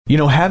You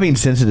know, having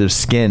sensitive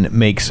skin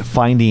makes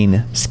finding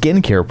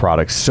skincare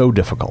products so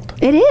difficult.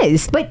 It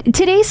is. But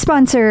today's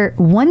sponsor,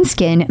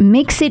 OneSkin,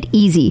 makes it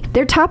easy.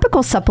 Their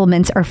topical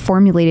supplements are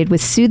formulated with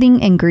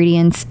soothing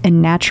ingredients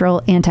and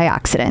natural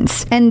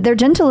antioxidants. And they're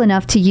gentle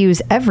enough to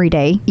use every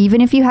day, even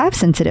if you have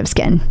sensitive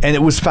skin. And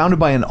it was founded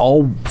by an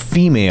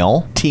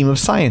all-female team of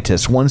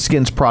scientists.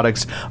 OneSkin's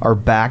products are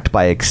backed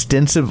by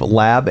extensive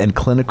lab and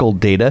clinical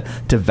data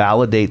to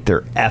validate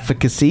their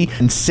efficacy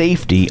and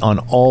safety on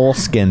all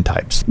skin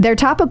types. Their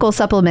topical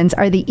supplements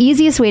are the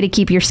easiest way to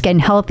keep your skin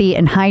healthy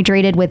and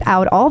hydrated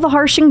without all the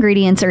harsh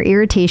ingredients or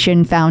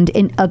irritation found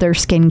in other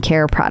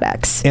skincare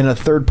products. In a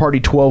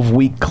third-party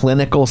 12-week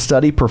clinical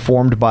study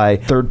performed by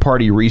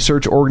third-party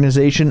research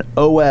organization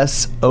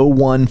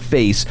OS01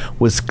 Face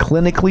was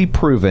clinically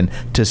proven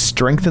to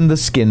strengthen the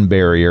skin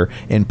barrier,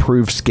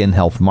 improve skin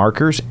health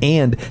markers,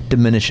 and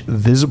diminish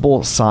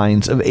visible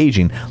signs of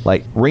aging,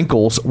 like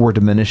wrinkles were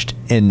diminished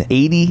in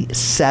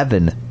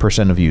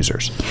 87% of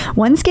users.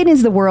 OneSkin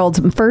is the world's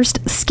first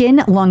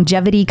skin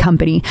longevity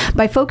company.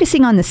 By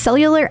focusing on the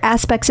cellular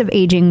aspects of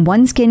aging,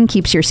 OneSkin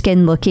keeps your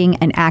skin looking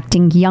and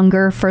acting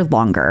younger for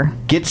longer.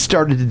 Get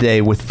started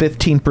today with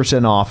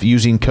 15% off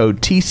using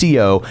code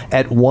TCO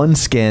at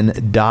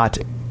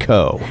oneskin.co.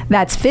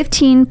 That's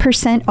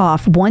 15%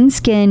 off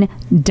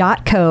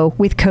oneskin.co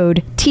with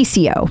code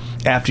TCO.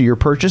 After your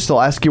purchase,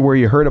 they'll ask you where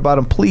you heard about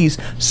them. Please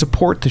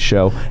support the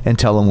show and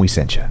tell them we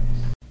sent you.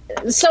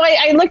 So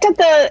I looked at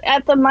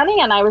the money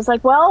and I was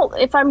like, well,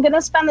 if I'm going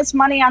to spend this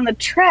money on the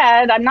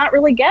tread, I'm not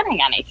really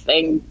getting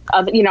anything.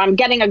 I'm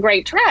getting a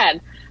great tread,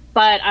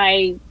 but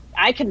I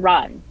can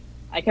run.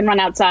 I can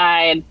run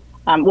outside.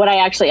 What I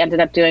actually ended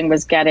up doing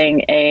was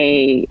getting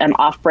an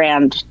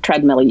off-brand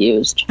treadmill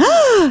used.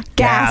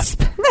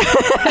 Gasp.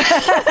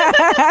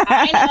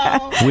 I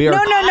know. We are,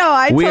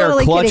 I'm we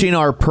totally are clutching kidding.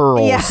 our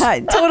pearls. Yeah,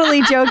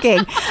 totally joking.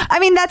 I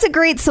mean, that's a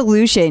great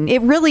solution.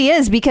 It really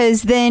is,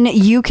 because then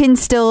you can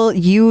still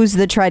use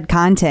the tread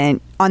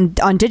content on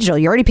digital.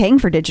 You're already paying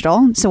for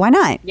digital, so why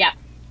not? Yeah,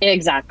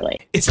 exactly.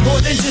 It's more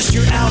than just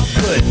your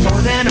output,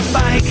 more than a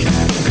bike.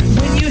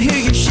 When you hear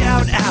your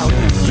shout out,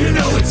 you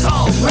know it's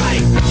all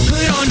right.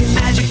 Put on your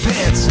magic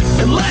pants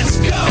and let's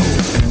go.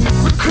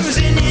 We're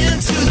cruising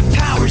into the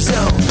power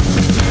zone.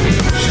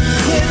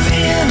 Clip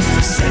in,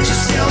 set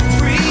yourself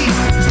free.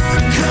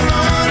 Come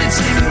on and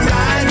take a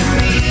ride with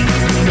me.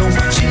 Know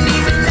what you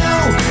need to know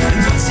and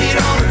what's it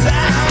all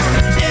about.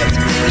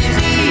 Everything you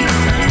need,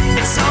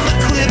 it's on the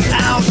Clip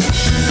Out.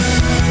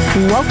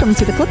 Welcome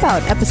to the Clip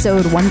Out,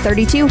 episode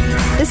 132.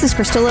 This is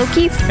Crystal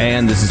O'Keefe.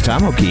 And this is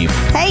Tom O'Keefe.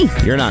 Hey.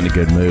 You're not in a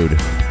good mood.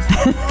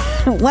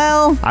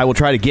 Well, I will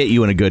try to get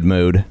you in a good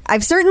mood.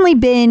 I've certainly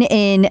been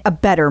in a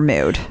better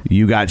mood.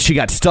 She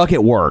got stuck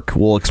at work.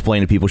 We'll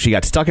explain to people. She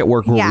got stuck at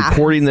work. We're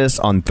recording this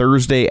on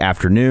Thursday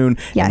afternoon.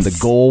 Yes. And the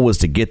goal was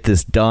to get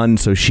this done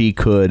so she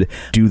could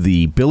do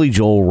the Billy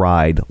Joel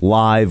ride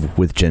live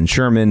with Jen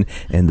Sherman.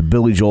 And the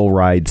Billy Joel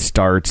ride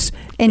starts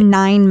in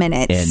 9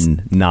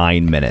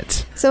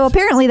 minutes. So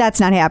apparently that's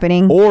not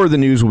happening. Or the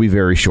news will be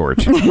very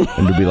short. And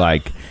it'll be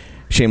like,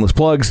 shameless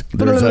plugs.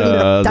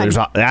 There's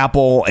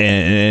Apple,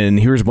 and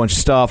here's a bunch of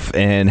stuff,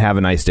 and have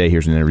a nice day.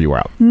 Here's an interview. We're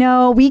out.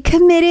 No, we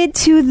committed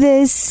to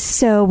this,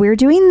 so we're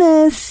doing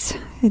this.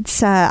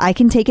 It's I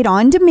can take it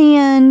on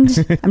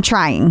demand. I'm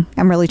trying.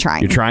 I'm really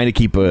trying. You're trying to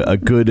keep a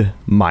good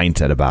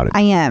mindset about it.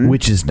 I am.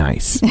 Which is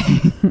nice.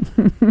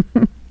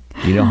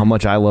 You know how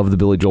much I love the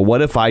Billy Joel.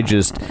 What if I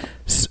just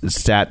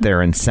sat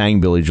there and sang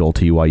Billy Joel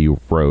to you while you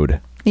rode?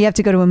 You have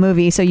to go to a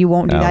movie, so you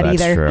won't do that that's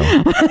either. True.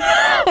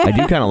 I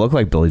do kind of look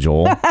like Billy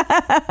Joel.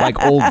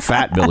 Like old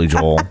fat Billy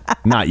Joel.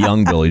 Not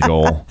young Billy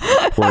Joel.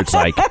 Where it's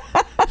like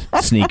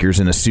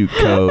sneakers and a suit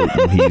coat,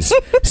 and he's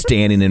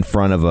standing in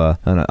front of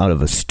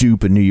a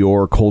stoop in New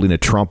York holding a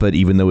trumpet,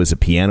 even though he's a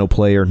piano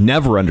player.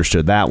 Never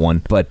understood that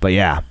one. But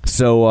yeah.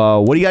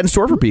 So what do you got in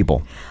store for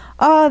people?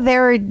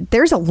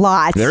 There's a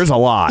lot. There's a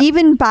lot.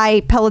 Even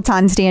by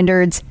Peloton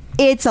standards,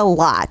 it's a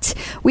lot.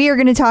 We are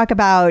going to talk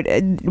about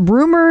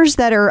rumors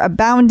that are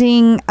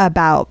abounding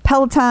about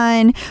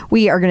Peloton.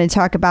 We are going to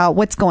talk about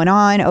what's going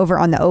on over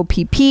on the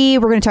OPP.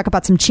 We're going to talk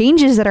about some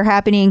changes that are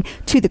happening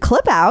to the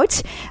Clip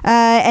Out.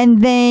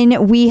 And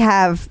then we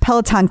have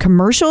Peloton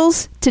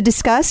commercials to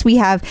discuss.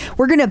 We're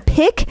going to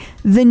pick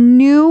the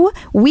new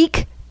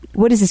week.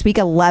 What is this, week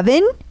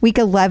 11? Week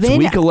 11. It's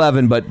week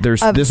 11, but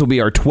this will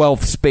be our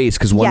 12th space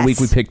because one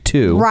week we picked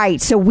 2. Right.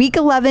 So week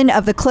 11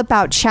 of the Clip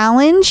Out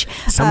Challenge.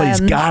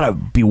 Somebody's got to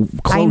be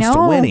close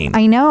to winning.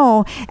 I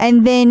know.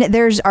 And then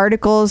there's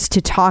articles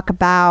to talk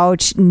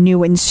about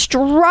new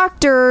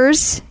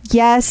instructors.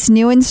 Yes,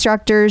 new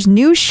instructors,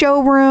 new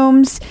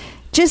showrooms.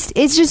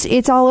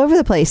 It's all over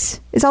the place.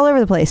 It's all over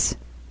the place.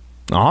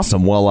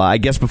 Awesome. Well, I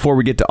guess before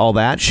we get to all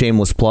that,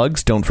 shameless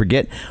plugs, don't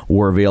forget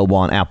we're available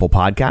on Apple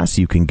Podcasts.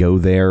 You can go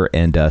there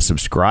and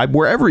subscribe.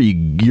 Wherever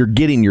you're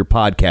getting your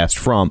podcast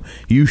from,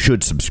 you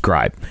should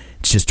subscribe.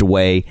 It's just a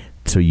way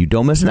so you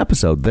don't miss an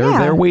episode.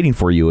 They're waiting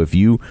for you. If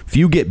you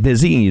get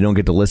busy and you don't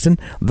get to listen,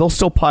 they'll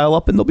still pile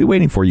up and they'll be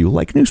waiting for you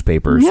like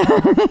newspapers,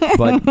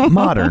 but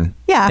modern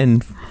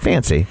and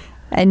fancy.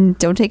 And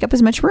don't take up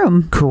as much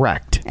room.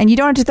 Correct. And you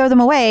don't have to throw them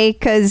away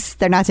because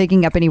they're not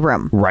taking up any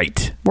room.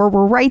 Right. We're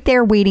right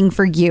there waiting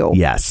for you.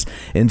 Yes.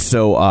 And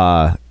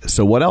so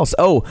so what else?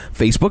 Oh,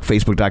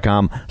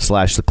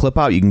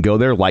 Facebook.com/theclipout. You can go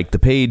there, like the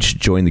page,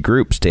 join the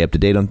group, stay up to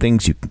date on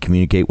things. You can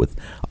communicate with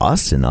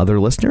us and other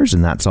listeners,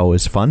 and that's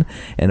always fun.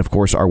 And of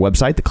course, our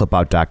website,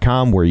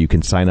 theclipout.com, where you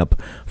can sign up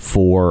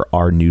for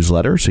our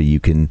newsletter so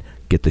you can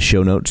get the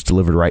show notes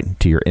delivered right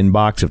to your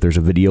inbox. If there's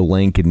a video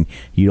link and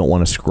you don't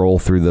want to scroll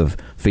through the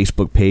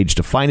Facebook page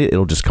to find it,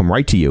 it'll just come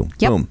right to you.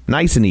 Yep. Boom.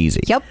 Nice and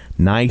easy. Yep.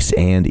 Nice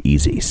and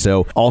easy.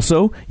 So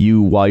also,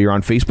 while you're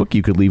on Facebook,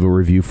 you could leave a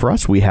review for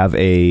us. We have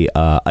a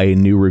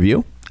new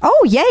review.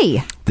 Oh,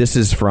 yay. This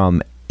is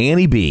from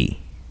Annie B.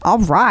 All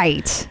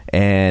right.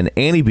 And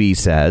Annie B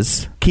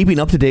says, keeping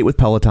up to date with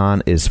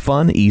Peloton is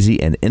fun,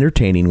 easy, and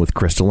entertaining with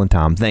Crystal and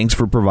Tom. Thanks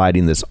for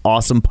providing this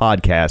awesome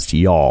podcast,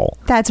 y'all.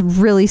 That's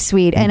really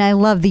sweet. And I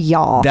love the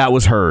y'all. That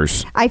was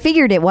hers. I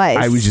figured it was.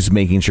 I was just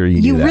making sure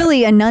you knew that. You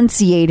really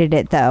enunciated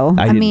it, though.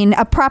 I mean,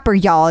 a proper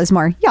y'all is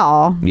more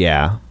y'all.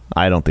 Yeah.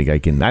 I don't think I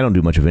can. I don't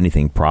do much of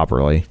anything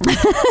properly.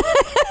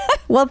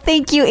 Well,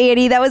 thank you,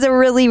 Annie. That was a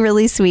really,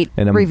 really sweet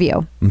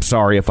review. I'm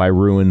sorry if I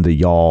ruined the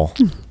y'all.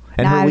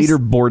 And her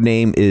leaderboard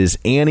name is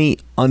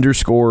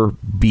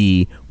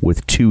Annie_B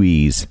with 2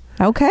 E's.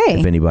 Okay.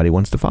 If anybody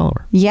wants to follow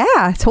her.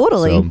 Yeah,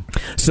 totally.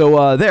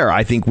 So there,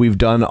 I think we've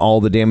done all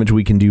the damage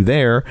we can do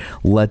there.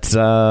 Let's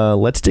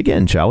dig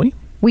in, shall we?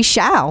 We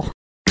shall.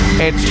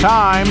 It's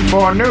time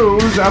for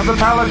news of the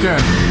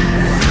Peloton.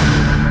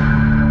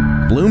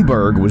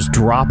 Bloomberg was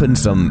dropping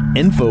some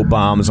info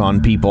bombs on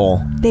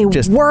people. They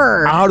just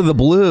were. Out of the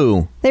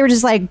blue. They were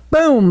just like,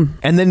 boom.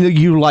 And then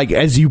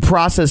as you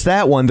process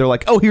that one, they're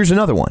like, oh, here's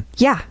another one.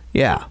 Yeah.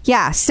 Yeah.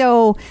 Yeah.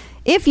 So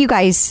if you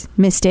guys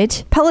missed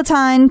it,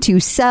 Peloton to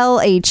sell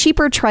a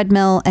cheaper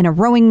treadmill and a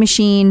rowing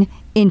machine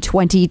in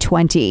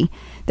 2020.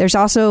 There's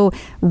also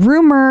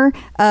rumor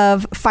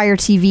of Fire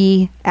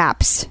TV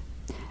apps.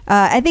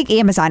 I think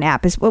Amazon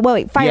app is. Well,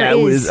 wait, Fire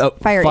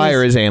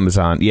is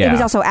Amazon. Yeah, it was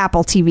also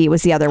Apple TV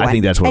was the other one. I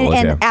think that's what it was.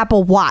 And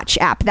Apple Watch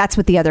app. That's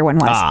what the other one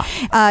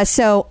was.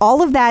 So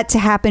all of that to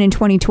happen in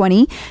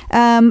 2020.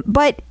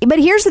 But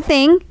here's the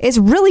thing: it's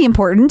really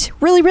important,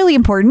 really, really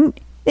important.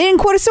 They didn't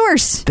quote a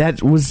source.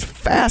 That was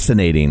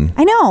fascinating.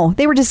 I know.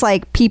 They were just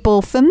like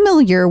people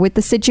familiar with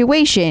the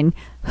situation.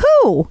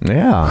 Who?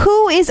 Yeah.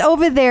 Who is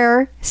over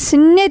there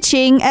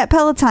snitching at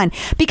Peloton?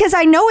 Because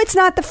I know it's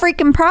not the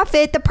freaking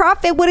Prophet. The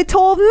Prophet would have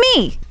told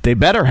me. They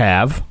better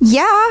have.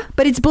 Yeah,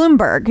 but it's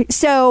Bloomberg.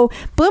 So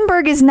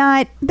Bloomberg is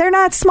not, they're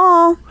not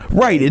small.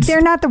 Right.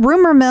 They're not the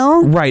rumor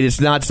mill. Right. It's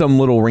not some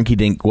little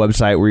rinky-dink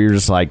website where you're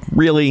just like,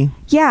 really?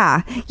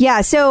 Yeah.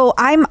 Yeah. So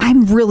I'm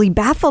really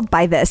baffled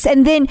by this.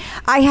 And then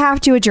I have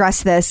to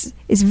address this.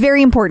 It's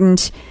very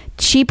important.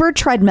 Cheaper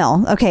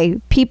treadmill.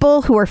 Okay,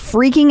 people who are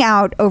freaking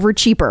out over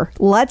cheaper.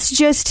 Let's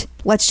just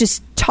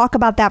talk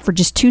about that for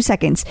just 2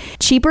 seconds.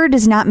 Cheaper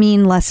does not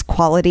mean less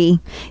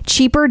quality.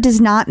 Cheaper does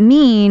not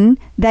mean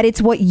that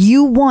it's what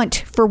you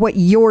want for what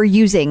you're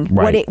using.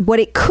 Right. What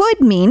it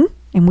could mean,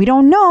 and we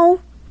don't know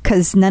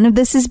because none of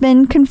this has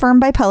been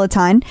confirmed by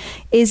Peloton,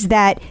 is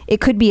that it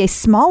could be a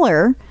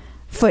smaller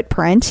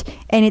footprint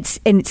and it's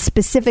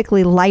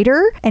specifically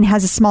lighter and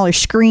has a smaller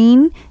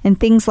screen and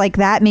things like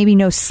that, maybe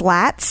no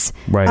slats,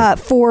 right.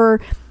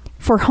 For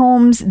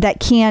homes that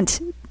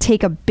can't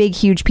take a big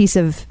huge piece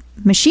of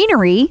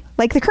machinery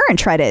like the current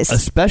tread is,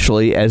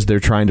 especially as they're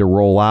trying to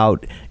roll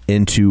out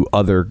into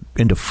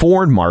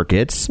foreign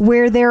markets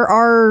where there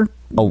are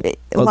a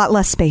lot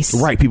less space.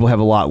 Right. People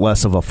have a lot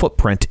less of a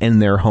footprint in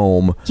their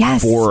home.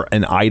 Yes. For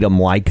an item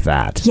like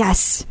that.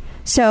 Yes.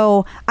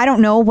 So I don't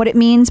know what it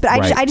means, but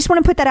I just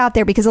want to put that out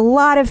there because a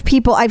lot of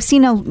people I've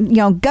seen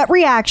gut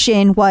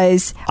reaction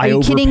was, are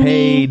you kidding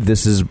me?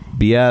 This is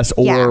BS,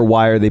 or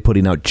why are they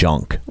putting out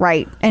junk?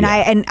 Right. And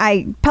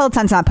I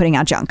Peloton's not putting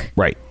out junk.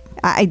 Right.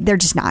 They're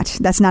just not.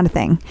 That's not a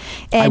thing.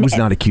 And I was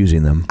not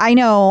accusing them. I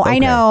know. Okay. I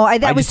know.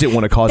 I just didn't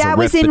want to cause a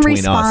rift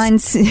between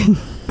us.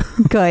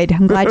 Good.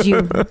 I'm glad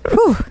you.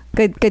 Whew,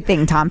 good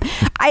thing, Tom.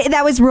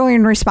 That was really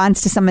in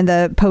response to some of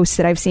the posts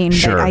that I've seen.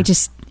 Sure.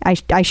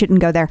 I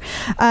shouldn't go there.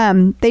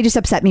 They just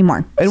upset me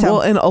more. And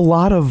and a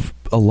lot of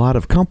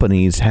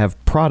companies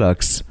have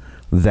products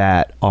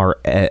that are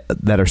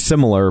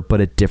similar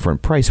but at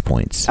different price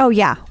points. Oh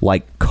yeah.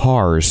 Like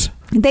cars.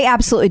 They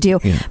absolutely do.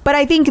 Yeah. But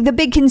I think the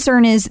big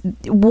concern is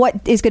what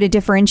is going to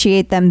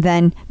differentiate them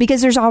then,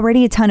 because there's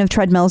already a ton of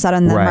treadmills out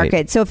on the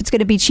market. So if it's going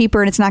to be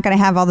cheaper and it's not going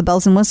to have all the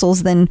bells and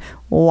whistles, then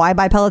why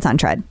buy Peloton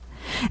tread?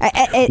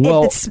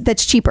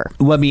 That's cheaper.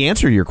 Let me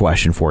answer your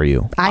question for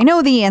you. I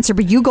know the answer,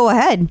 but you go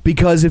ahead.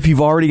 Because if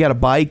you've already got a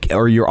bike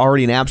or you're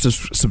already an app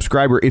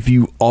subscriber, if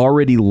you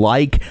already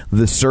like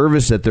the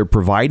service that they're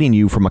providing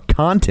you from a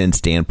content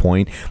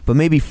standpoint, but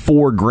maybe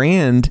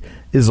 $4,000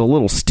 is a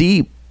little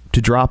steep to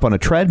drop on a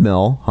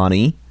treadmill,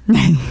 honey.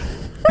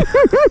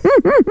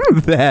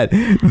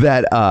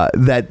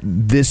 that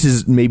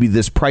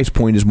this price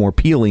point is more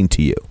appealing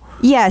to you.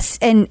 Yes,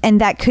 and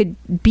that could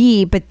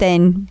be, but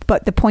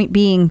the point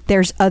being,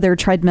 there's other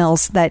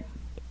treadmills that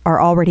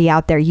are already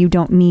out there. You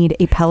don't need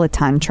a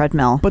Peloton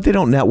treadmill. But they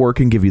don't network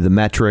and give you the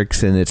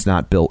metrics, and it's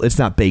not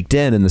baked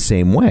in the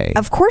same way.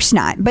 Of course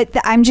not. But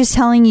I'm just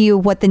telling you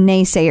what the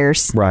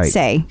naysayers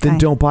say. Then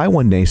don't buy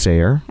one,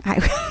 naysayer.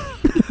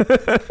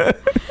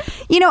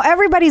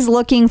 Everybody's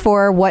looking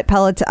for what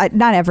Peloton.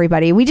 Not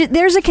everybody.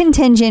 There's a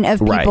contingent of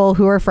people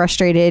who are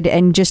frustrated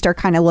and just are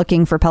kind of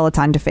looking for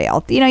Peloton to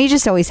fail. You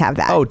just always have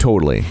that. Oh,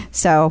 totally.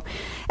 So,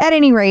 at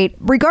any rate,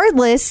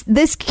 regardless,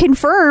 this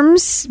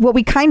confirms what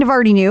we kind of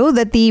already knew,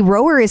 that the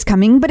rower is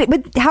coming.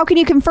 But how can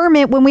you confirm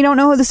it when we don't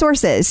know who the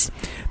source is?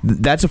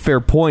 That's a fair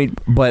point,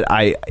 but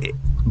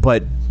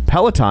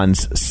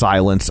Peloton's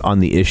silence on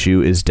the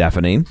issue is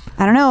deafening.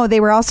 I don't know. They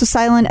were also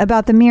silent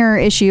about the mirror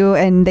issue,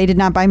 and they did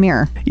not buy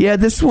mirror. Yeah,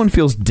 this one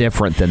feels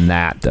different than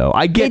that, though.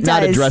 I get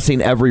not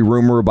addressing every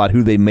rumor about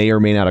who they may or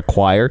may not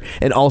acquire,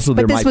 and also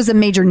this was a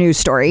major news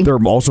story. There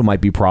also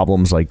might be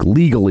problems, like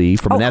legally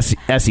from an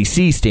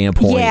SEC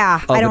standpoint. Yeah,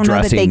 I don't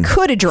know that they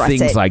could address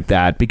things like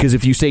that, because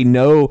if you say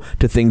no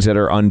to things that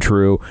are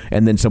untrue,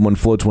 and then someone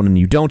floats one and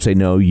you don't say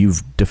no,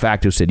 you've de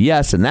facto said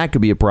yes, and that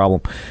could be a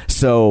problem.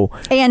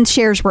 And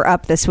shares were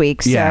up this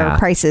week. So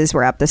prices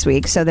were up this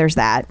week. So there's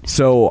that.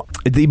 So,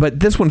 but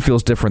this one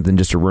feels different than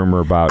just a rumor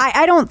about.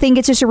 I don't think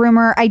it's just a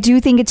rumor. I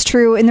do think it's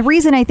true. And the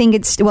reason I think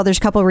there's a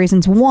couple of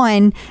reasons.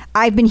 One,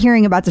 I've been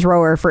hearing about this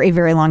rower for a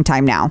very long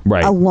time now.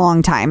 Right. A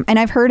long time. And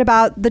I've heard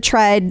about the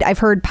tread. I've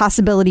heard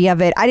possibility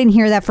of it. I didn't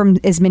hear that from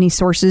as many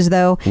sources,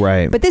 though.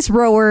 Right. But this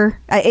rower,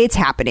 it's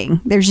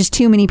happening. There's just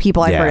too many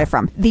people I've heard it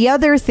from. The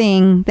other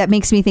thing that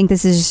makes me think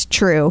this is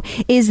true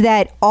is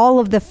that all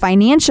of the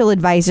financial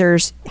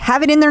advisors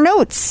have it in their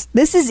notes.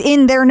 This is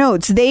in their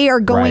notes. They are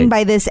going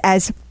by this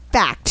as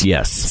fact.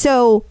 Yes.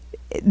 So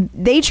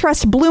they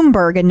trust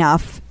Bloomberg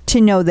enough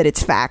to know that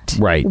it's fact.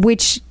 Right.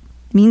 Which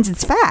means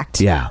it's fact.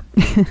 Yeah.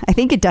 I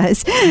think it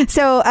does.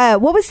 So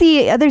what was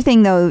the other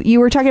thing, though? You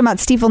were talking about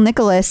Stifel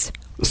Nicolaus.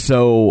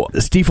 So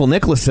Stifel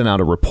Nicolaus sent out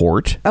a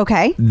report.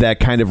 Okay. That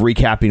kind of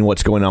recapping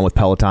what's going on with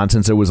Peloton,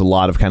 since there was a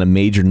lot of kind of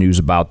major news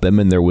about them,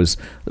 and there was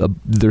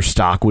their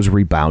stock was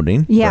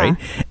rebounding. Yeah. Right.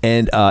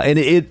 And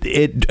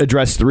it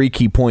addressed three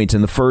key points,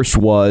 and the first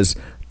was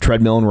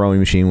treadmill and rowing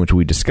machine, which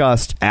we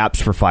discussed,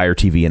 apps for Fire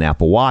TV and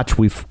Apple Watch,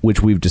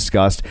 which we've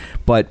discussed,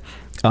 but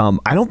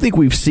I don't think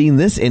we've seen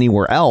this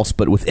anywhere else.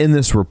 But within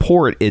this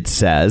report, it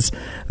says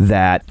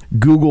that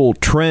Google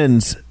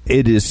Trends,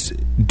 it is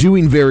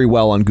doing very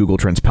well on Google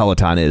Trends.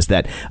 Peloton is.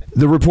 That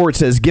the report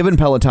says, given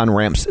Peloton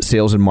ramps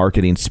sales and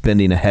marketing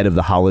spending ahead of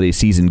the holiday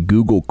season,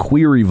 Google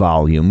query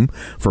volume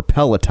for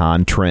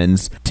Peloton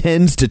Trends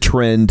tends to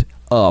trend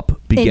up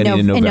beginning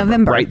in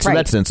November. Right. So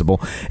that's sensible.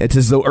 It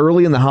says, though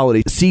early in the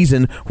holiday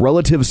season,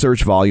 relative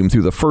search volume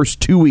through the first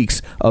 2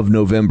 weeks of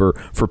November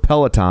for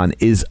Peloton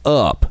is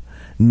up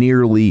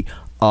nearly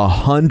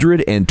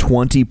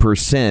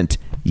 120%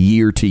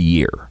 year to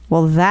year.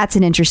 Well, that's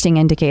an interesting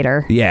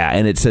indicator. Yeah,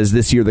 and it says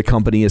this year the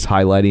company is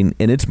highlighting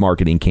in its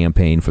marketing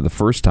campaign for the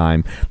first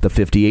time the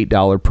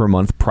 $58 per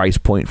month price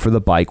point for the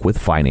bike with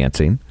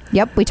financing.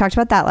 Yep, we talked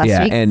about that last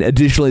week. Yeah, and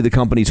additionally, the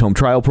company's home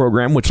trial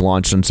program, which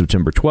launched on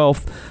September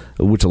 12th,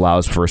 which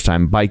allows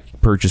first-time bike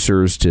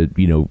purchasers to,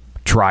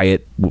 try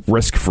it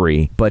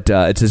risk-free. But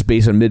it says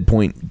based on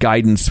midpoint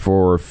guidance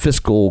for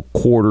fiscal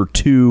quarter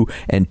 2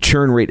 and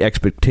churn rate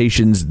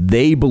expectations,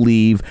 they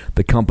believe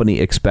the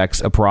company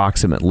expects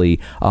approximately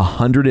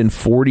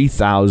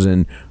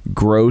 140,000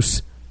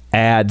 gross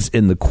ads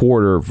in the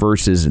quarter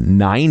versus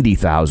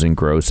 90,000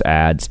 gross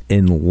ads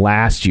in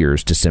last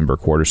year's December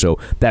quarter. So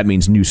that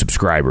means new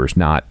subscribers,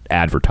 not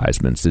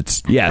advertisements.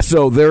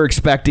 So they're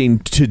expecting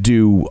to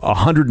do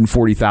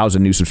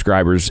 140,000 new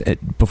subscribers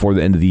before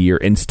the end of the year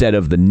instead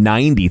of the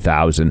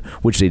 90,000,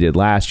 which they did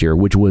last year,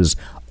 which was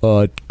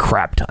a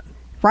crap ton.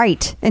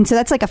 Right. And so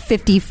that's like a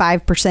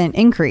 55%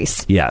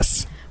 increase.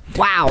 Yes.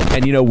 Wow.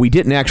 And, we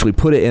didn't actually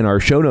put it in our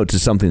show notes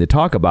as something to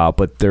talk about,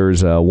 but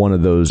there's one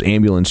of those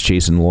ambulance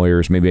chasing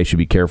lawyers. Maybe I should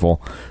be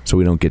careful so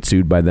we don't get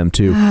sued by them,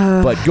 too.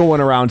 But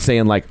going around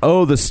saying, like,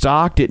 oh, the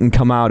stock didn't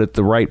come out at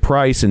the right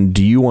price, and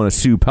do you want to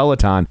sue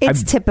Peloton?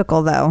 It's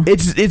typical, though.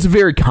 It's a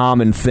very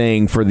common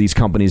thing for these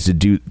companies to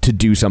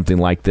do something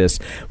like this.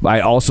 I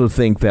also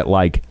think that,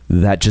 like,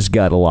 that just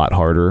got a lot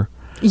harder.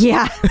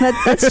 Yeah,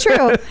 that's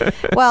true.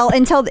 Well,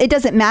 until it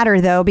doesn't matter,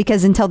 though,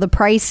 because until the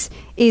price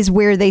is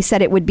where they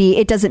said it would be,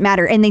 it doesn't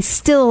matter. And they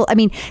still,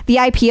 the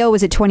IPO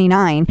was at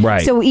 29.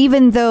 Right. So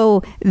even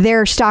though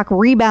their stock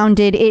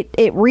rebounded,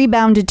 it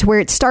rebounded to where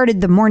it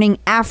started the morning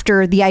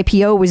after the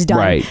IPO was done.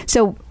 Right.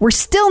 So we're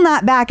still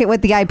not back at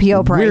what the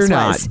IPO price was. We're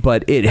not,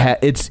 but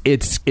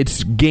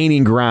it's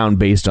gaining ground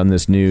based on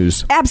this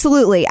news.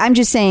 Absolutely. I'm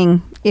just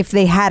saying, if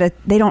they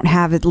don't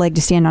have a leg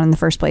to stand on in the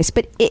first place,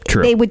 but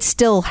they would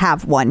still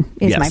have one,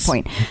 is my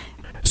point.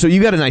 So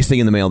you got a nice thing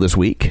in the mail this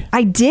week.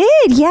 I did,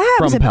 yeah.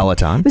 From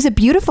Peloton. It was a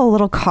beautiful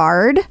little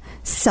card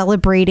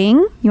celebrating.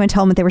 You want to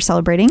tell them what they were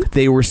celebrating?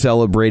 They were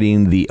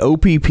celebrating the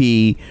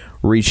OPP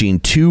reaching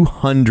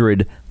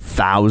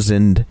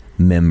 200,000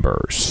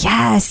 members.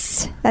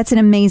 Yes, that's an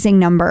amazing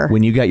number.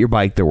 When you got your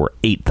bike, there were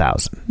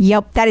 8,000.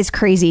 Yep, that is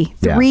crazy.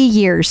 Yeah. 3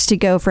 years to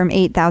go from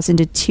 8,000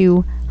 to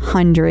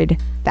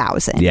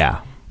 200,000.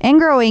 Yeah. And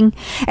growing.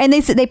 And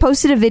they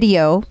posted a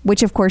video,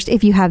 which of course,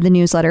 if you have the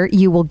newsletter,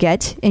 you will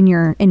get in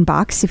your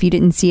inbox if you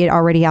didn't see it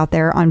already out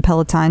there on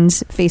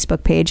Peloton's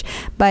Facebook page.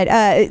 But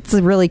it's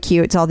really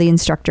cute. It's all the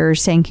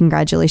instructors saying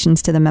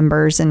congratulations to the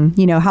members and,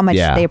 you know, how much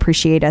they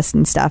appreciate us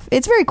and stuff.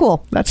 It's very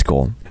cool. That's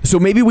cool. So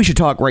maybe we should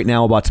talk right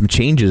now about some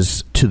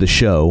changes to the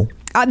show.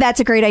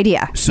 That's a great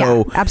idea.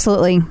 So yeah,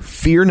 absolutely.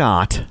 Fear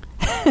not.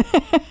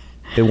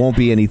 It won't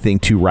be anything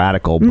too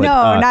radical. But,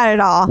 no, not at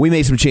all. We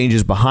made some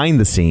changes behind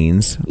the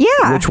scenes.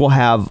 Yeah. Which will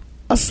have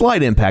a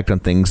slight impact on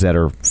things that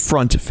are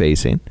front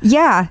facing.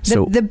 Yeah.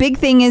 So, the big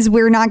thing is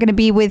we're not going to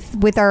be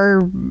with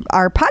our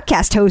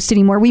podcast host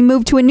anymore. We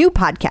moved to a new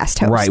podcast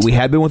host. Right. We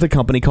had been with a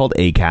company called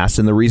Acast,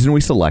 and the reason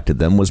we selected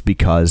them was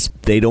because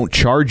they don't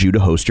charge you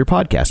to host your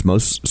podcast.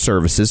 Most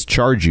services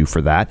charge you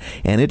for that,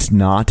 and it's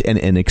not an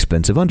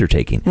inexpensive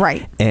undertaking.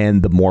 Right.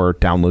 And the more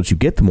downloads you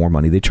get, the more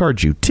money they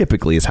charge you,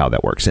 typically is how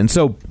that works. And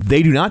so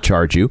they do not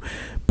charge you,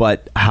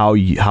 but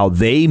how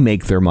they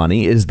make their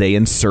money is they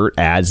insert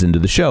ads into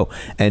the show,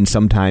 and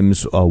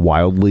sometimes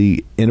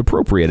wildly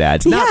inappropriate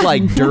ads, not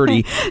like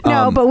dirty.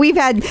 No, but we've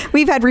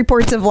had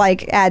reports of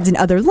like ads in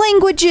other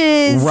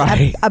languages,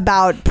 right,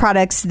 about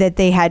products that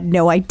they had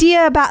no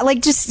idea about,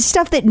 like just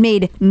stuff that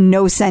made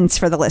no sense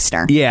for the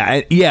listener.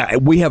 Yeah,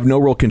 we have no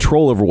real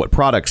control over what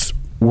products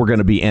were going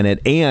to be in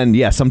it, and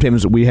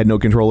sometimes we had no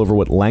control over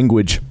what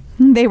language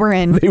they were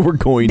in. They were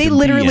going to be in. They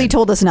literally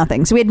told us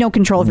nothing, so we had no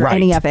control over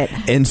any of it.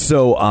 And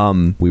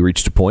so we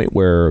reached a point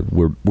where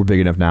we're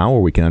big enough now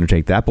where we can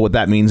undertake that. But what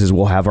that means is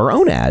we'll have our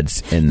own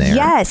ads in there.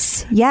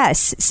 Yes.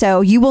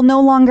 So you will no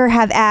longer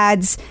have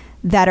ads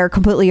that are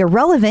completely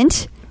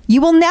irrelevant.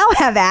 You will now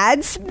have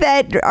ads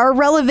that are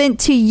relevant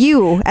to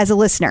you as a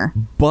listener.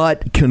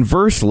 But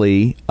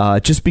conversely,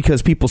 just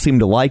because people seem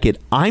to like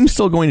it, I'm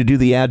still going to do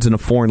the ads in a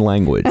foreign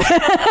language.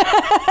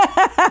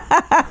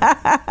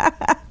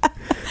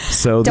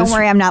 So don't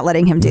worry, I'm not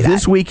letting him do that.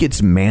 This week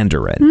it's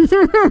Mandarin.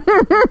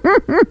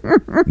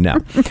 No.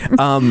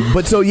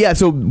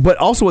 But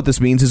also what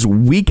this means is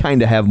we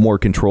kind of have more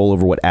control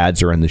over what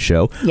ads are in the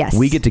show. Yes.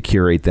 We get to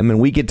curate them, and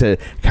we get to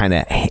kind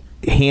of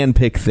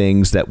handpick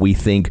things that we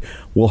think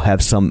will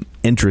have some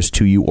interest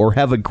to you or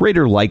have a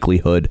greater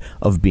likelihood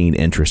of being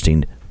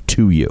interesting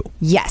to you.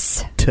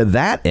 Yes. To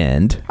that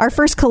end, our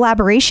first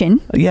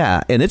collaboration.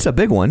 Yeah, and it's a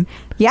big one.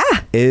 Yeah.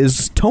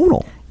 Is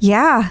Tonal.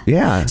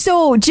 Yeah.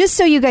 So just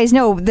so you guys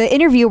know, the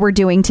interview we're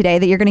doing today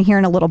that you're going to hear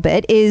in a little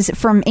bit is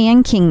from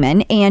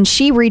Kingman, and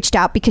she reached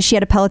out because she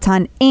had a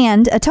Peloton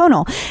and a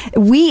Tonal.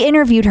 We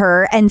interviewed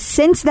her, and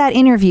since that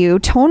interview,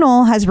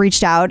 Tonal has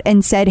reached out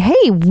and said,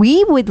 hey,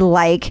 we would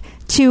like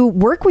to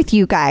work with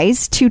you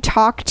guys to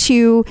talk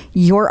to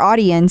your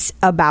audience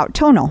about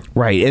Tonal.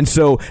 Right. And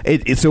so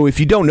so if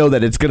you don't know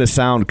that, it's going to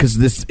sound, because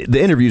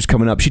the interview's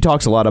coming up, she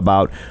talks a lot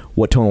about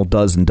what Tonal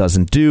does and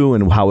doesn't do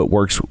and how it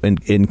works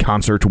in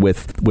concert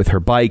with her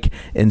bike.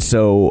 And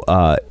so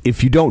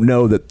if you don't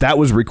know that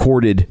was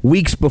recorded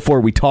weeks before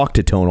we talked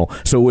to Tonal,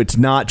 so it's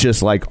not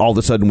just like all of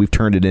a sudden we've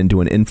turned it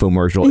into an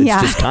infomercial. It's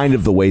just kind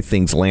of the way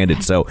things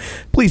landed. So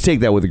please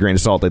take that with a grain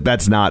of salt. Like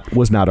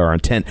was not our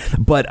intent.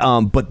 But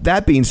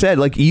that being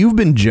said, like, you've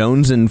been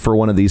jonesing for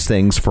one of these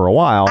things for a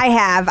while. I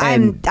have.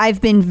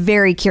 I've been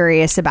very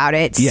curious about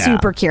it. Yeah,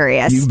 super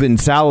curious. You've been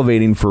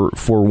salivating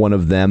for one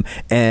of them,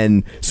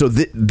 and so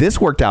this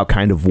worked out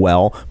kind of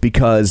well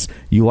because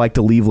you like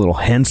to leave little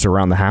hints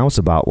around the house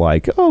about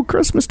like, oh,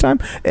 Christmas time,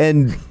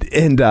 and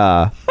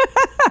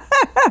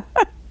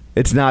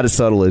it's not as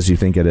subtle as you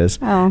think it is.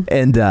 Oh.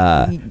 And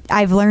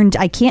I've learned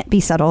I can't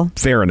be subtle.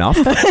 Fair enough.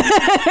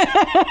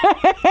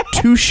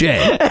 Touche.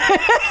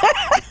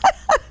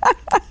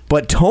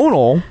 But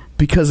Tonal,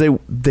 because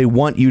they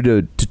want you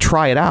to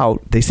try it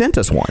out, they sent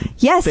us one.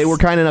 Yes. They were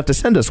kind enough to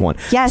send us one.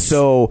 Yes.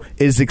 So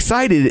as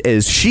excited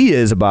as she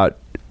is about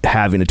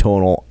having a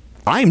Tonal,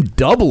 I'm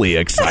doubly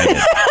excited.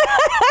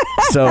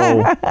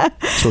 So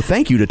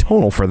thank you to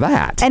Tonal for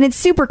that. And it's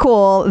super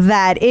cool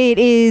that it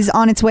is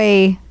on its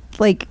way,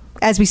 like,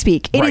 as we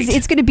speak.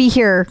 It's going to be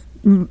here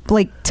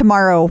like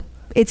tomorrow.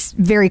 It's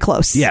very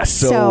close. Yes,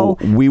 so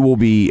we will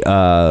be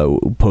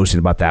posting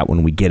about that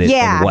when we get it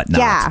and whatnot.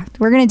 Yeah,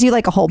 we're going to do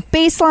like a whole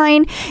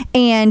baseline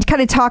and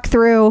kind of talk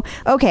through,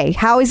 okay,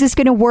 how is this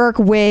going to work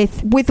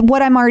with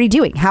what I'm already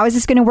doing? How is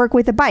this going to work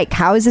with a bike?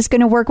 How is this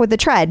going to work with a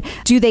tread?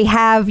 Do they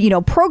have,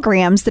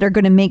 programs that are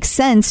going to make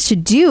sense to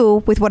do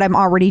with what I'm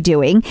already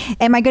doing?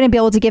 Am I going to be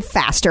able to get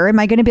faster?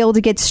 Am I going to be able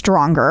to get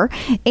stronger?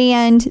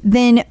 And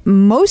then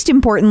most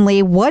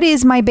importantly, what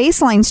is my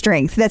baseline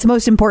strength? That's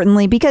most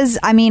importantly, because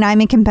I'm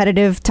a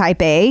competitive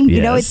type A.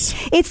 Yes.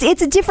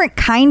 It's a different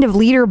kind of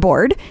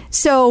leaderboard.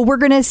 So we're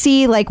going to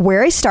see like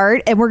where I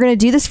start, and we're going to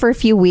do this for a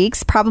few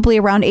weeks, probably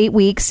around 8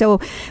 weeks. So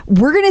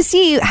we're going to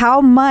see how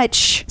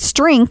much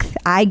strength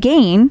I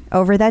gain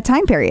over that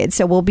time period.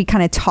 So we'll be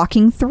kind of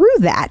talking through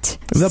that.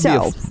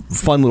 That'll be a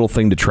fun little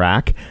thing to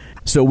track.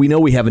 So we know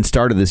we haven't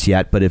started this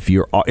yet, but if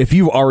you've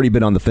already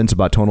been on the fence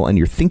about Tonal and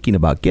you're thinking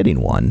about getting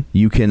one,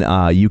 you can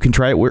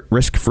try it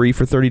risk-free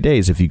for 30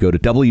 days if you go to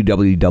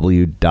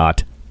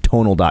www.tonal.com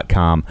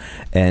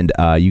and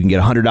you can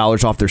get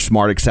 $100 off their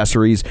smart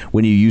accessories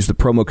when you use the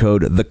promo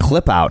code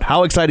TheClipOut.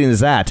 How exciting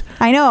is that?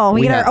 I know.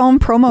 We get our own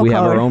promo code. We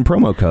have our own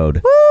promo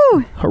code.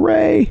 Woo!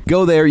 Hooray.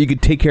 Go there. You can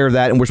take care of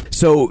that. And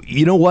so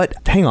you know what?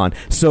 Hang on.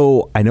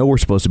 So I know we're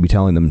supposed to be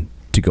telling them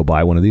to go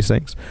buy one of these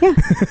things. Yeah.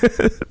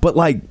 But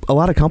like a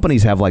lot of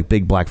companies have like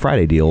big Black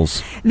Friday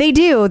deals. They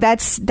do.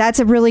 That's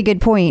a really good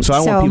point. So I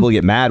don't want people to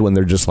get mad when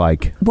they're just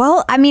like,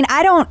 well, I mean,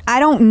 I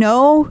don't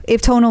know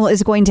if Tonal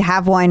is going to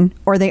have one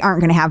or they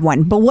aren't going to have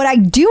one. But what I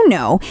do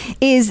know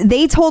is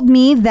they told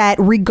me that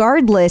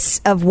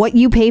regardless of what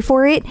you pay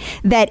for it,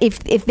 that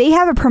if they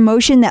have a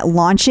promotion that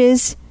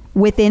launches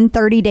within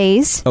 30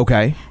 days,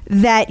 okay,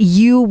 that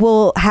you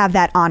will have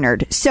that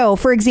honored. So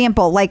for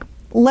example, like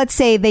let's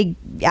say they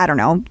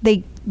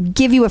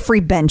give you a free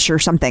bench or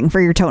something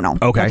for your Tonal.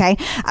 Okay.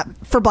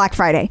 For Black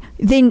Friday.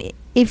 Then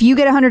if you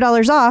get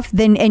 $100 off,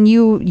 then and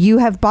you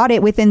have bought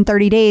it within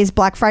 30 days,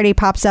 Black Friday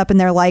pops up and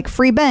they're like,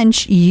 free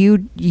bench,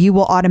 you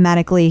will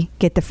automatically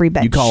get the free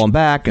bench. You call them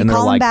back and they're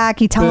like,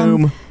 you tell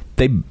boom,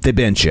 them, they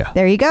bench you.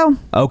 There you go.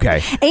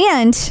 Okay.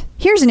 And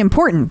here's an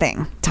important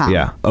thing, Tom.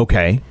 Yeah.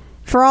 Okay.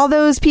 For all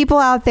those people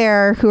out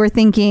there who are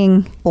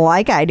thinking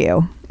like I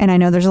do, and I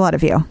know there's a lot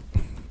of you,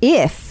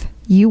 if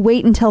you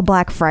wait until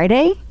Black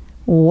Friday,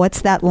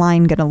 what's that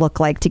line going to look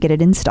like to get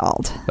it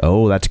installed?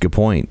 Oh, that's a good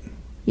point.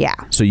 Yeah.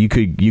 So you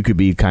could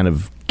be kind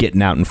of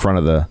getting out in front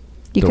of the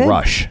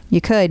rush.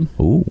 You could.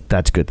 Ooh,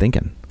 that's good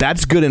thinking.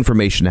 That's good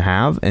information to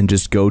have. And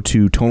just go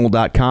to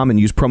tonal.com and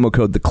use promo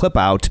code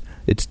TheClipOut.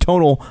 It's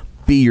Tonal.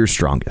 Be your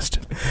strongest.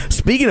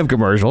 Speaking of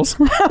commercials,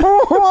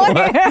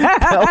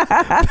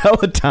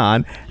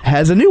 Peloton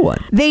has a new one.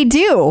 They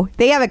do.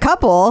 They have a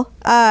couple.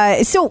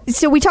 So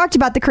we talked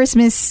about the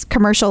Christmas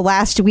commercial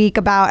last week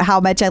about how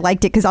much I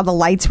liked it because all the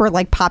lights were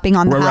like popping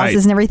on the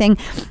houses and everything.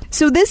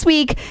 So this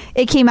week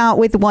it came out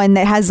with one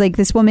that has like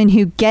this woman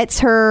who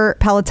gets her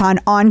Peloton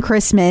on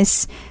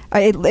Christmas.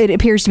 It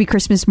appears to be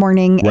Christmas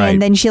morning, right.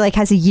 And then she like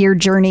has a year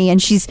journey,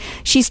 and she's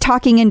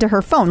talking into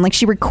her phone, like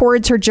she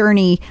records her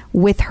journey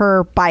with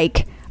her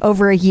bike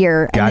over a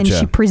year, and then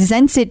she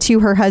presents it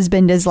to her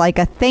husband as like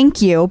a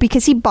thank you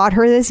because he bought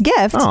her this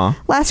gift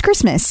last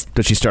Christmas.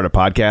 Did she start a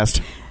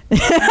podcast?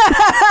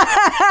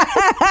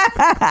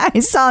 I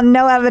saw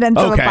no evidence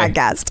of a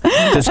podcast.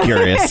 Just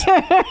curious.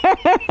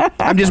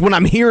 When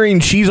I'm hearing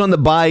she's on the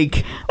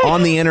bike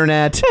on the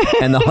internet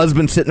and the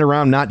husband sitting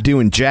around not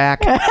doing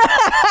jack,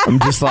 I'm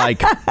just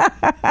like,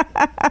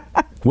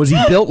 was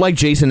he built like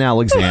Jason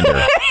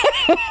Alexander?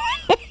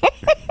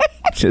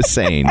 Just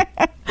saying.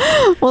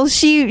 Well,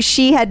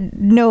 she had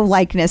no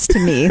likeness to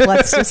me.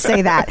 Let's just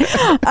say that.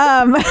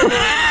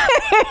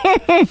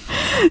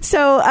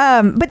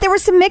 But there were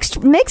some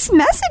mixed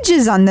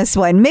messages on this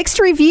one, mixed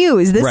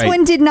reviews. This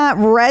one did not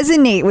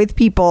resonate with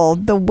people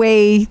the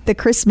way the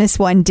Christmas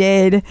one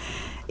did.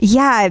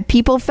 Yeah,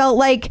 people felt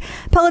like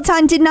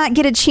Peloton did not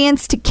get a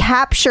chance to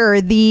capture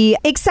the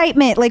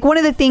excitement. Like one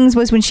of the things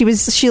was when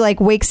she like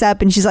wakes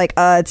up and she's like,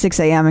 it's 6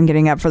 a.m. I'm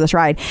getting up for this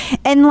ride.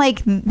 And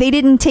like they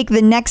didn't take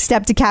the next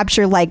step to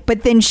capture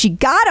but then she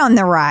got on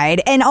the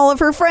ride and all of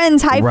her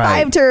friends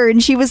high-fived her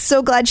and she was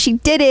so glad she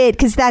did it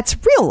because that's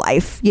real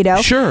life, you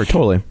know? Sure,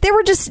 totally. There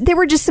were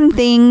just some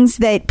things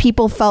that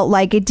people felt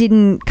like it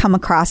didn't come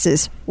across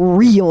as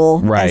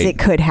real as it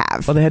could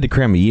have. Well, they had to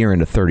cram a year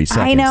into 30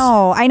 seconds.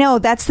 I know.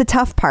 That's the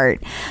tough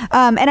part.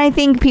 And I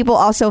think people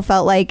also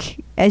felt like,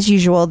 as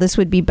usual, this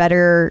would be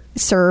better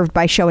served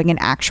by showing an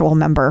actual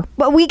member.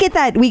 But we get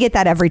that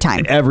every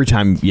time. Every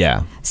time,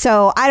 yeah.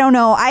 So I don't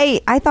know.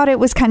 I thought it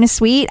was kind of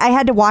sweet. I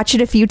had to watch it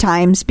a few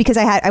times because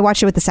I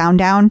watched it with the sound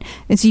down,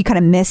 and so you kind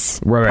of miss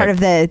part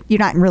of you're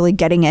not really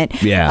getting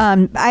it. Yeah.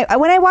 When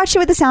I watched it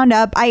with the sound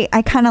up,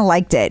 I kind of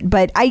liked it,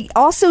 but I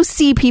also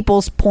see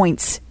people's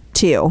points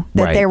too,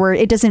 that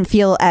it doesn't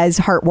feel as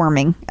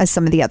heartwarming as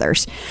some of the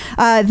others.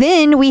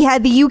 Then we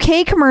had the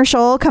UK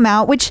commercial come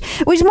out, which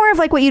was more of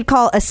like what you'd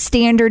call a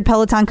standard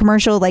Peloton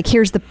commercial. Like,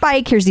 here's the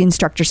bike, here's the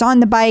instructors on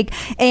the bike,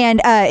 and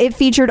it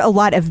featured a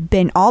lot of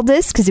Ben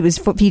Aldis because it was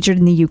featured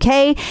in the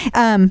UK.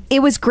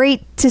 It was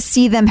great to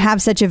see them have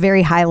such a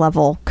very high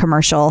level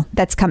commercial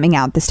that's coming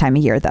out this time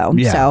of year, though.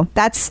 Yeah. So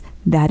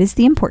that is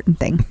the important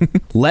thing.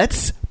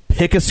 Let's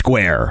pick a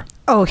square.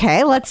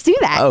 Okay, let's do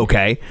that.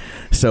 Okay.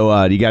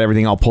 So you got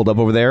everything all pulled up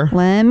over there?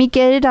 Let me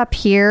get it up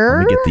here.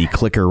 Let me get the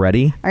clicker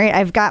ready. All right,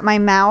 I've got my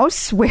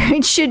mouse where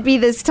it should be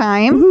this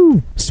time.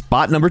 Woo-hoo.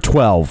 Spot number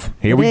 12.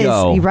 Here we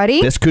go. You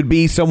ready? This could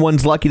be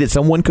someone's lucky that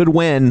someone could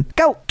win.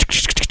 Go.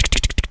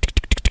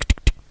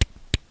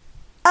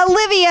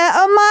 Olivia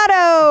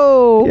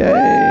Amato.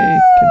 Yay.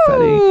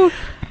 Confetti.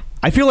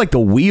 I feel like the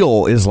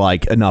wheel is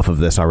like enough of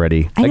this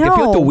already. I feel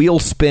like the wheel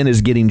spin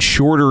is getting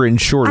shorter and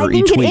shorter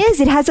each week. I think it is.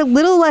 It has a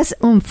little less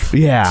oomph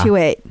to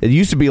it. It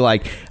used to be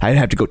like I'd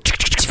have to go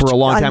for a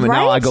long time, and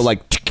now I go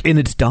like week and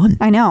it's done.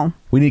 I know.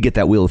 We need to get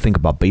that wheel to think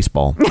about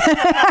baseball.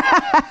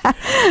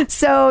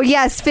 So,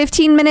 yes,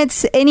 15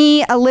 minutes,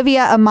 any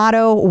Olivia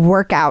Amato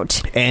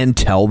workout. And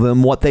tell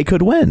them what they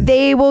could win.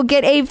 They will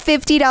get a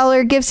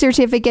 $50 gift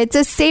certificate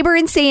to Saber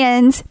and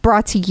Sands,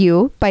 brought to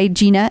you by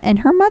Gina and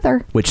her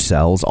mother. Which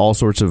sells all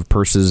sorts of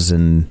purses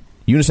and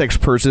unisex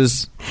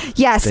purses.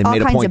 Yes, They all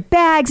made a kinds point. of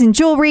bags and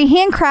jewelry,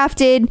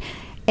 handcrafted.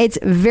 It's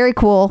very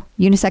cool,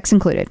 unisex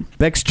included.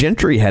 Bex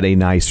Gentry had a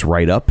nice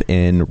write-up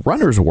in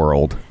Runner's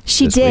World.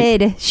 She this week.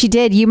 did. She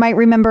did. You might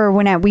remember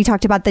when we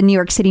talked about the New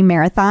York City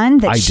Marathon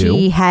that I she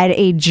do. had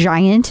a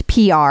giant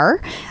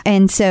PR.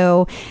 And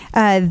so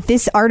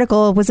this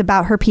article was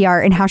about her PR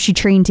and how she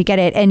trained to get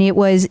it. And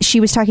she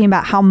was talking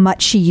about how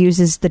much she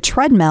uses the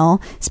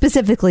treadmill,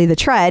 specifically the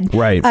tread,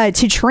 Right.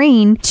 To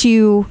train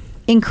to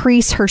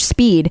increase her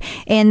speed,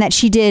 and that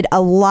she did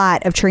a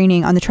lot of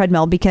training on the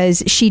treadmill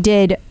because she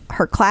did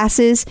her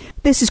classes.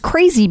 This is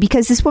crazy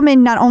because this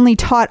woman not only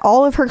taught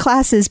all of her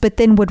classes, but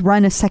then would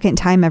run a second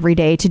time every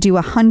day to do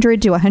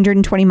 100 to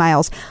 120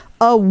 miles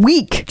a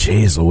week.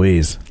 Jeez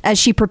Louise. As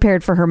she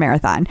prepared for her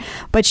marathon.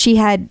 But she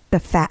had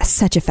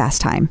such a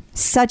fast time.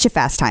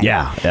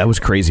 Yeah, that was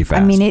crazy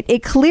fast. I mean,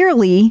 it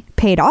clearly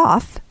paid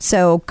off.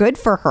 So good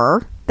for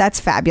her. That's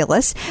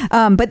fabulous.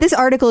 But this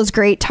article is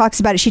great.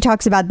 Talks about it. She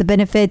talks about the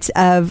benefits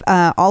of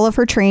all of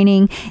her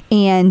training,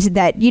 and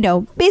that,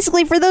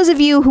 basically for those of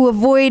you who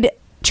avoid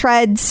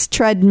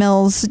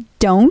treadmills,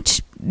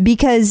 don't,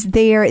 because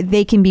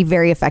they can be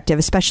very effective,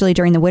 especially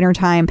during the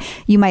wintertime.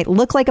 You might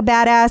look like a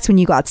badass when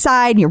you go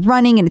outside and you're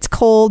running and it's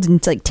cold and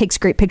it's takes a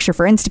great picture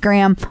for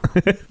Instagram.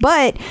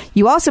 But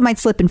you also might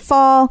slip and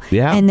fall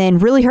and then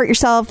really hurt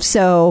yourself.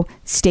 So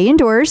stay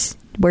indoors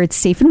where it's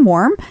safe and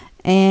warm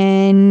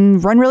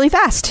and run really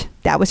fast.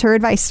 That was her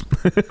advice.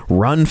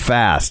 Run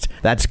fast.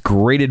 That's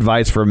great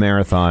advice for a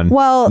marathon.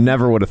 Well,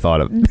 never would have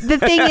thought of. The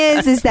thing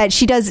is that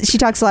she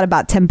talks a lot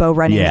about tempo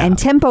running, and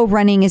tempo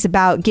running is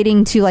about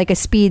getting to a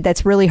speed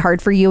that's really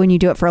hard for you and you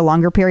do it for a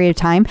longer period of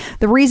time.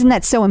 The reason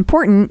that's so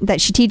important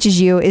that she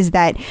teaches you is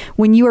that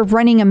when you are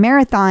running a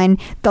marathon,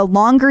 the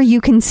longer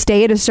you can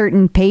stay at a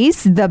certain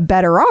pace, the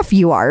better off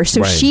you are.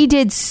 So she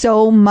did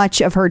so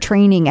much of her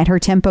training at her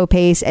tempo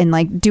pace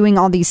and doing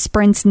all these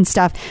sprints and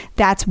stuff.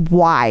 That's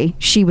why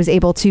she was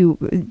able to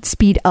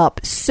speed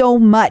up so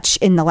much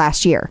in the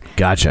last year.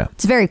 Gotcha.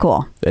 It's very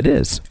cool. It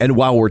is. And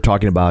while we're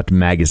talking about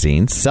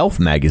magazines, Self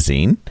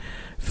Magazine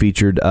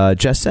featured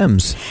Jess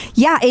Sims.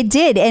 Yeah, it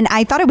did. And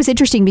I thought it was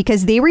interesting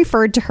because they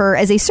referred to her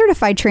as a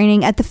certified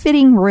training at the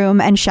fitting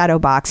room and shadow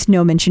box.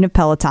 No mention of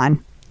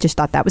Peloton. Just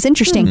thought that was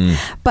interesting.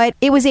 But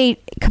it was a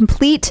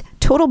complete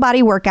total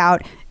body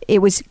workout. It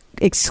was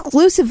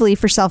exclusively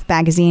for Self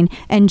Magazine,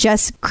 and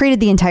Jess created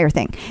the entire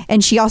thing.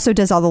 And she also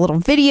does all the little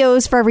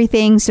videos for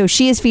everything. So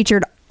she is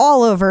featured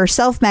all over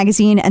Self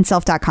Magazine and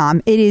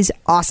self.com. It is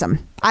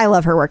awesome. I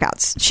love her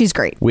workouts. She's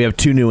great. We have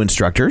 2 new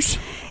instructors.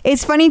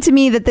 It's funny to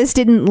me that this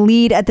didn't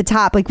lead at the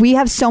top. We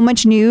have so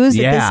much news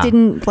that this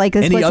didn't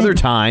this any other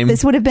time.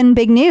 This would have been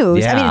big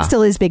news. Yeah. I mean, it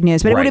still is big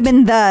news, but it would have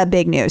been the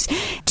big news.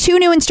 2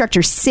 new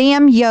instructors,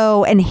 Sam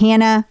Yo and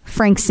Hannah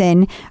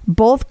Frankson,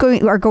 both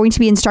are going to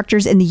be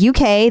instructors in the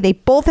UK. They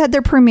both had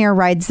their premiere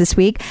rides this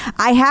week.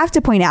 I have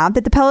to point out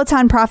that the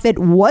Peloton Prophet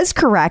was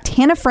correct.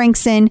 Hannah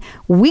Frankson,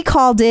 we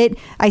called it.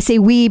 I say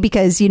we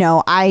because you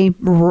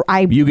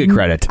get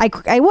credit. I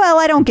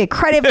don't get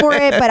credit for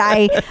it, but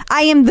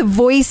I am the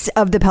voice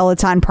of the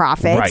Peloton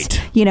Prophet.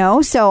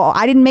 Right. So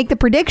I didn't make the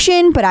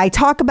prediction, but I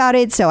talk about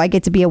it, so I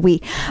get to be a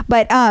we.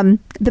 But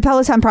the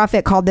Peloton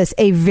Prophet called this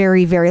a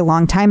very, very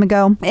long time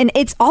ago. And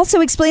it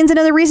also explains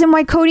another reason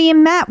why Cody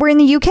and Matt were in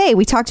the UK.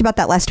 We talked about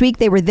that last week.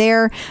 They were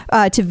there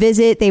to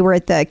visit. They were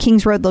at the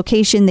Kings Road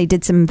location. They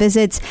did some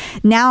visits.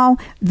 Now,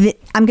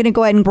 I'm going to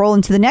go ahead and roll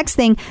into the next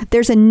thing.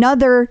 There's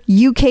another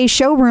UK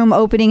showroom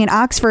opening in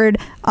Oxford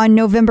on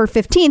November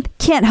 15th.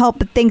 Can't help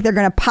but think they're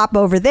going to pop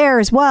over there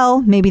as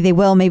well. Maybe they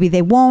will, maybe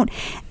they won't.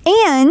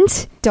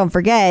 And don't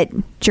forget,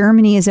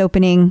 Germany is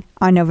opening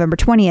on November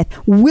 20th.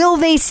 Will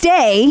they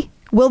stay?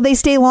 Will they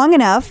stay long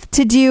enough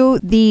to do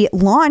the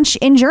launch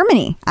in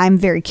Germany? I'm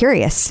very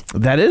curious.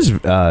 That is,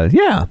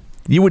 yeah.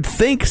 You would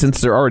think since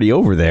they're already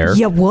over there.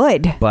 You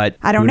would. But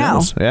I don't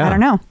know. Yeah. I don't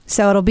know.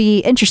 So it'll be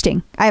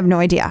interesting. I have no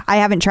idea. I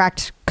haven't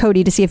tracked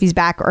Cody to see if he's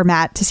back or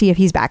Matt to see if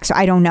he's back. So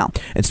I don't know.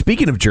 And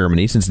speaking of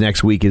Germany, since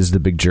next week is the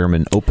big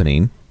German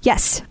opening.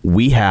 Yes.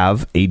 We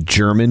have a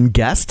German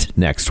guest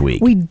next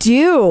week. We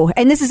do.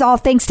 And this is all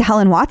thanks to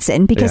Helen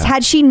Watson, because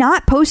had she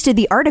not posted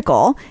the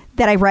article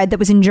that I read that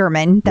was in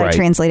German, that I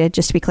translated,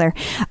 just to be clear.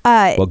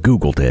 Well,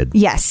 Google did.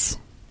 Yes.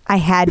 I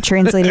had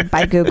translated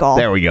by Google.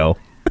 There we go.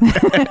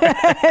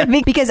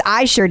 Because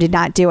I sure did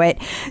not do it.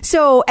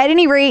 So at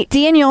any rate,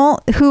 Daniel,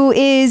 who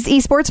is a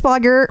sports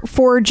blogger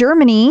for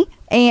Germany,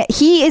 and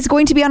he is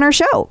going to be on our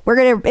show. We're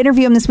going to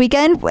interview him this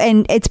weekend,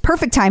 and it's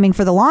perfect timing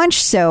for the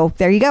launch. So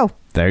there you go.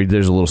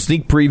 There's a little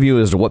sneak preview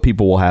as to what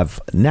people will have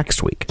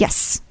next week.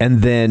 Yes.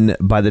 And then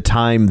by the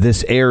time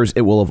this airs,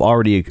 it will have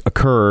already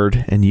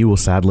occurred, and you will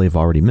sadly have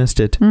already missed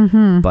it.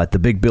 Mm-hmm. But the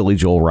big Billy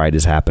Joel ride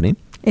is happening.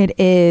 It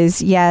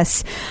is,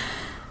 yes.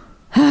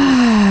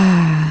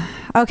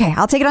 Okay,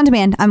 I'll take it on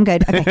demand. I'm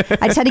good. Okay,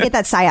 I just had to get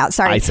that sigh out.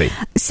 Sorry. I see.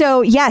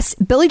 So yes,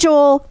 Billy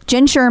Joel,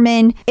 Jen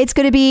Sherman. It's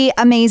going to be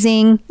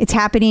amazing. It's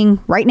happening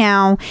right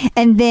now.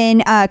 And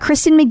then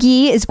Kristen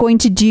McGee is going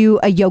to do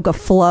a yoga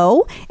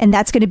flow, and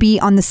that's going to be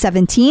on the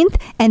 17th.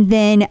 And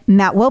then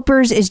Matt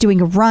Wilpers is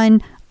doing a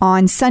run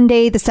on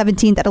Sunday, the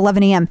 17th at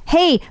 11 a.m.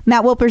 Hey,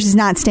 Matt Wilpers is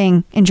not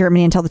staying in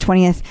Germany until the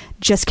 20th.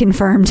 Just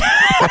confirmed.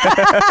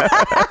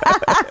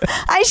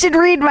 I should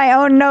read my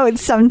own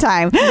notes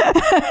sometime.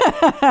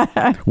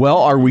 Well,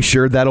 are we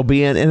sure that'll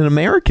be in an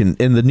American,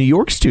 in the New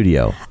York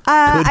studio?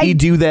 Could he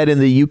do that in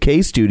the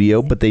UK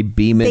studio, but they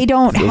beam it? They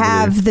don't over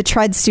have there? the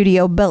Tread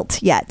studio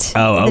built yet.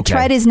 Oh, okay. The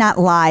Tread is not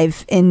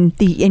live in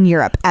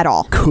Europe at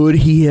all. Could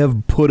he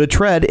have put a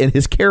Tread in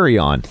his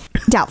carry-on?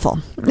 Doubtful.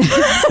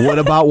 What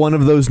about one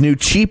of those new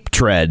cheap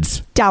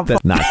Treads? Doubtful.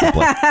 That's not the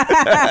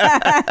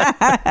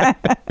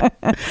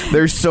plan.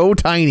 They're so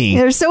tiny.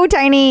 They're so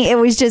tiny. It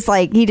was just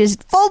like he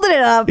just folded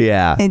it up.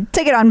 Yeah. And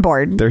took it on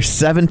board. They're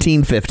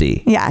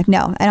 $17.50. Yeah,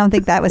 no, I don't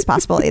think that was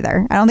possible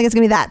either. I don't think it's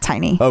going to be that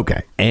tiny.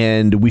 Okay.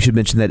 And we should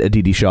mention that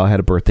Aditi Shaw had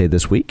a birthday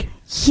this week.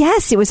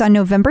 Yes, it was on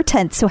November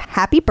 10th. So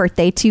happy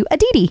birthday to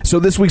Aditi. So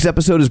this week's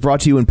episode is brought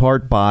to you in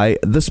part by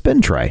the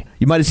Spin Tray.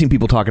 You might have seen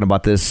people talking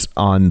about this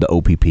on the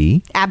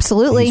OPP.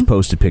 Absolutely. He's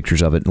posted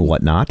pictures of it and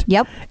whatnot.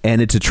 Yep.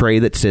 And it's a tray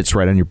that sits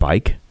right on your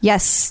bike.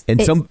 Yes.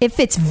 And it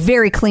fits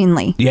very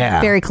cleanly.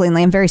 Yeah. Very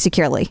cleanly and very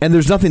securely. And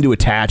there's nothing to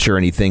attach or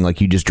anything. Like,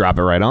 you just drop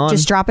it right on.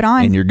 Just drop it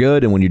on. And you're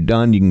good. And when you're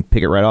done, you can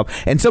pick it right up.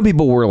 And some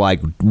people were like,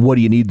 what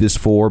do you need this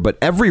for? But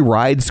every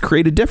ride's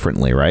created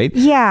differently, right?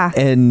 Yeah.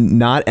 And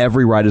not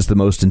every ride is the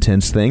most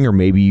intense thing. Or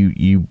maybe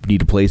you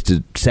need a place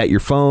to set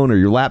your phone or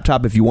your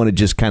laptop if you want to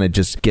just kind of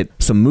just get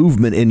some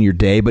movement in your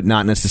day, but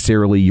not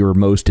necessarily your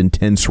most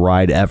intense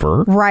ride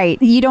ever.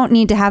 Right. You don't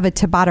need to have a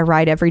Tabata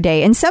ride every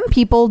day. And some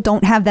people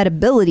don't have that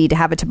ability to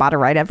have a Tabata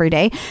ride every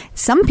day.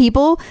 Some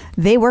people,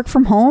 they work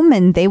from home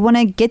and they want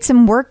to get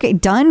some work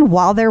done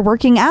while they're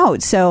working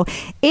out. So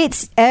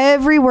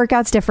every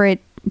workout's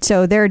different.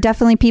 So there are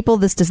definitely people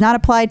this does not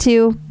apply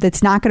to,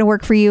 that's not going to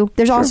work for you.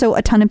 There's also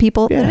a ton of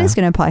people that it is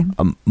going to apply.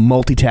 A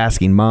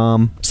multitasking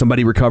mom,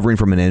 somebody recovering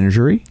from an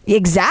injury.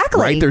 Exactly.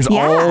 Right? There's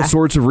all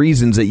sorts of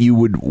reasons that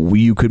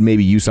you could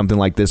maybe use something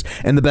like this.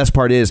 And the best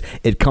part is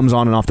it comes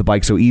on and off the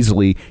bike so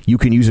easily. You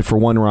can use it for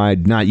one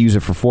ride, not use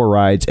it for 4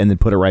 rides, and then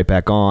put it right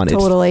back on.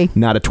 Totally. It's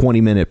not a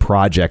 20-minute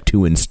project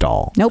to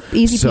install. Nope.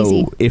 Easy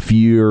peasy. So if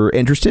you're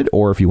interested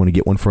or if you want to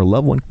get one for a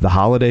loved one, the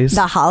holidays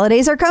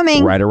are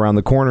coming. Right around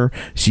the corner.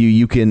 So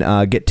you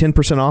can get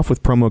 10% off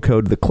with promo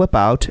code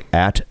TheClipout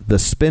at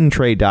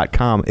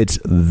thespintray.com. It's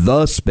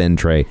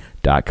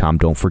thespintray.com.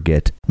 Don't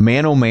forget.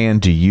 Man, oh man,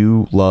 do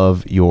you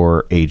love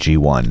your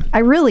AG1? I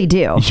really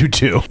do. You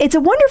do. It's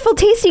a wonderful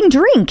tasting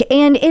drink,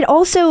 and it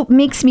also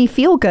makes me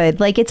feel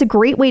good. Like, it's a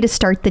great way to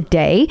start the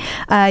day.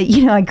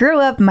 I grew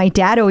up, my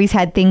dad always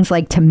had things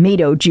like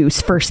tomato juice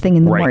first thing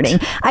in the morning.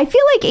 I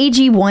feel like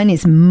AG1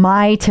 is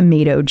my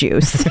tomato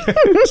juice.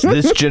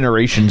 This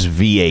generation's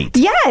V8.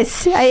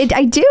 Yes,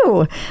 I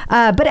do.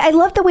 But I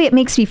love the way it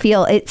makes me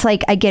feel. It's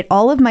like I get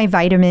all of my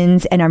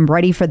vitamins and I'm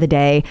ready for the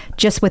day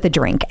just with a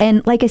drink.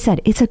 And like I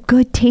said, it's a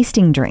good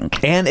tasting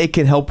drink. And it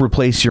can help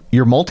replace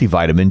your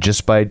multivitamin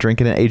just by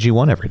drinking an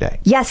AG1 every day.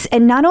 Yes,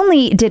 and not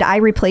only did I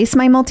replace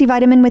my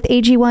multivitamin with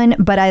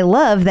AG1, but I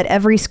love that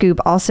every scoop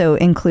also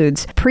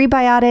includes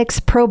prebiotics,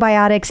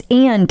 probiotics,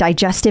 and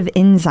digestive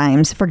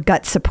enzymes for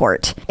gut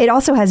support. It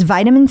also has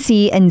vitamin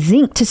C and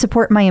zinc to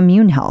support my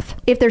immune health.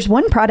 If there's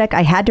one product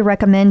I had to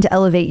recommend to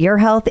elevate your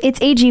health, it's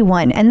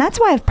AG1, and that's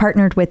why I've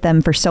partnered with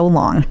them for so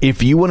long.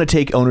 If you want to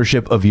take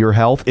ownership of your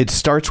health, it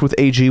starts with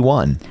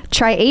AG1.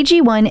 Try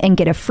AG1 and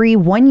get a free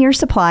 1-year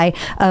supply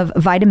of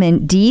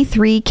vitamin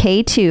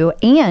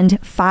D3K2 and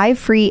 5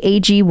 free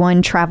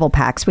AG1 travel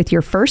packs with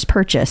your first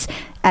purchase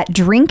at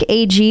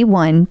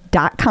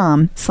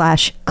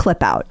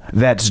drinkag1.com/clipout.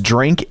 That's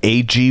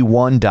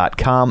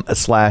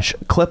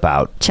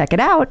drinkag1.com/clipout. Check it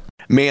out.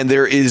 Man,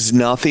 there is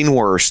nothing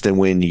worse than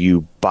when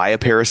you buy a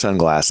pair of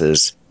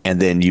sunglasses and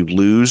then you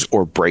lose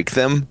or break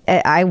them.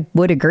 I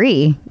would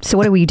agree. So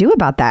what do we do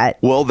about that?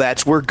 Well,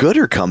 that's where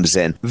Gooder comes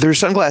in. Their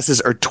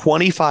sunglasses are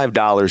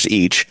 $25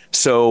 each,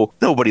 so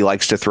nobody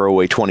likes to throw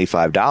away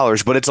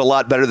 $25, but it's a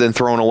lot better than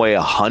throwing away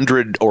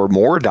 $100 or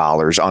more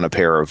on a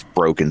pair of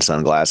broken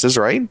sunglasses,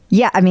 right?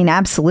 Yeah, I mean,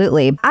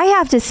 absolutely. I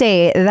have to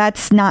say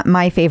that's not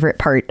my favorite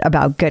part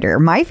about Gooder.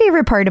 My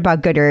favorite part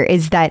about Gooder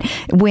is that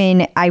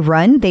when I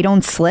run, they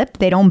don't slip,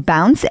 they don't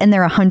bounce, and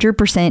they're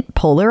 100%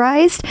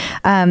 polarized.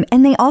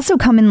 And they also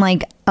come in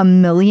like a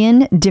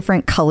million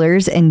different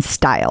colors and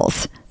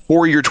styles.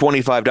 For your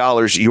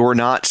 $25, you're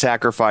not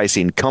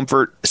sacrificing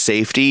comfort,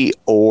 safety,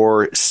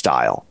 or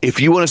style. If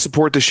you want to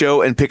support the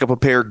show and pick up a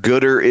pair,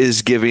 Gooder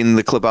is giving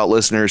the Clip Out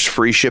listeners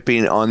free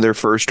shipping on their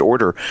first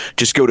order.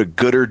 Just go to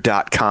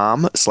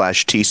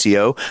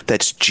gooder.com/TCO.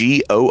 That's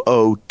GOODR.com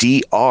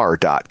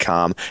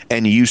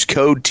and use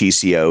code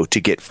TCO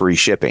to get free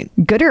shipping.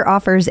 Gooder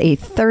offers a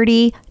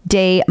 30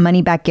 day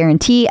money-back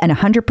guarantee, and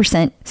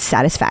 100%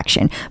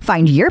 satisfaction.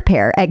 Find your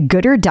pair at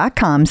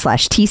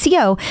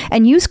Goodr.com/TCO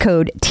and use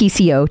code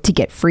TCO to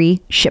get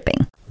free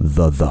shipping.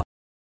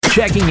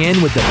 Checking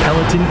in with the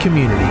Peloton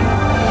community.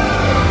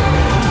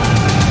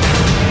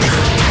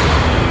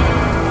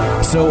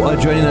 So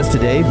joining us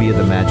today via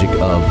the magic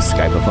of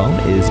Skype-a-phone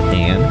is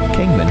Ann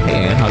Kingman.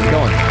 Hey, Ann, how's it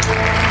going?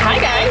 Hi,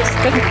 guys.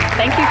 Good.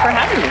 Thank you for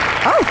having me.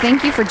 Oh,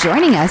 thank you for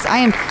joining us. I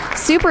am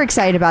super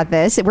excited about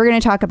this. We're going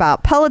to talk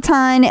about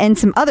Peloton and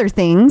some other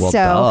things. Well,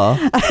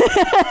 duh.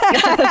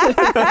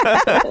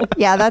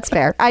 Yeah, that's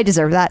fair. I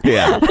deserve that.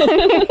 Yeah.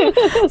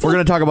 We're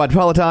going to talk about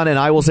Peloton, and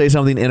I will say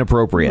something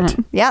inappropriate.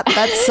 Yeah,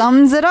 that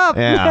sums it up.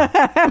 Yeah.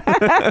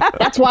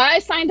 That's why I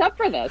signed up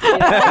for this. You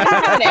know, I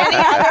didn't have it any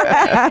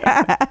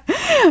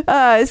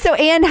other way. So,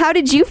 Anne, how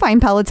did you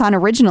find Peloton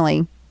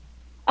originally?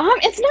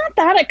 It's not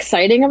that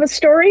exciting of a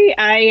story.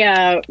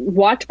 I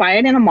walked by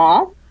it in a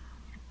mall.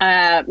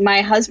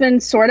 My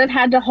husband sort of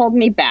had to hold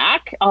me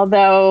back,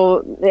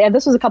 although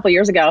this was a couple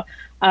years ago.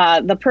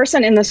 The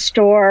person in the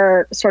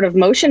store sort of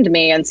motioned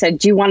me and said,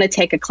 "Do you want to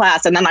take a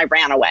class?" And then I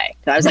ran away.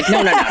 I was like,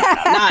 no,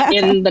 not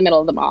in the middle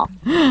of the mall.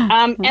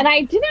 And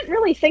I didn't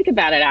really think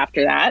about it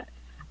after that.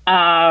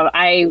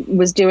 I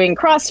was doing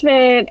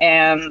CrossFit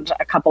and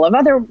a couple of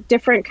other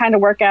different kind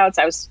of workouts.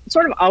 I was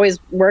sort of always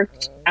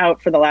worked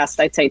out for the last,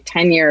 I'd say,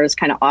 10 years,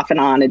 kind of off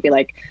and on. It'd be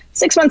like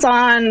 6 months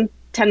on,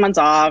 10 months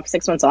off,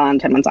 6 months on,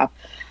 10 months off.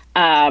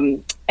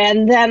 And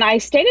then I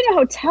stayed in a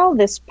hotel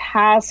this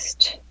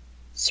past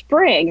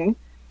spring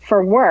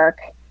for work.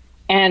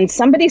 And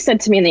somebody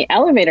said to me in the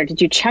elevator,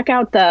 "Did you check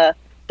out the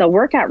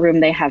workout room?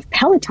 They have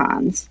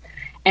Pelotons."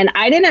 And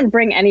I didn't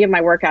bring any of my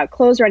workout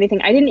clothes or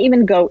anything. I didn't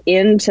even go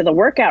into the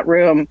workout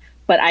room,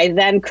 but I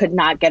then could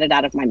not get it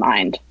out of my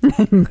mind.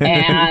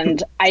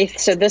 And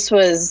so this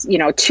was,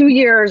 2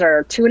 years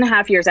or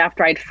 2.5 years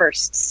after I'd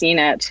first seen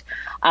it.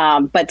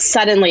 But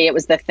suddenly it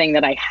was the thing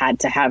that I had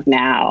to have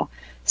now.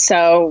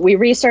 So we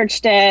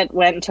researched it,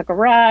 went and took a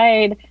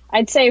ride.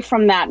 I'd say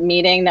from that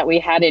meeting that we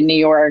had in New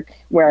York,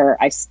 where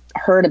I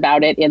heard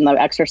about it in the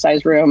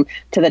exercise room,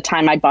 to the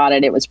time I bought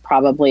it, it was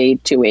probably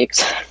 2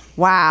 weeks.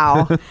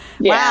 Wow.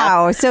 Yeah.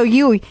 Wow. So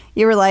you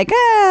were like,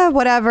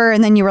 whatever.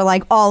 And then you were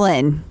like, all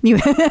in.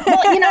 Well,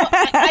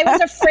 I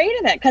was afraid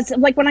of it because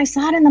like when I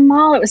saw it in the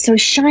mall, it was so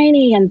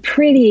shiny and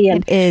pretty.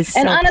 And, it is so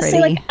and honestly,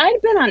 pretty. like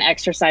I'd been on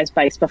exercise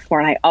bikes before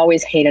and I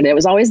always hated it. It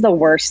was always the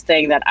worst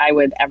thing that I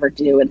would ever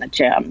do in the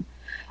gym.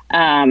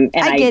 And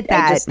I get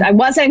that. I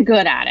wasn't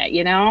good at it,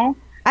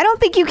 I don't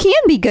think you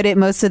can be good at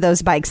most of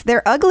those bikes.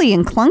 They're ugly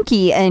and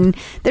clunky and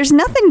there's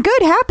nothing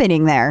good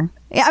happening there.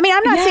 I mean,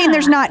 I'm not saying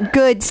there's not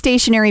good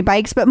stationary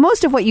bikes, but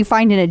most of what you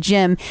find in a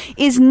gym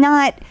it's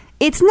not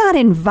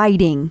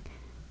inviting.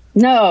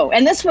 No.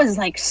 And this was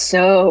like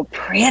so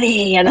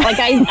pretty. And like,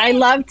 I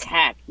love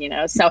tech,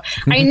 so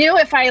I knew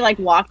if I like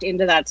walked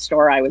into that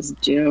store, I was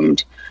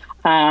doomed.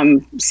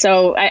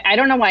 So I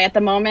don't know why at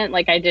the moment,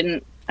 like I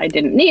didn't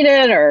need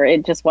it or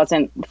it just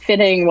wasn't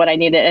fitting what I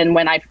needed. And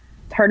when I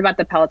heard about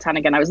the Peloton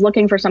again, I was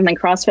looking for something.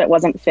 CrossFit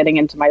wasn't fitting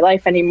into my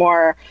life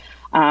anymore.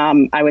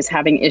 I was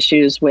having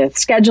issues with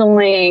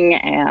scheduling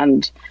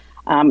and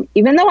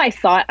even though I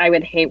thought I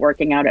would hate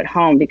working out at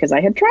home because I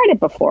had tried it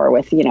before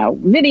with,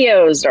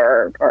 videos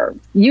or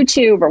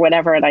YouTube or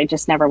whatever, and I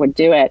just never would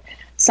do it.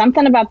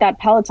 Something about that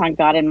Peloton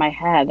got in my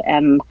head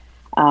and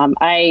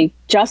I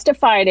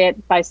justified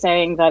it by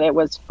saying that it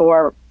was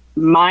for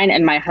mine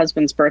and my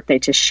husband's birthday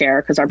to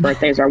share because our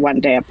birthdays are one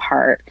day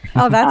apart.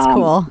 Oh, that's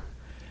cool.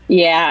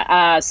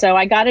 Yeah. So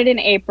I got it in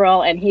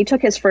April and he took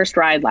his first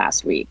ride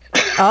last week.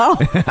 Oh,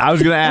 I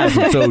was going to ask,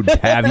 so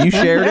have you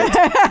shared it?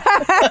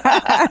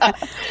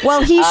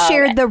 Well, he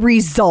shared the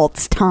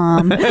results,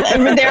 Tom. There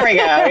we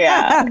go.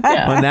 Yeah.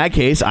 Well, in that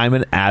case, I'm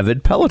an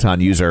avid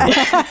Peloton user.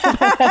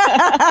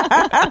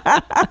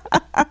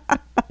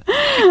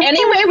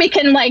 Anyway, we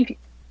can like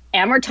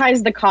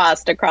amortize the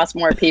cost across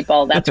more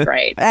people. That's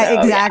great.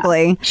 So,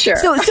 exactly. Yeah, sure.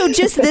 So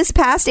just this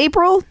past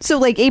April? So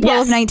like April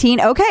of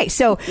 19? Okay.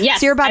 So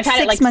you're about I've had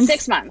 6 it like months.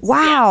 6 months.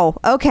 Wow.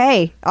 Yeah.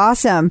 Okay.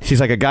 Awesome.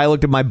 She's like, a guy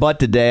looked at my butt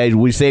today.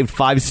 We saved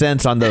 5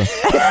 cents on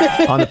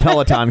the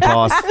Peloton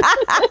cost.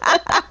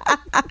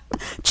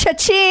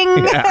 Cha-ching.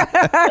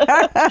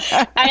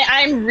 Yeah.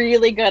 I'm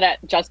really good at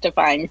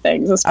justifying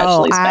things,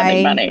 especially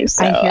spending money.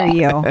 So.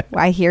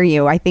 I hear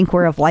you. I think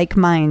we're of like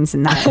minds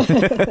in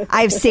that.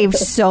 I've saved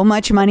so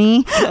much money.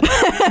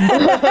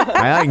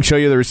 I can show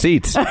you the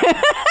receipts. No,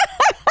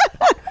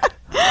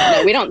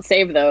 we don't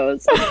save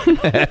those.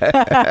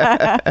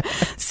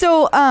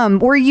 So,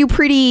 were you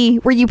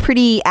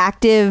pretty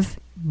active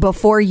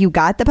before you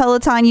got the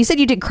Peloton? You said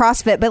you did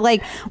CrossFit, but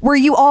like, were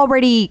you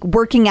already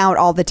working out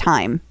all the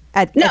time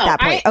at that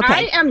point? Okay.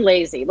 I am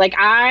lazy. Like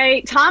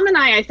Tom and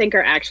I think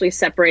are actually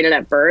separated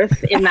at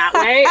birth in that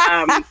way.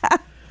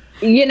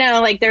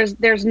 Like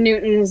there's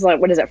Newton's,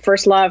 like, what is it?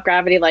 First law of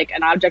gravity, like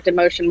an object in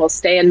motion will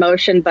stay in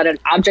motion, but an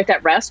object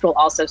at rest will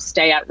also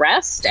stay at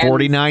rest.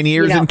 49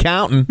 years and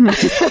counting.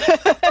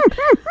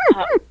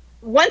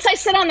 Once I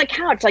sit on the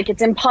couch, like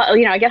it's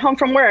I get home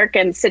from work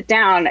and sit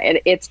down,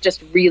 it's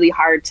just really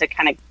hard to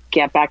kind of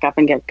get back up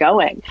and get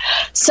going.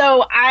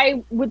 So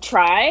I would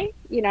try,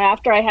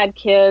 after I had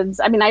kids.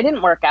 I mean, I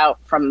didn't work out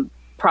from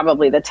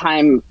probably the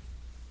time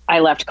I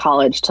left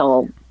college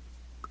till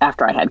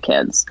after I had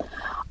kids.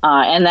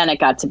 And then it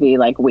got to be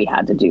like, we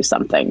had to do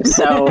something.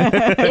 So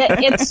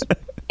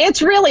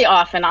it's really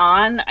off and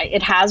on.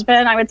 It has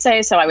been, I would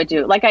say. So I would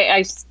do, like,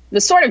 I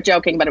was sort of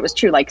joking, but it was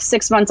true, like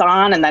 6 months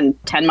on and then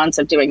 10 months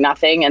of doing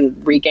nothing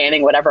and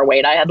regaining whatever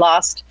weight I had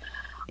lost.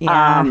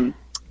 Yeah.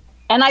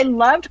 And I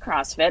loved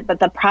CrossFit, but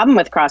the problem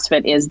with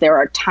CrossFit is there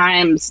are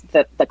times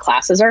that the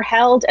classes are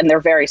held and they're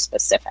very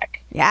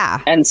specific.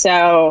 Yeah. And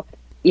so,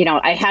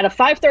 I had a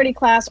 5:30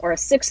 class or a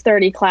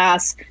 6:30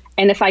 class.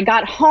 And if I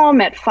got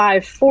home at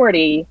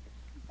 5:40,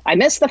 I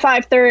missed the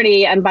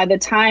 5:30. And by the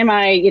time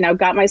I,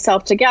 got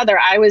myself together,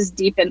 I was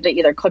deep into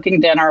either cooking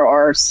dinner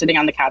or sitting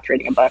on the couch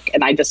reading a book.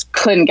 And I just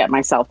couldn't get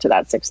myself to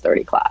that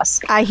 6:30 class.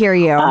 I hear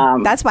you.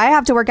 That's why I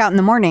have to work out in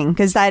the morning,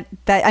 because that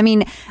I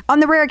mean,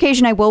 on the rare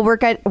occasion I will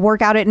work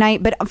out at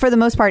night. But for the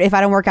most part, if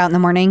I don't work out in the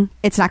morning,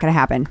 it's not going to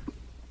happen.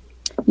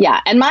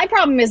 Yeah. And my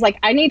problem is, like,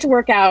 I need to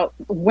work out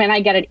when I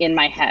get it in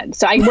my head.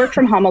 So I work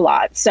from home a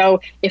lot. So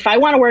if I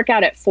want to work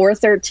out at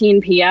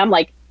 4:13 p.m.,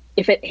 like,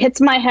 if it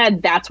hits my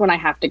head, that's when I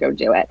have to go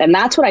do it. And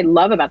that's what I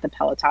love about the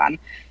Peloton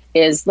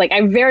is, like,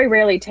 I very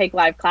rarely take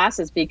live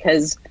classes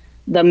because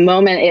the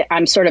moment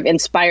I'm sort of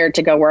inspired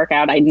to go work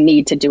out, I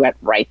need to do it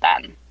right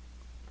then.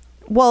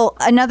 Well,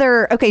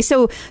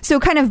 so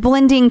kind of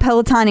blending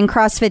Peloton and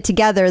CrossFit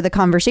together, the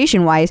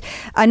conversation wise,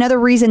 another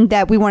reason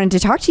that we wanted to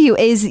talk to you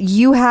is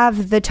you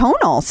have the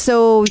tonal.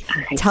 So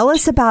tell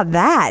us about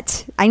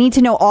that. I need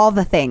to know all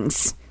the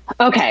things.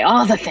 Okay,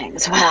 all the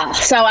things. Wow.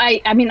 So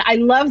I mean, I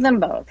love them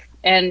both.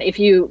 And if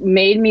you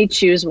made me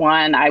choose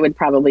one, I would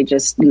probably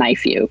just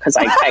knife you because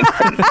I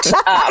couldn't.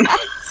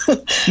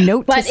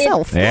 Note to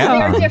self.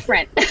 They're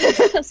different.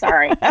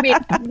 Sorry. I mean,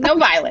 no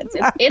violence.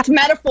 It's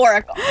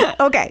metaphorical.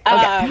 Okay.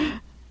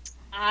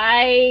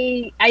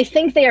 I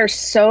think they are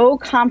so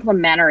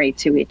complementary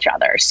to each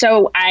other.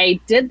 So I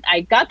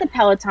got the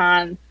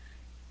Peloton,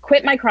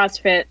 quit my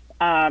CrossFit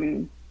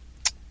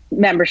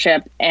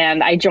membership,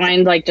 and I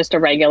joined, like, just a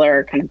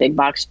regular kind of big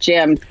box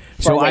gym.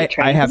 So I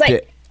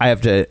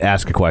have to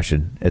ask a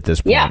question at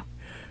this point. Yeah.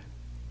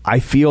 I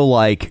feel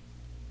like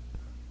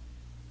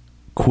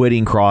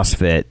quitting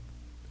CrossFit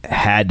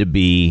had to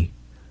be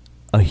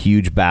a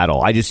huge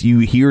battle. You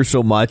hear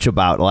so much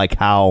about, like,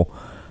 how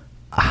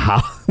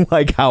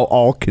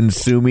all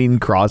consuming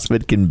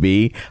CrossFit can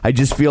be. I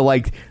just feel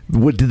like,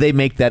 did they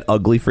make that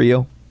ugly for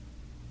you?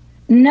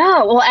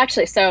 No. Well,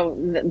 actually, so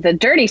the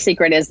dirty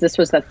secret is this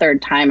was the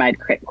third time I'd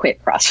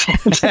quit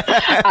CrossFit.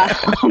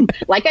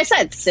 Like I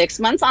said, 6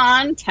 months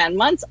on, 10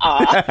 months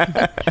off.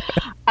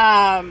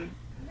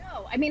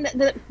 No, I mean,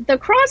 the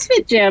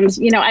CrossFit gyms,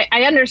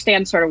 I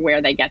understand sort of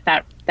where they get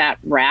that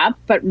rap,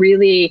 but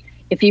really,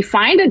 if you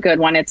find a good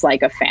one, it's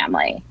like a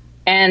family.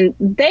 And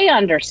they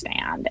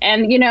understand.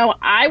 And,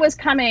 I was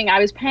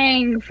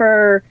paying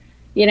for,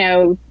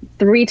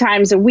 3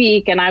 times a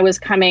week, and I was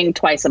coming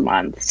twice a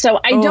month. So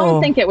I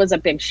don't think it was a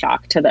big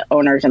shock to the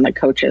owners and the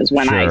coaches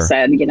when I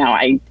said,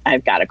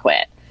 I've got to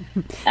quit.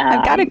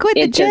 I've got to quit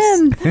the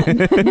gym.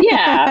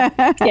 Yeah,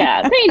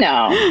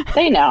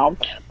 they know.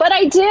 But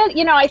I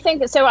did, I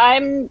think, so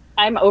I'm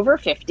over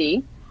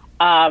 50,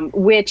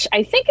 which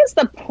I think is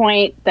the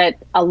point that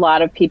a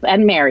lot of people,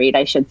 and married,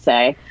 I should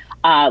say,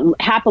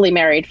 happily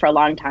married for a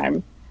long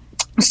time.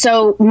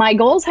 So my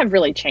goals have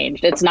really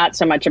changed. It's not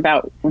so much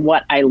about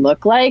what I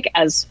look like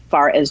as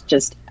far as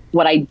just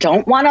what I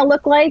don't want to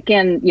look like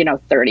in,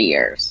 30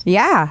 years.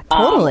 Yeah,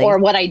 totally. Or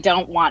what I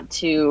don't want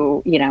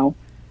to,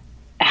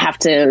 have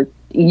to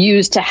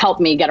use to help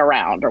me get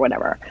around or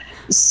whatever.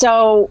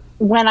 So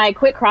when I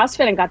quit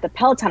CrossFit and got the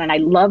Peloton, and I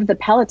loved the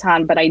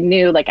Peloton, but I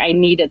knew, like, I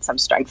needed some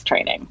strength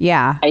training.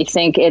 Yeah. I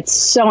think it's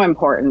so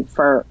important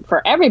for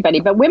everybody,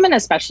 but women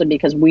especially,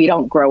 because we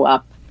don't grow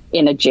up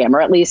in a gym,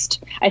 or at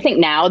least I think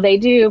now they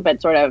do, but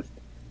sort of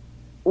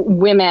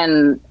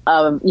women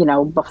of,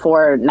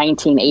 before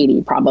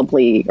 1980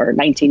 probably, or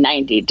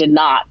 1990, did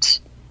not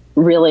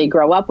really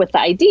grow up with the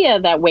idea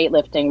that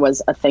weightlifting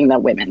was a thing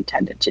that women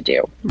tended to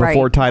do.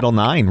 Before Title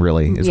IX,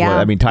 really, is what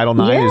I mean. Title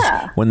IX is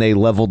when they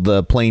leveled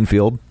the playing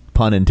field,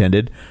 pun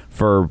intended,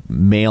 for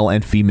male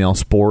and female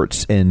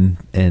sports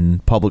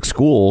in public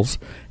schools,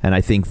 and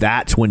I think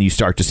that's when you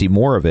start to see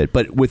more of it.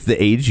 But with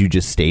the age you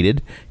just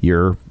stated,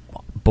 you're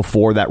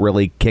before that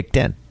really kicked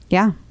in.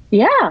 Yeah.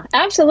 Yeah,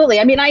 absolutely.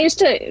 I mean, I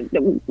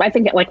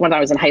think like when I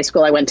was in high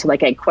school, I went to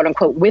like a quote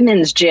unquote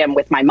women's gym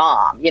with my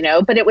mom,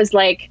 but it was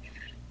like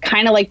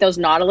kind of like those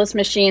Nautilus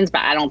machines,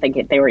 but I don't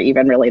think they were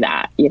even really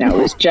that, it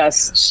was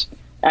just,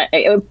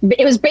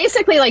 it was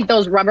basically like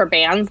those rubber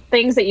band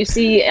things that you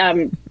see,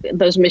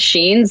 those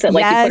machines that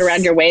like you put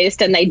around your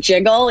waist and they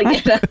jiggle.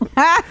 Is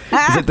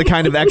it the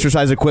kind of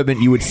exercise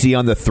equipment you would see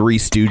on the Three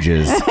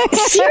Stooges?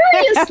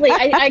 Seriously,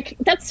 I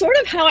that's sort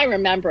of how I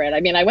remember it. I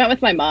mean, I went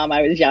with my mom.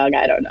 I was young.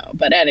 I don't know,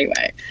 but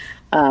anyway.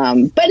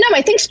 But no,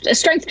 I think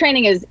strength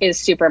training is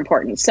super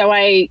important. So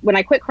when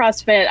I quit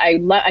CrossFit,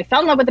 I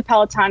fell in love with the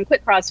Peloton,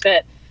 quit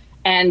CrossFit,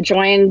 and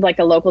joined like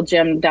a local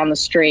gym down the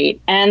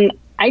street. And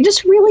I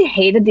just really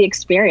hated the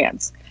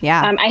experience.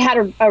 Yeah. I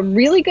had a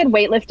really good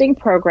weightlifting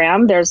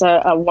program. There's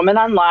a woman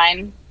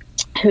online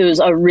who's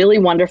a really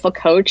wonderful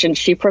coach, and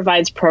she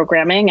provides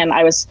programming, and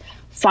I was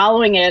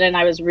following it and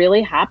I was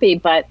really happy.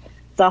 But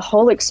the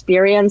whole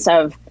experience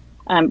of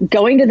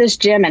going to this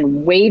gym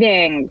and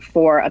waiting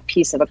for a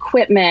piece of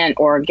equipment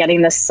or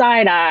getting the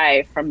side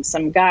eye from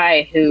some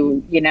guy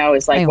who,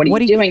 is like, what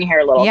are you doing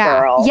here, little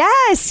girl?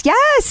 Yes.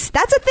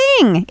 That's a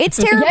thing. It's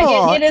terrible.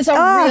 Yeah, it is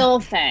a real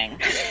thing.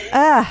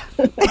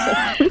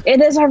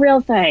 It is a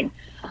real thing.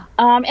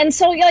 And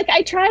so like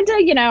I tried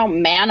to,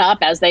 man up,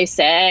 as they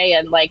say,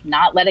 and like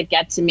not let it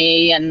get to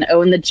me and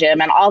own the gym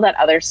and all that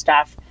other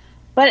stuff.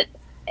 But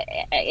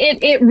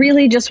it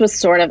really just was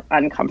sort of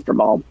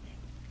uncomfortable.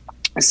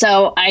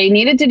 So I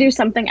needed to do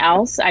something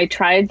else. I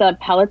tried the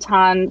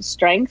Peloton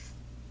strength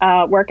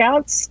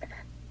workouts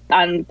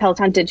on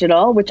Peloton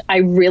Digital, which I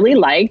really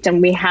liked.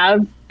 And we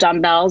have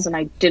dumbbells, and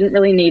I didn't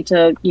really need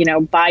to,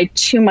 buy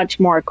too much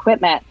more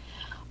equipment.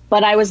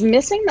 But I was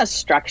missing the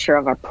structure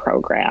of a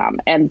program.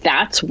 And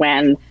that's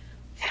when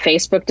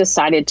Facebook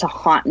decided to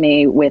haunt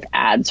me with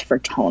ads for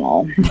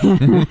Tonal.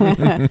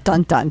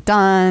 Dun, dun,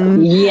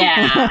 dun.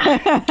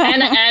 Yeah.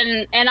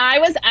 And I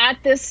was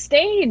at this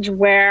stage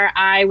where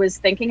I was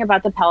thinking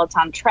about the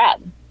Peloton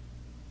tread.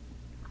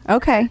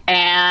 Okay.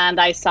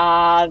 And I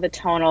saw the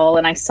Tonal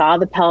and I saw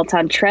the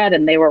Peloton tread,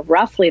 and they were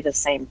roughly the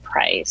same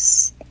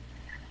price.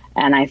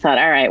 And I thought,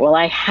 all right, well,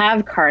 I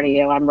have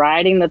cardio. I'm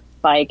riding the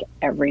bike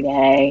every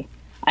day.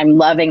 I'm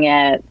loving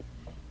it.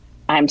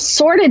 I'm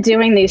sort of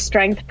doing these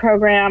strength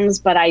programs,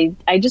 but I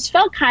just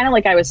felt kind of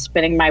like I was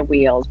spinning my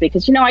wheels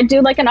because, I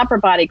do like an upper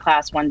body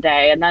class one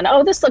day and then,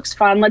 oh, this looks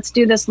fun. Let's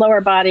do this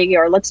lower body,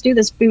 or let's do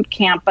this boot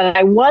camp. But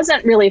I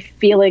wasn't really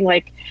feeling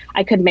like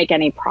I could make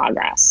any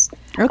progress.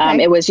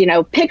 Okay. It was,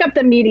 pick up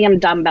the medium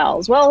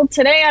dumbbells. Well,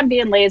 today I'm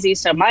being lazy,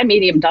 so my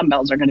medium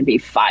dumbbells are going to be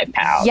 5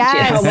 pounds.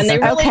 Yes. When they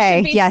really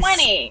should be yes.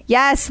 20.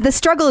 Yes. The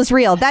struggle is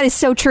real. That is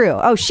so true.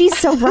 Oh, she's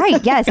so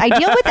right. Yes. I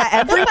deal with that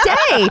every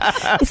day.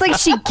 It's like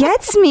she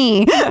gets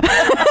me.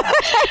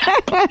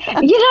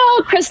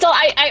 Crystal,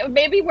 I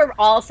maybe we're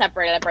all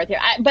separated at birth here,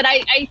 but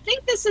I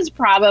think this is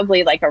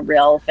probably like a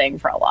real thing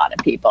for a lot of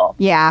people.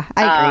 Yeah,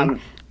 I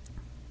agree.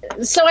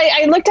 So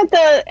I looked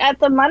at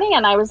the money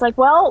and I was like,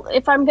 well,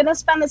 if I'm going to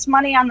spend this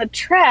money on the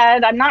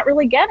tread, I'm not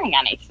really getting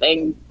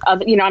anything.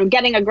 I'm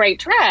getting a great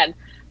tread,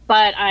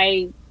 but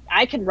I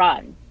can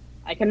run.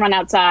 I can run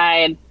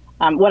outside.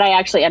 What I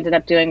actually ended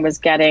up doing was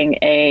getting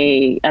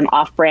an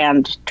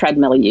off-brand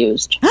treadmill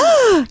used.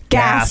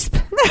 Gasp.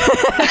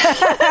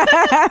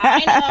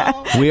 I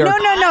know. We are,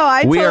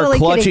 I'm we totally are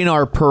clutching kidding.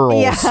 our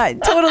pearls. Yeah,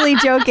 totally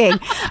joking.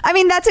 I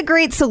mean, that's a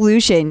great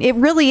solution. It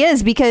really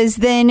is, because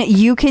then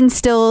you can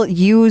still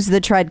use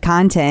the tread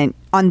content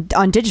on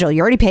digital.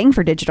 You're already paying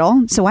for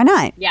digital, so why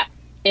not? Yeah.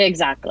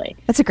 Exactly.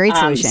 That's a great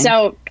solution.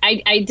 So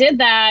I did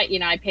that.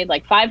 I paid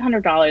like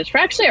 $500 for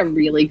actually a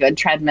really good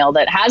treadmill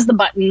that has the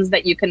buttons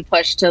that you can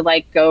push to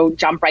like go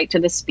jump right to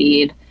the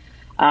speed.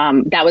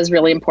 That was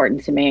really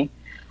important to me.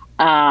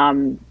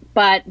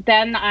 But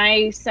then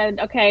I said,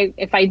 okay,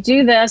 if I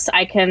do this,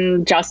 I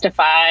can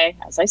justify,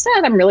 as I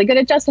said, I'm really good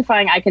at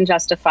justifying. I can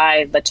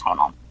justify the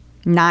Tonal.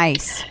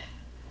 Nice.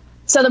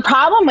 So the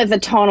problem with the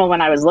Tonal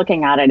when I was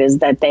looking at it is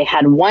that they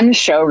had one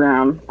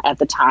showroom at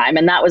the time,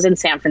 and that was in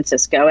San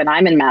Francisco, and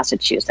I'm in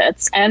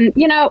Massachusetts. And,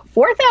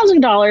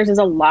 $4,000 is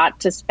a lot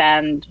to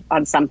spend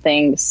on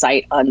something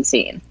sight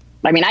unseen.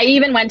 I mean, I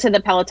even went to the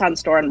Peloton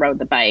store and rode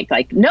the bike,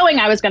 like knowing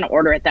I was going to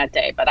order it that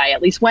day, but I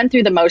at least went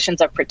through the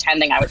motions of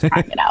pretending I was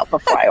trying it out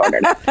before I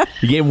ordered it.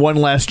 You gave one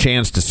last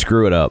chance to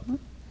screw it up.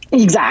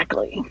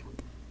 Exactly.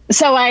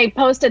 So I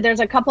posted, there's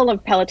a couple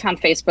of Peloton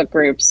Facebook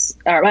groups,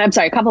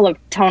 a couple of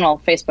Tonal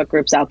Facebook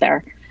groups out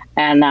there.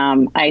 And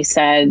I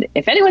said,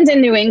 if anyone's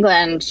in New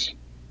England,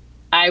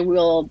 I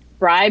will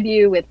bribe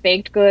you with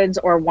baked goods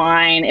or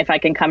wine if I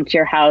can come to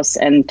your house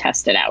and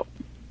test it out.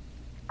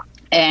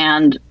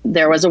 And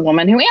there was a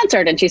woman who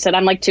answered, and she said,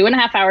 I'm like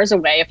 2.5 hours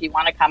away. If you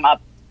want to come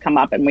up.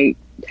 And we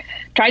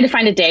tried to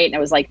find a date, and it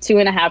was like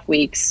 2.5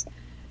 weeks.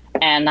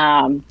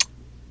 And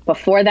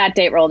before that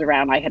date rolled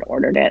around, I had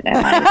ordered it. And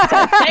I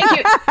said,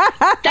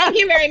 thank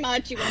you very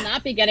much. You will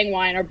not be getting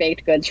wine or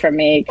baked goods from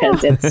me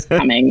because it's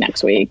coming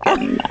next week.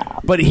 And,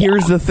 but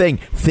here's the thing.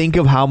 Think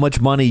of how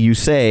much money you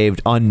saved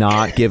on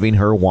not giving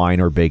her wine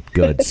or baked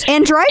goods.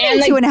 And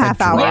driving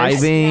 2.5 hours.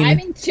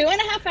 Driving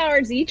 2.5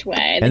 hours each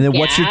way. And then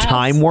what's your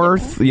time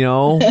worth,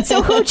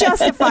 So who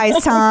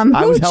justifies, Tom?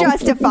 Who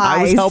justifies?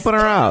 I was helping her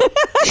out.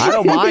 I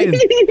don't mind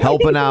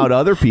helping out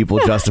other people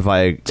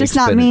justify. Just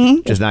not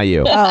me? Just not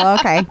you. Oh,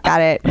 okay.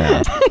 Got it.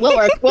 Yeah.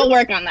 We'll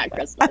work on that,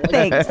 Crystal.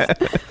 Thanks.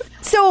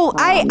 So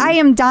I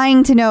am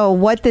dying to know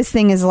what this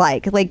thing is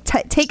like. Like,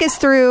 take us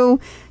through.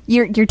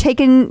 You're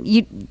taking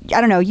I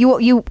don't know.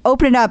 You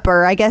open it up,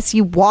 or I guess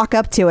you walk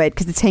up to it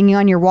because it's hanging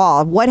on your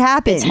wall. What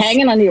happens? It's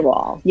hanging on your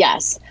wall.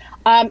 Yes.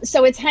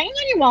 So it's hanging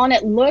on your wall, and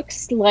it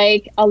looks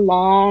like a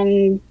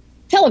long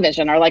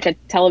television, or like a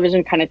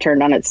television kind of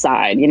turned on its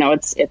side.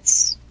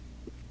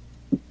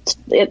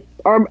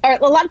 or a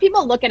lot of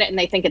people look at it and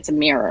they think it's a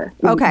mirror.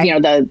 Okay. You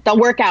know, the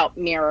workout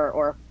mirror,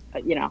 or,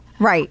 you know.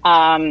 Right.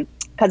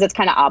 Because it's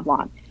kind of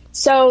oblong.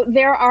 So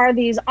there are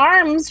these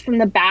arms from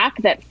the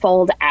back that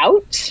fold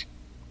out,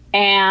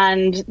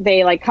 and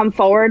they like come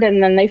forward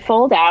and then they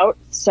fold out.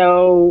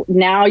 So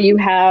now you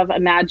have,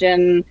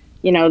 imagine,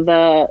 you know,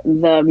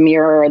 the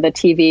mirror or the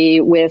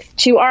TV with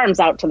two arms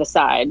out to the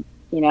side,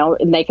 you know,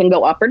 and they can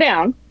go up or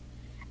down,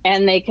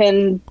 and they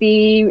can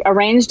be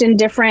arranged in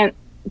different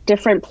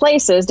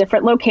places,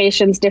 different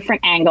locations,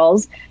 different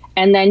angles.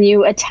 And then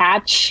you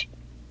attach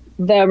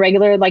the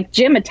regular like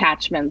gym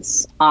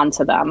attachments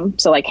onto them.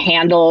 So like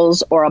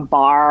handles or a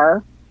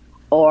bar,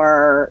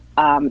 or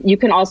you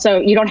can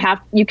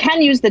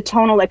use the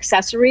tonal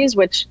accessories,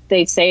 which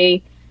they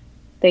say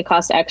they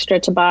cost extra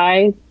to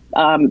buy.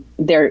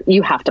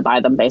 You have to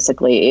buy them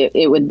basically.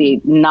 It would be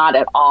not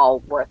at all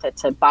worth it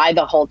to buy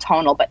the whole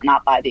tonal, but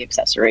not buy the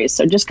accessories.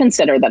 So just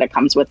consider that it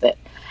comes with it.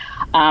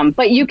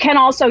 But you can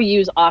also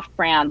use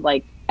off-brand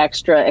like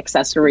extra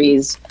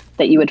accessories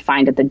that you would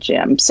find at the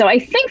gym. So I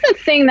think the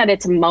thing that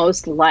it's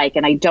most like,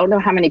 and I don't know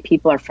how many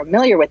people are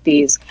familiar with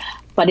these,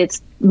 but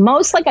it's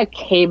most like a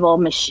cable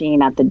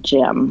machine at the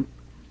gym.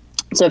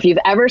 So if you've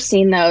ever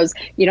seen those,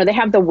 you know, they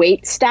have the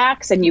weight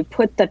stacks and you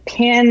put the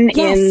pin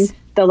in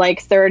the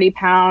like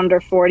 30-pound or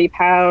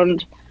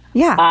 40-pound.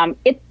 Yeah.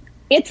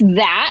 It's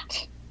that,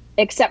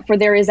 except for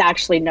there is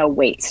actually no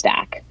weight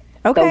stack.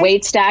 Okay. The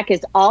weight stack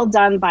is all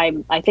done by,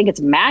 I think it's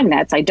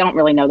magnets. I don't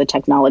really know the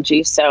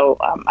technology, so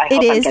I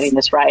hope I'm getting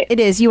this right. It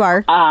is. You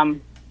are.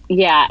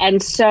 Yeah,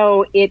 and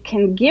so it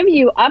can give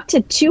you up to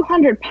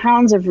 200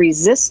 pounds of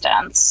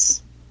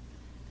resistance,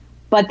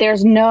 but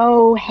there's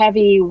no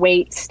heavy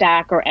weight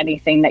stack or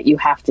anything that you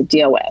have to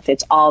deal with.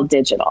 It's all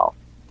digital.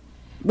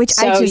 Which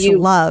I just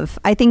love.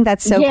 I think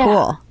that's so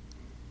cool.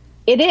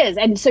 It is.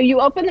 And so you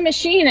open the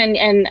machine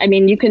and I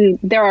mean, you can,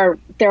 there are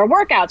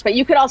workouts, but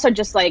you could also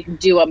just like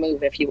do a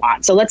move if you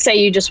want. So let's say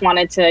you just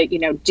wanted to, you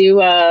know, do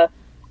a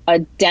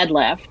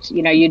deadlift,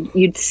 you know,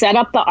 you'd set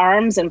up the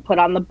arms and put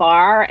on the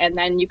bar, and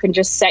then you can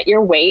just set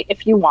your weight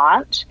if you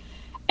want.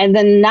 And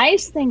the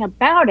nice thing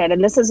about it,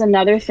 and this is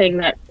another thing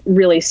that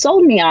really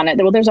sold me on it.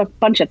 Well, there's a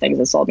bunch of things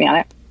that sold me on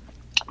it.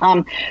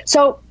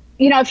 So,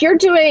 you know, if you're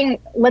doing,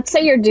 let's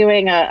say you're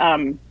doing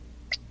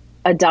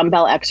a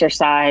dumbbell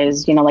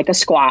exercise, you know, like a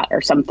squat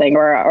or something,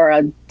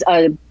 or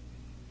a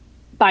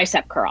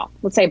bicep curl.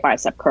 Let's say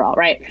bicep curl,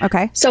 right?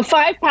 Okay. So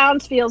 5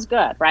 pounds feels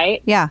good,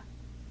 right? Yeah.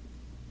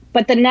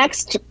 But the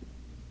next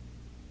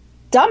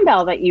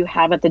dumbbell that you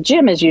have at the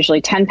gym is usually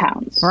 10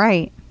 pounds.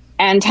 Right.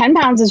 And 10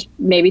 pounds is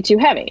maybe too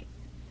heavy.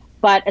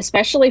 But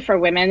especially for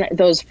women,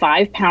 those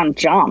 5-pound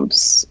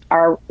jumps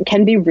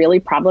can be really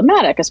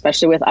problematic,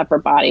 especially with upper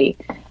body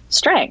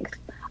strength.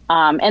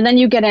 And then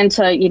you get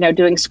into, you know,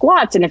 doing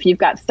squats. And if you've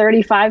got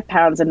 35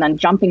 pounds and then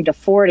jumping to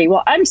 40,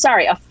 well, I'm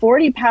sorry, a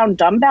 40-pound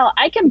dumbbell,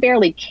 I can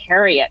barely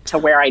carry it to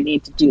where I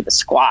need to do the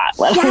squat,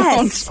 let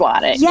alone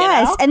squat it. Yes.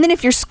 You know? And then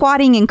if you're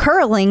squatting and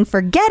curling,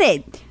 forget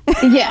it.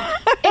 Yeah,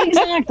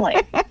 exactly.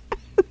 I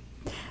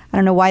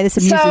don't know why this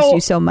amuses you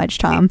so much,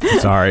 Tom.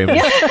 Sorry, I'm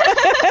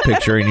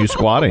picturing you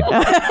squatting.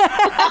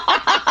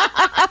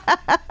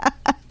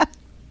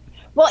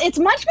 Well, it's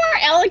much more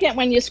elegant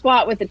when you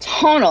squat with a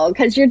tonal,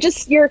 because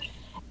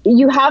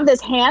you have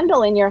this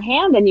handle in your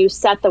hand and you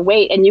set the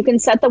weight, and you can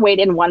set the weight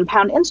in 1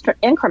 pound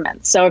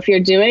increments. So if you're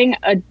doing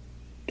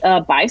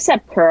a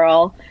bicep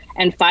curl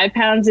and 5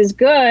 pounds is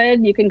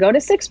good, you can go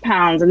to 6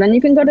 pounds, and then you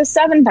can go to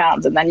 7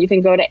 pounds, and then you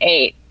can go to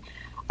 8.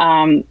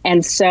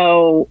 And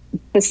so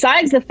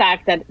besides the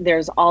fact that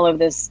there's all of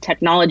this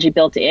technology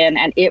built in,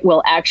 and it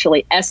will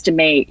actually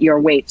estimate your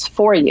weights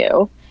for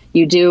you,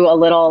 you do a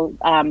little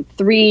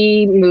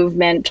 3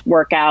 movement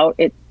workout.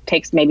 It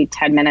takes maybe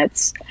 10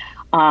 minutes.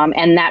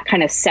 And that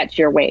kind of sets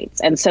your weights.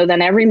 And so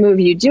then every move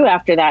you do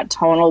after that,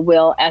 tonal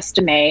will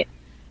estimate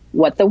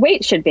what the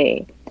weight should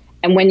be.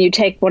 And when you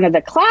take one of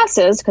the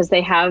classes, because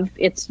they have,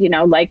 it's, you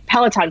know, like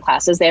Peloton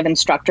classes, they have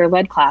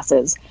instructor-led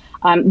classes.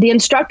 The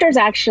instructors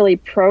actually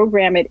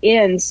program it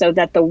in so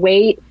that the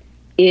weight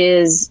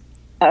is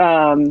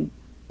the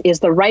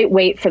right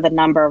weight for the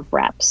number of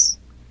reps.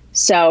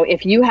 So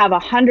if you have a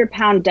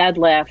 100-pound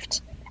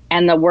deadlift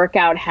and the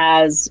workout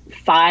has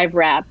 5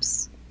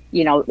 reps,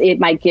 you know, it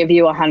might give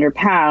you 100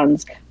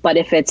 pounds, but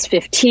if it's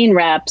 15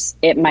 reps,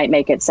 it might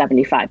make it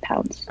 75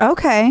 pounds.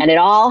 Okay. And it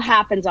all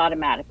happens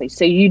automatically.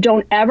 So you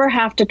don't ever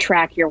have to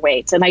track your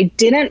weights. And I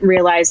didn't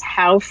realize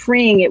how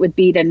freeing it would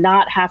be to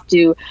not have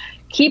to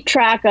keep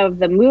track of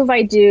the move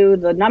I do,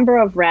 the number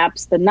of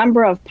reps, the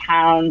number of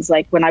pounds.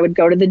 Like when I would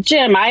go to the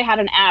gym, I had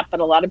an app, but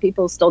a lot of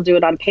people still do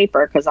it on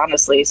paper because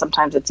honestly,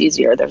 sometimes it's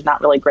easier. There's not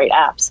really great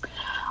apps.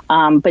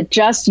 But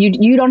just,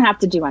 you don't have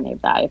to do any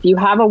of that. If you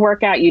have a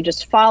workout, you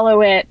just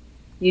follow it.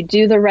 You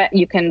do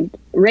you can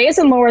raise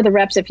and lower the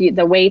reps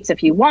the weights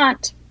if you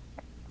want,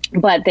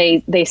 but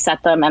they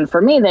set them. And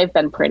for me, they've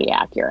been pretty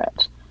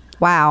accurate.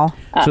 Wow.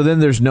 So then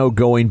there's no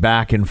going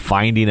back and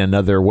finding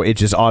another way. It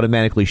just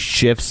automatically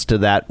shifts to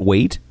that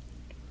weight?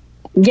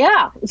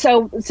 Yeah.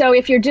 So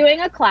if you're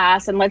doing a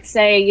class and let's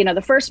say, you know,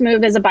 the first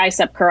move is a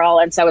bicep curl.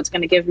 And so it's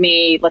going to give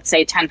me, let's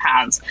say 10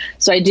 pounds.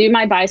 So I do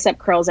my bicep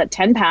curls at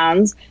 10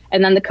 pounds.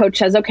 And then the coach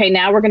says, okay,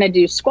 now we're going to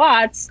do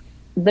squats.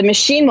 The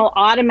machine will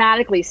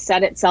automatically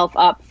set itself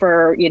up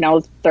for, you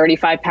know,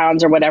 35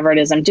 pounds or whatever it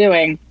is I'm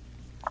doing.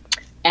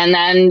 And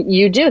then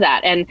you do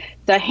that. And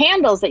the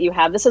handles that you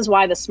have, this is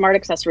why the smart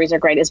accessories are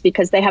great, is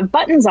because they have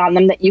buttons on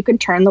them that you can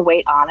turn the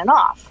weight on and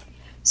off.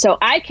 So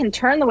I can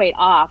turn the weight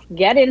off,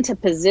 get into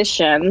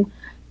position,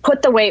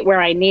 put the weight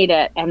where I need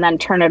it, and then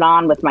turn it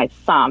on with my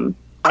thumb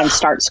and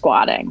start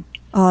squatting.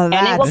 Oh, and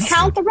it will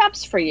count the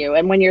reps for you.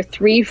 And when you're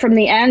 3 from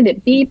the end,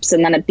 it beeps,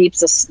 and then it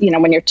beeps, you know,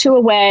 when you're 2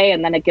 away,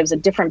 and then it gives a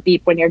different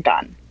beep when you're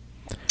done.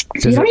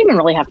 So you don't even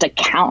really have to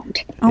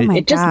count. Oh my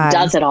it just God.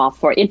 does it all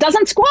for you. It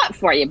doesn't squat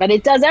for you, but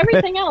it does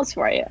everything else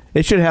for you.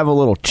 It should have a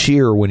little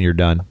cheer when you're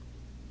done.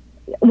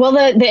 Well,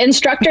 the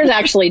instructors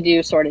actually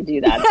do sort of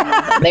do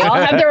that. They all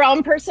have their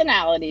own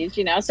personalities,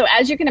 you know. So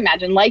as you can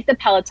imagine, like the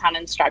Peloton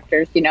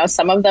instructors, you know,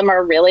 some of them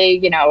are really,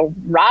 you know,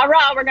 rah,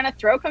 rah, we're going to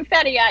throw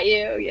confetti at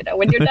you, you know,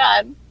 when you're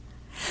done.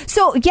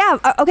 So, yeah.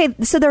 Okay.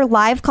 So they're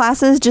live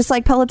classes just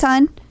like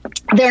Peloton?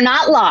 They're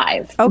not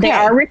live. Okay. They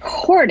are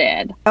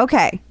recorded.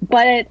 Okay.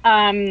 But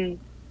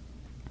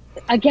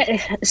again,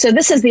 so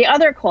this is the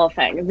other cool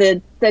thing.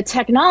 The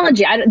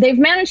technology, they've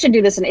managed to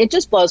do this, and it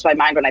just blows my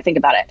mind when I think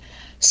about it.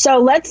 So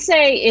let's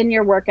say in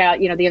your workout,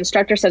 you know, the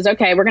instructor says,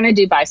 okay, we're going to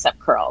do bicep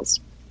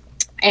curls.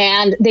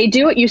 And they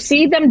do it. You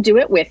see them do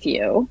it with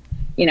you,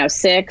 you know,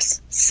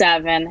 6,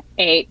 7,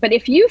 8. But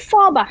if you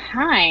fall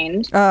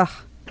behind,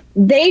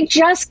 it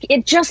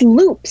just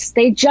loops.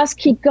 They just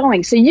keep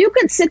going. So you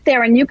could sit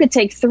there and you could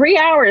take 3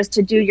 hours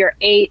to do your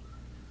 8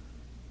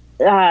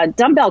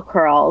 dumbbell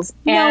curls.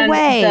 No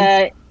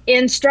way. The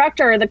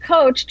instructor or the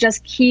coach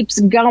just keeps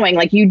going.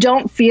 Like, you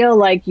don't feel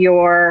like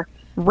you're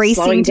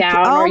racing slowing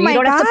down, or you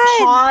don't have to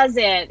God. pause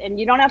it, and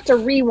you don't have to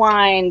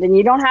rewind, and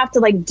you don't have to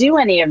like do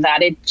any of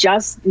that. It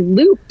just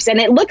loops, and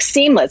it looks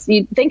seamless.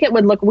 You'd think it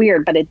would look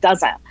weird, but it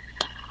doesn't.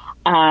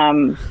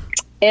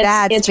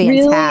 It's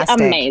really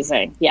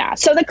amazing. Yeah.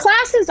 So the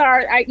classes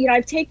are,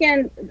 I've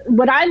taken,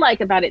 what I like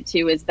about it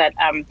too is that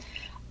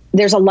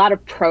there's a lot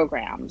of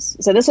programs.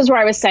 So this is where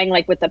I was saying,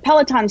 like with the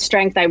Peloton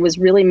strength, I was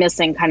really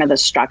missing kind of the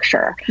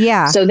structure.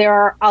 Yeah. So there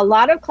are a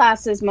lot of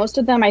classes. Most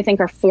of them I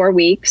think are 4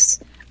 weeks.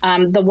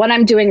 The one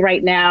I'm doing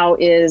right now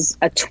is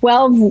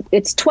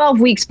it's 12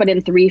 weeks, but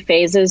in 3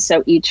 phases.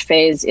 So each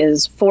phase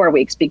is 4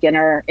 weeks,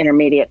 beginner,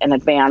 intermediate, and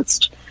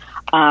advanced.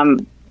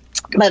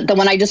 But the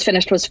one I just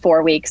finished was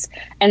 4 weeks.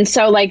 And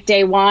so like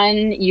day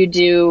 1, you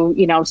do,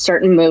 you know,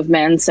 certain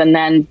movements, and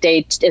then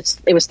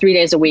it was 3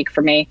 days a week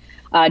for me.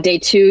 Day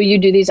 2, you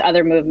do these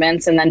other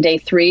movements, and then day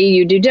 3,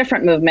 you do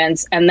different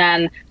movements. And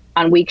then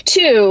on week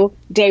 2,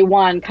 day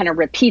 1 kind of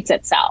repeats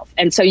itself.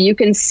 And so you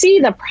can see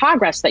the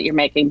progress that you're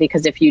making,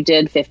 because if you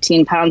did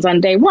 15 pounds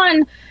on day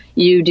 1,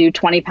 you do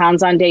 20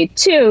 pounds on day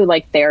 2,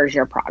 like there's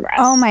your progress.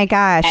 Oh my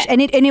gosh.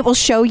 And it will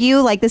show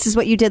you like, this is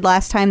what you did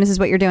last time, this is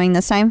what you're doing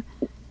this time?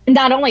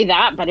 Not only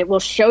that, but it will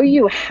show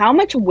you how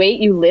much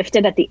weight you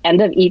lifted at the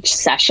end of each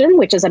session,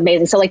 which is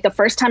amazing. So like the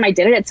first time I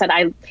did it, it said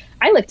I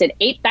lifted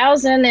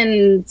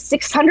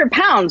 8,600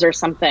 pounds or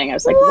something. I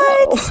was like,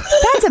 what? whoa.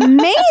 That's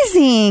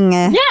amazing.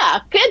 Yeah,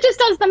 it just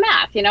does the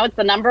math. You know, it's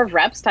the number of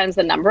reps times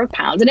the number of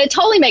pounds. And it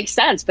totally makes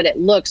sense, but it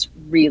looks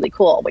really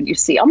cool when you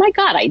see, oh my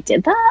God, I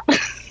did that.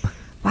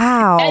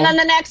 Wow. And then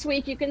the next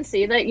week you can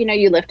see that, you know,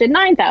 you lifted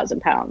 9,000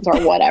 pounds or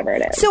whatever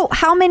it is. So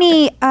how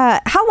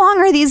long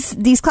are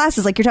these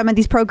classes? Like, you're talking about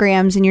these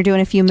programs and you're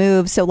doing a few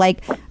moves. So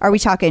like, are we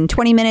talking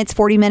 20 minutes,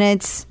 40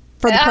 minutes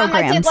for the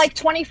programs? I did like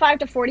 25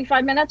 to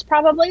 45 minutes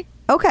probably.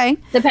 Okay.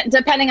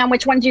 Depending on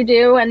which ones you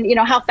do and, you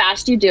know, how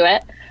fast you do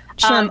it.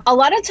 Sure. A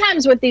lot of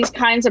times with these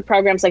kinds of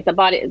programs, like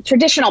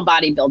traditional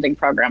bodybuilding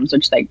programs,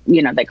 which they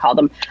call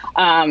them,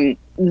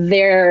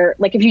 they're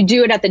like, if you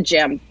do it at the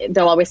gym,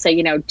 they'll always say,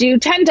 you know, do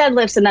 10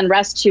 deadlifts and then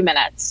rest 2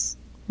 minutes.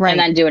 Right. And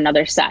then do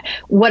another set.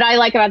 What I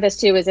like about this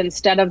too is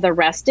instead of the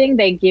resting,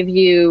 they give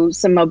you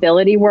some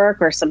mobility work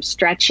or some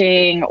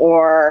stretching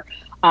or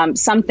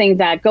something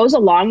that goes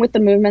along with the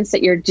movements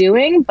that you're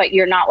doing, but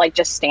you're not like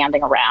just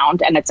standing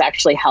around, and it's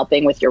actually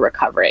helping with your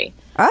recovery.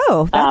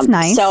 Oh, that's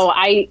nice. So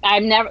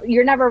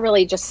you're never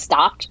really just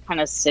stopped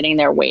kind of sitting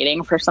there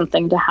waiting for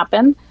something to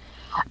happen.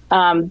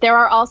 There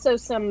are also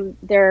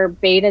they're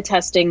beta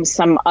testing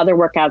some other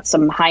workouts,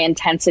 some high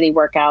intensity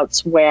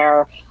workouts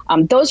where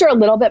those are a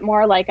little bit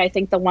more like, I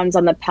think, the ones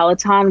on the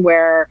Peloton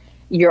where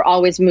you're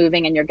always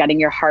moving and you're getting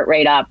your heart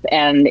rate up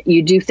and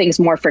you do things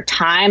more for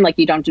time. Like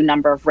you don't do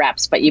number of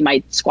reps, but you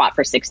might squat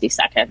for 60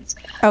 seconds.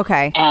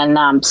 Okay.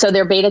 And so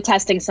they're beta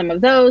testing some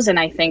of those. And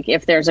I think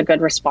if there's a good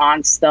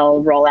response,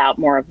 they'll roll out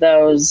more of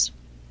those.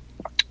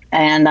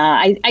 And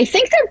I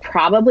think they're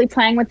probably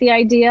playing with the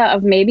idea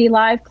of maybe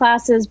live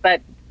classes,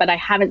 but I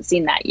haven't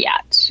seen that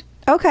yet.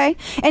 Okay.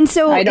 And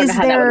so I don't know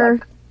how that would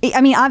work.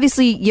 I mean,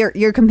 obviously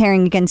you're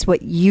comparing against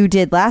what you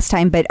did last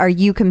time, but are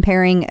you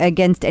comparing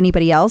against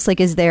anybody else? Like,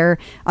 is there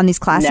on these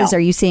classes, No.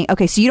 are you seeing,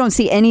 okay, so you don't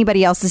see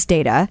anybody else's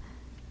data.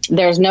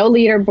 There's no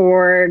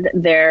leaderboard.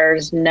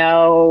 There's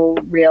no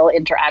real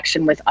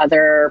interaction with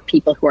other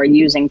people who are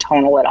using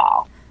tonal at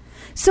all.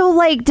 So,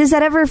 like, does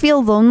that ever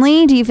feel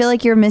lonely? Do you feel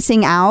like you're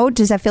missing out?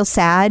 Does that feel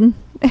sad?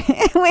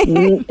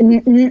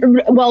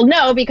 Well,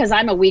 no, because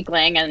I'm a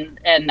weakling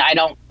and I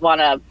don't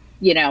want to,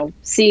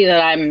 see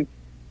that I'm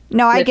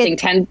lifting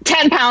 10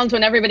 pounds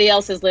when everybody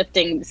else is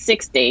lifting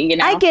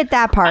 60, I get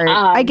that part.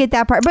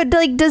 But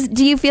like,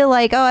 do you feel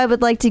like, I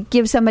would like to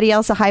give somebody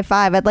else a high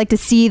five? I'd like to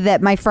see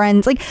that my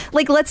friends,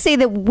 like let's say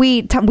that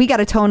we got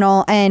a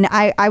tonal and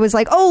I was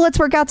like, let's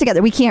work out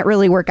together. We can't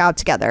really work out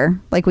together.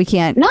 Like we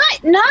can't.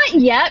 Not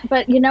yet.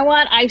 But you know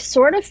what? I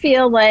sort of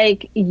feel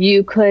like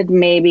you could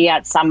maybe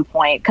at some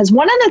point, because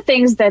one of the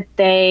things that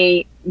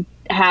they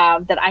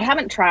have that I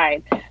haven't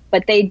tried,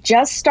 but they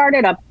just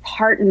started a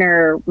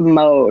partner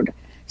mode.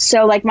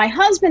 So like my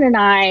husband and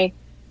I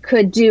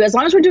could do, as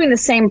long as we're doing the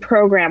same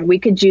program, we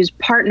could use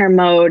partner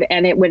mode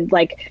and it would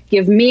like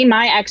give me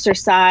my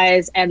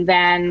exercise. And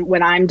then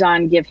when I'm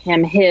done, give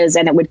him his,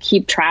 and it would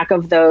keep track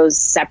of those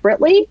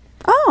separately.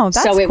 Oh,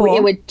 that's cool. So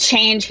it would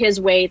change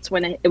his weights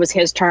when it was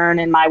his turn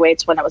and my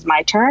weights when it was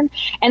my turn.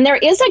 And there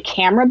is a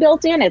camera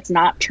built in. It's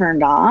not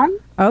turned on.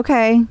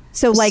 Okay.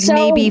 So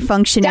maybe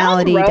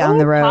functionality down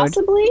the road.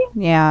 Possibly.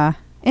 Yeah.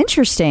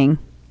 Interesting.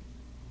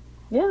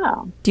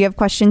 Yeah. Do you have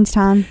questions,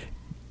 Tom?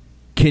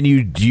 Can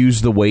you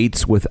use the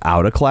weights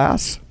without a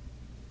class?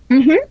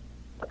 Mm-hmm.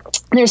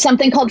 There's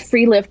something called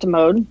free lift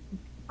mode.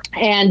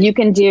 And you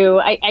can do,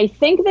 I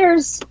think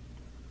there's,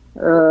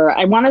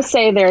 I want to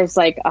say there's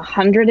like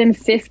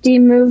 150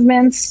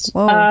 movements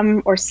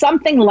or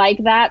something like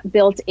that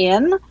built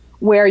in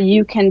where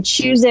you can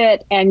choose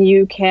it and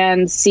you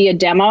can see a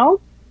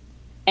demo.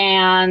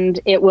 And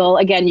it will,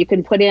 again, you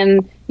can put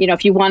in,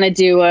 if you want to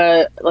do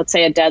let's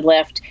say a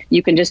deadlift,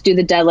 you can just do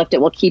the deadlift. It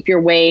will keep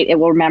your weight. It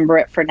will remember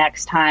it for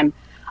next time.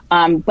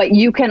 But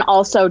you can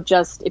also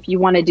just, if you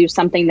want to do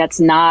something that's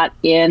not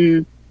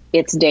in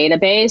its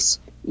database,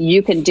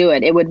 you can do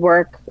it. It would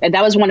work. And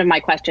that was one of my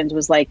questions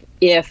was like,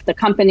 if the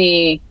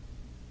company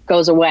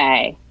goes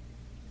away,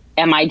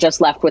 am I just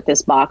left with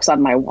this box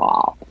on my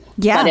wall?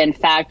 Yeah. But in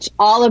fact,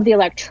 all of the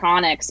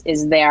electronics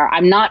is there.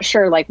 I'm not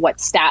sure like what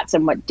stats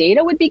and what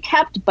data would be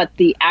kept, but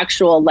the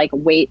actual like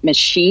weight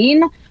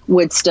machine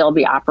would still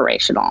be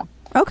operational.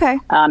 Okay.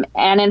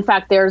 And in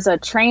fact, there's a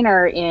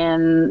trainer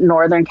in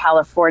Northern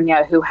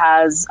California who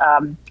has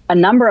a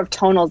number of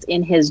tonals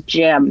in his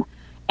gym,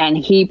 and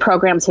he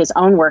programs his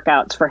own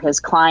workouts for his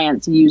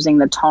clients using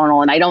the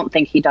tonal. And I don't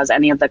think he does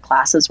any of the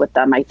classes with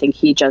them. I think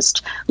he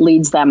just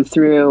leads them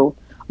through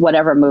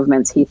whatever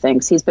movements he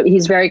thinks.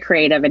 He's very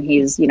creative, and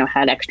he's,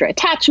 had extra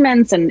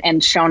attachments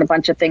and shown a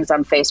bunch of things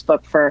on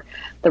Facebook for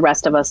the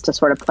rest of us to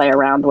sort of play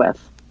around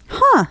with.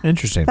 Huh.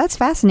 Interesting. That's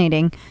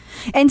fascinating.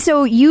 And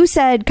so you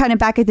said kind of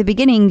back at the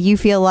beginning, you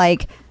feel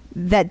like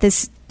that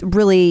this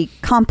really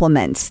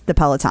complements the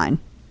Peloton.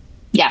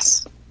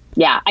 Yes.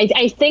 Yeah.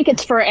 I think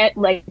it's for it.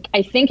 Like,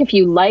 I think if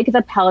you like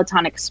the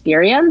Peloton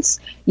experience,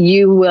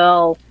 you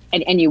will,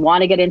 and you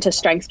want to get into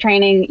strength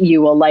training,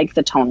 you will like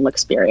the tonal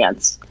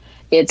experience.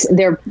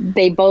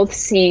 They both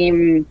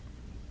seem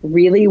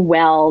really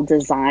well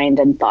designed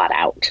and thought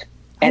out.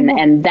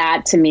 And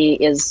that to me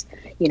is,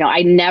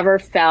 I never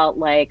felt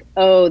like,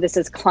 this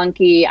is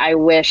clunky. I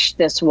wish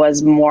this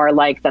was more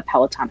like the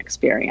Peloton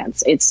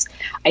experience. It's,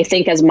 I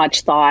think, as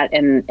much thought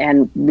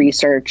and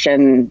research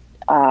and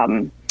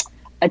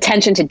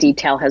attention to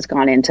detail has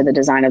gone into the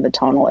design of the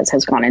tonal as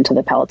has gone into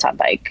the Peloton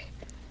bike.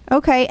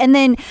 Okay. And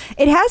then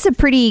it has a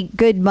pretty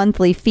good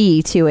monthly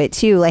fee to it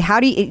too. Like, how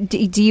do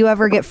you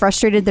ever get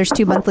frustrated there's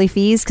 2 monthly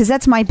fees? Because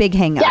that's my big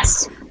hang up.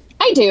 Yes,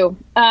 I do.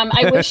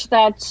 I wish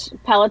that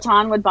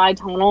Peloton would buy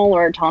Tonal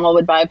or Tonal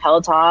would buy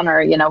Peloton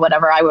or,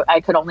 whatever. I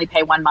could only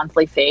pay 1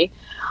 monthly fee.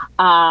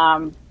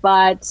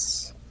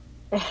 But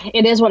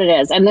it is what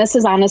it is. And this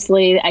is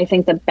honestly, I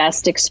think, the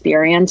best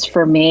experience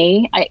for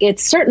me.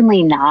 It's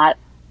certainly not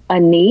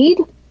a need.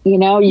 You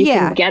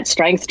can get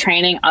strength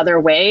training other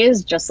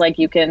ways, just like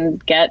you can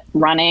get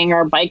running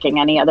or biking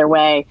any other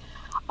way.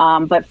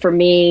 But for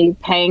me,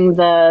 paying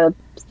the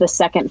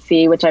second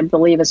fee, which I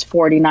believe is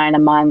 $49 a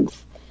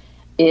month,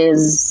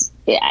 it's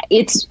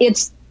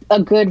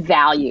a good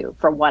value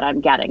for what I'm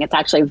getting. It's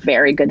actually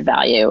very good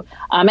value.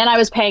 And I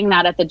was paying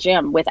that at the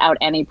gym without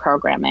any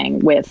programming,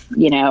 with,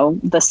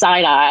 the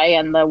side eye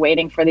and the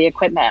waiting for the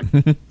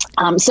equipment.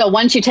 So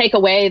once you take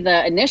away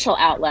the initial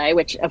outlay,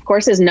 which of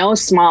course is no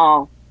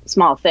small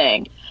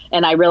thing,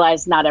 and I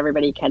realize not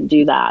everybody can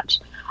do that,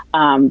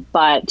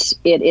 but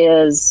it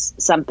is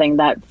something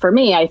that for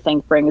me I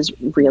think brings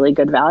really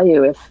good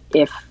value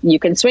if you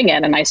can swing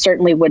it. And I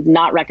certainly would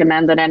not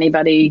recommend that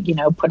anybody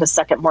put a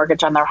second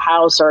mortgage on their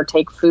house or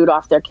take food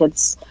off their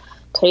kids'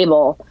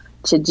 table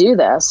to do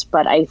this.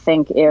 But I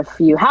think if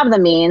you have the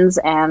means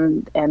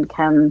and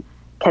can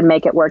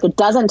make it work, it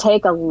doesn't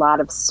take a lot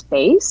of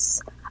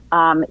space.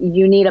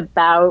 You need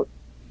about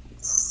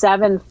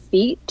 7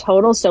 feet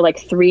total, so like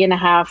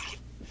 3.5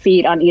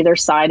 feet on either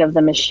side of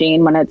the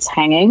machine when it's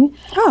hanging.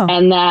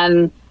 And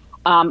then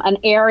an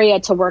area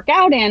to work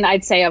out in,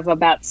 I'd say of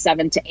about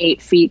 7 to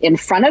 8 feet in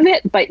front of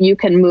it, but you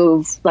can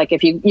move, like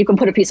if you can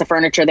put a piece of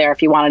furniture there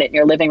if you wanted it in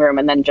your living room,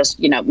 and then just,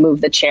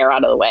 move the chair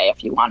out of the way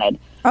if you wanted.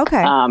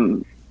 Okay.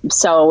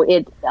 So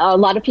a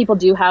lot of people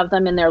do have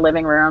them in their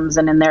living rooms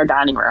and in their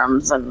dining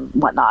rooms and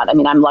whatnot. I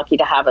mean, I'm lucky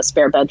to have a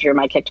spare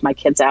bedroom. I kicked my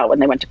kids out when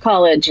they went to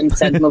college and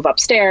said, move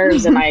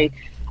upstairs. And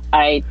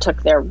I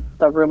took the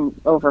room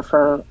over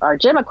for our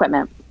gym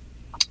equipment.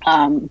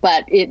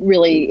 But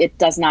it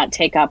does not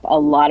take up a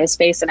lot of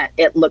space, and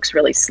it looks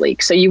really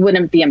sleek. So you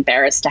wouldn't be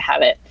embarrassed to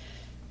have it,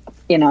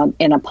 in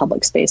a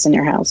public space in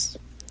your house.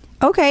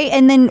 Okay.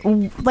 And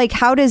then like,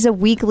 how does a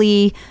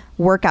weekly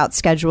workout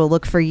schedule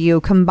look for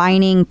you,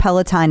 combining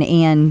Peloton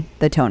and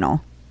the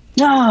tonal?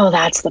 Oh,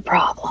 that's the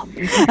problem.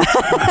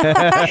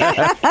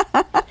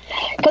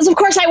 Because of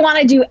course I want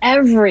to do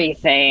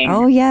everything.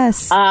 Oh,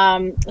 yes.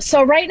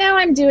 So right now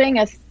I'm doing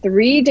a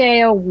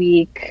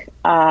 3-day-a-week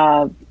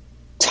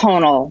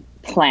tonal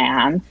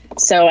plan.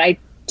 So I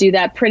do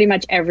that pretty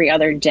much every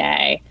other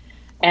day.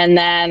 And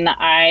then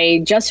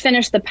I just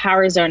finished the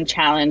Power Zone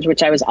Challenge,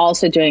 which I was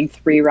also doing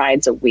 3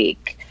 rides a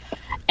week.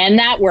 And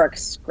that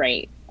works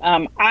great.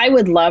 I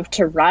would love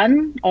to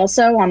run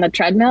also on the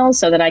treadmill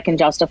so that I can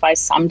justify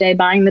someday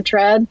buying the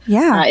tread.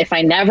 Yeah. If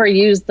I never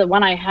use the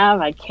one I have,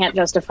 I can't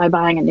justify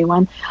buying a new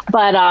one.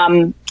 But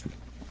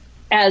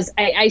as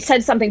I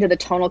said something to the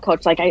tonal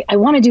coach, like, I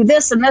want to do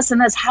this and this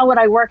and this. How would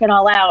I work it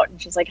all out?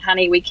 And she's like,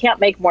 honey, we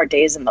can't make more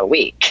days in the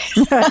week.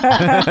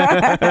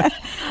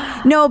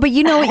 No, but what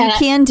you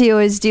can do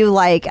is do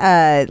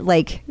well,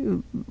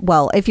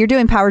 if you're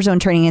doing Power Zone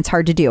training, it's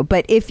hard to do.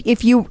 But if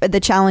the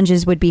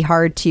challenges would be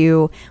hard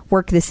to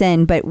work this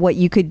in. But what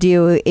you could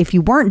do if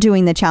you weren't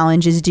doing the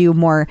challenge is do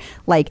more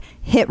like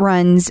hit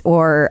runs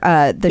or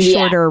the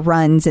shorter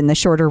runs and the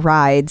shorter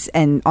rides,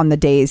 and on the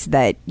days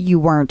that you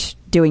weren't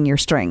doing your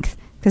strength.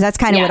 Because that's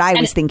kind of what I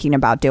was thinking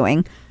about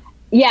doing.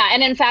 Yeah.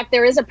 And in fact,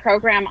 there is a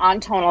program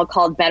on Tonal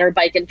called Better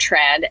Bike and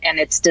Tread, and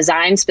it's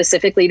designed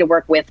specifically to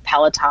work with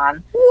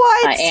Peloton.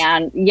 What?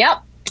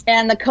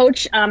 And the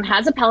coach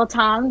has a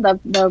Peloton,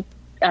 the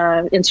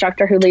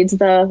instructor who leads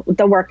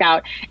the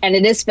workout. And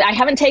it is, I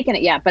haven't taken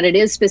it yet, but it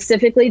is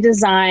specifically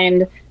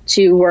designed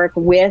to work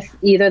with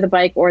either the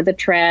bike or the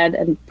tread,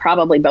 and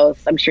probably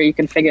both. I'm sure you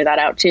can figure that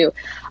out too.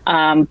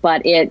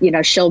 But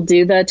she'll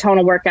do the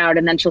tonal workout,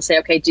 and then she'll say,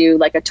 okay, do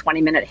like a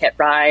 20-minute hit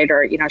ride,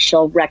 or,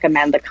 she'll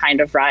recommend the kind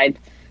of ride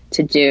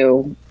to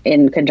do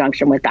in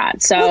conjunction with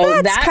that.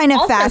 So that's kind of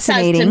also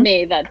fascinating says to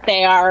me that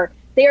they are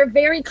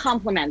very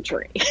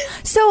complementary.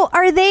 So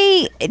are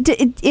they,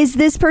 is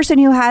this person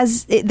who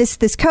has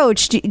this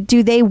coach,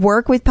 do they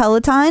work with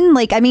Peloton?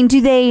 Like, I mean,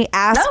 do they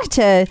ask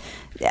to,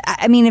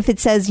 I mean, if it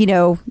says,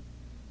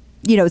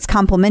 it's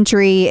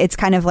complimentary, it's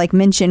kind of like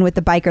mentioned with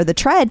the bike or the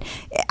tread.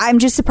 I'm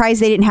just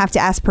surprised they didn't have to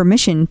ask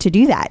permission to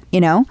do that,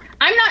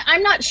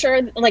 I'm not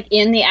sure, like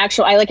in the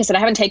actual, like I said, I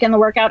haven't taken the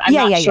workout. I'm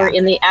not sure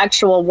in the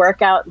actual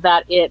workout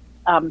that it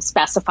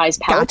specifies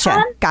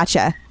Peloton.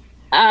 Gotcha.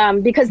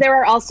 Because there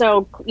are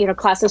also,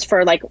 classes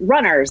for like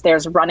runners.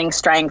 There's running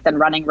strength and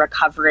running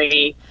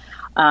recovery.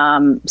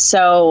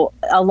 So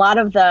a lot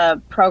of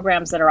the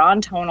programs that are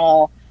on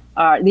Tonal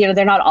are,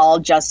 they're not all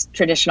just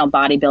traditional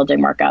bodybuilding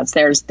workouts.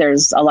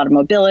 There's a lot of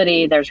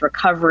mobility, there's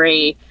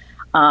recovery,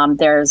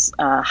 there's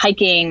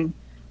hiking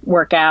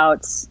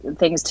workouts,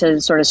 things to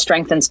sort of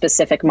strengthen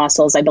specific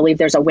muscles. I believe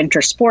there's a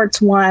winter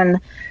sports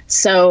one.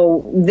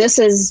 So this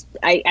is,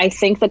 I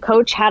think the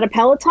coach had a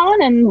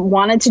Peloton and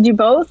wanted to do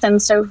both,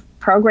 and so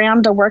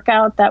programmed a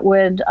workout that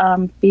would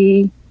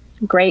be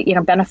great,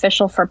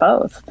 beneficial for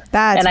both.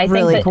 That's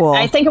really cool.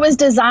 I think it was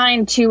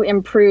designed to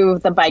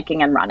improve the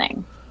biking and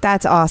running.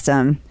 That's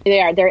awesome.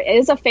 There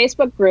is a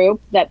Facebook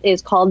group that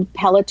is called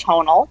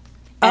Pelotonal,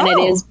 and it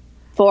is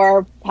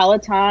for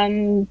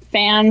Peloton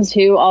fans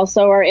who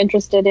also are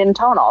interested in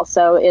Tonal.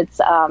 So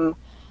it's an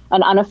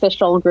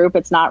unofficial group.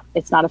 It's not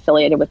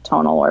affiliated with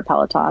Tonal or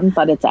Peloton,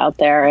 but it's out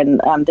there,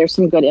 and there's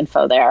some good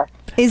info there.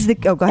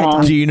 Go ahead,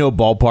 Tom. Do you know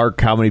ballpark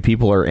how many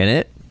people are in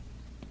it?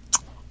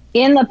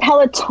 In the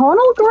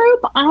Pelotonal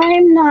group,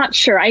 I'm not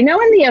sure. I know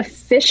in the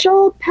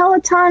official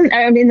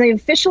the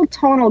official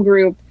Tonal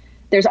group,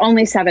 there's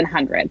only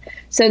 700.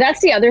 So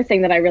that's the other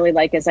thing that I really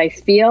like, is I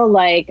feel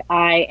like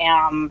I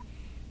am,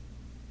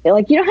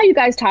 like, how you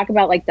guys talk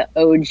about like the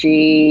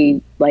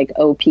OG, like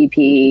OPP,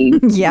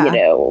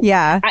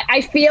 Yeah.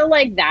 I feel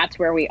like that's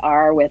where we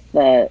are with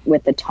the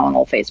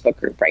Tonal Facebook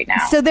group right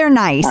now. So they're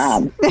nice.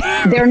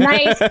 They're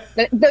nice.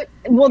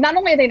 Well, not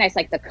only are they nice,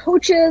 like the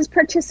coaches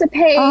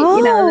participate,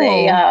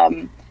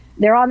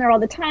 they're on there all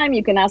the time.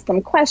 You can ask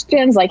them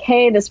questions like,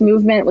 hey, this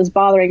movement was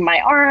bothering my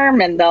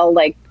arm, and they'll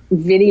like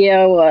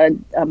video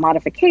a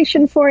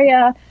modification for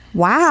you.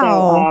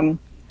 Wow. So,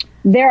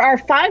 there are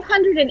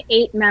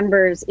 508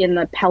 members in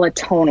the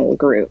Pelotonal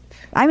group.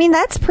 I mean,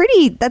 that's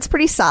pretty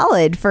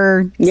solid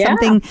for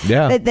something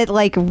that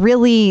like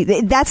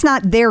really, that's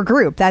not their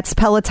group. That's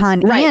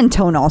Peloton and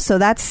Tonal. So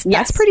that's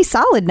pretty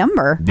solid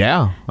number.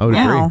 Yeah, I would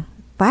agree.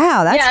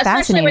 Wow, that's especially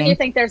fascinating. when you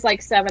think there's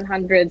like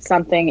 700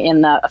 something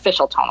in the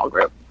official Tonal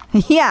group.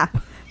 Yeah.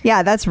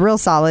 Yeah, that's real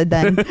solid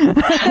then.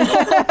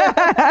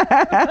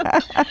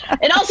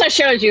 It also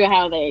shows you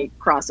how they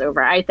cross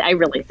over. I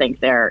really think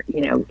they're,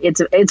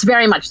 it's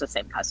very much the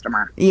same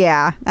customer.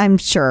 Yeah, I'm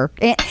sure.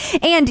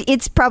 And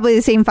it's probably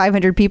the same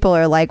 500 people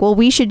are like, well,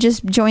 we should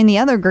just join the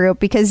other group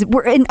because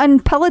we're on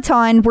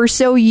Peloton. We're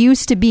so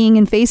used to being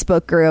in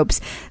Facebook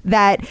groups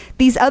that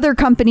these other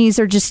companies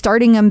are just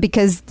starting them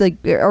because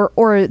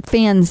or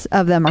fans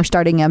of them are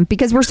starting them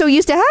because we're so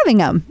used to having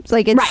them. It's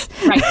like it's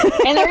right.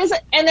 And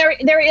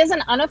there is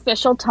an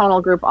unofficial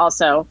tonal group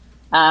also.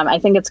 I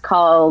think it's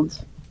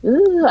called.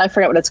 I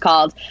forget what it's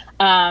called.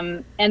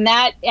 And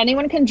that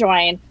anyone can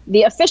join.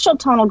 The official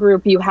tonal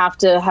group you have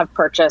to have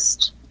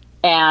purchased,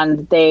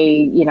 and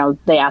they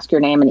ask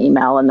your name and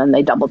email, and then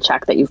they double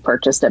check that you've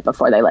purchased it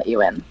before they let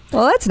you in.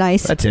 Well, that's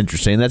nice. That's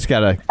interesting. That's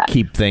got to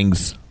keep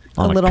things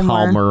on a little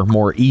calmer,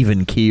 more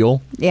even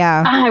keel.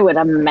 Yeah, I would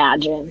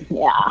imagine.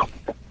 Yeah.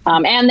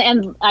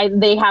 And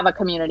they have a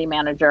community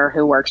manager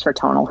who works for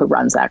Tonal who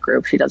runs that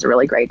group. She does a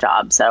really great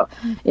job. So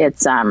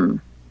it's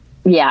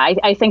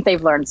I think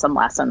they've learned some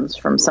lessons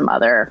from some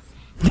other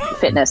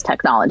fitness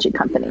technology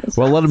companies.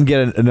 Well, let them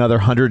get another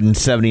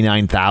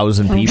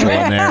 179,000 people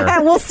in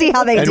there. We'll see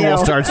how they do. And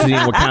we'll start seeing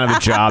what kind of a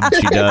job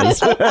she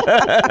does.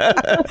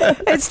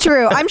 It's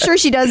true. I'm sure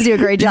she does do a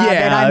great job,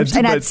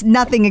 and that's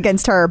nothing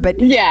against her. But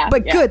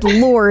good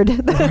Lord,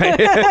 the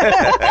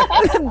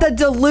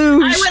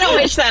deluge. I wouldn't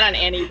wish that on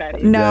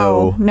anybody.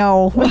 No.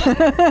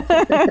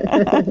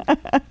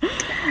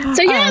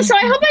 So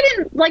I hope I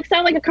didn't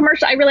sound like a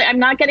commercial. I'm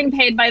not getting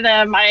paid by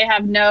them. I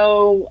have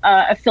no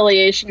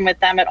affiliation with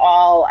them at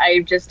all. I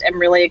just am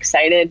really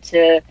excited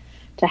to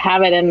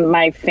have it, and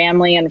my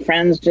family and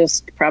friends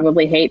just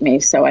probably hate me.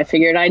 So I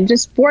figured I'd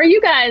just bore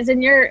you guys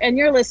and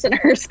your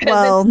listeners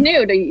because it's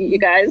new to you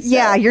guys. So.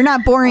 Yeah, you're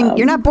not boring.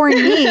 You're not boring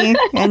me,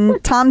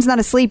 and Tom's not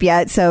asleep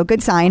yet, so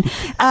good sign.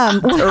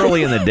 It's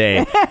early in the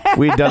day.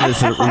 We've done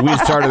this. We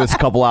started this a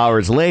couple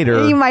hours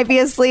later. You might be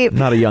asleep.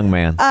 Not a young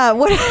man.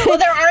 Well,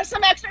 there are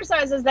some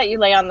exercises that you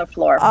lay on the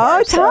floor.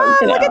 Oh, Tom,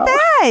 look at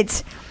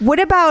that.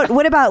 What about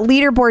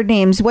leaderboard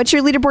names? What's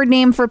your leaderboard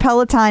name for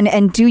Peloton,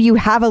 and do you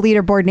have a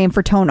leaderboard name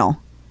for Tonal?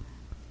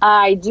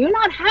 I do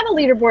not have a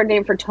leaderboard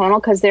name for Tonal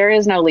because there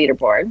is no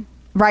leaderboard.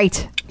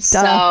 Right.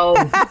 So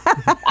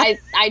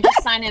I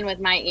just sign in with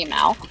my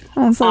email.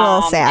 That's a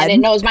little sad. And it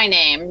knows my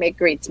name. It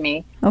greets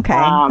me. Okay,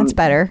 that's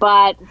better.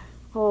 But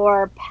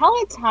for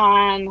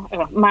Peloton,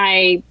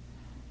 my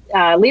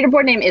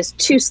leaderboard name is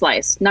 2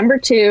 Slice, number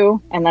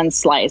 2, and then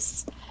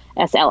Slice,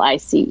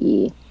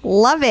 SLICE.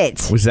 Love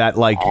it. Was that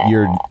like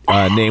your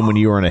name when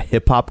you were in a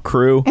hip hop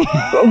crew?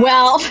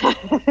 Well,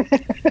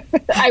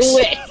 I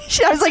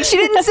wish. I was like, she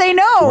didn't say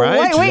no.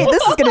 Right? Wait,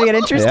 this is going to get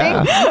interesting.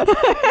 Yeah.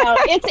 No,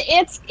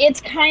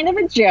 it's kind of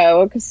a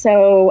joke.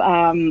 So,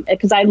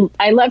 because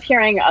I love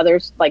hearing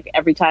others. Like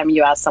every time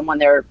you ask someone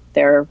their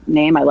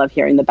name, I love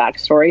hearing the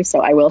backstory.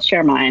 So I will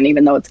share mine,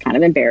 even though it's kind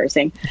of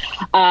embarrassing.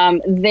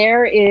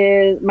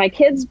 My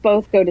kids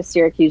both go to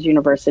Syracuse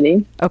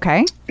University.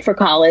 Okay. For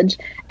college,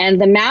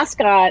 and the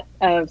mascot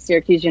of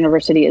Syracuse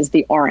University is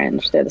the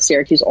Orange. They're the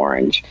Syracuse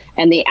Orange,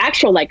 and the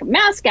actual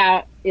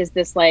mascot is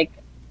this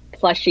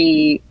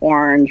plushy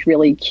orange,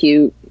 really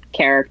cute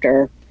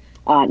character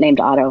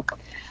named Otto.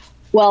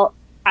 Well,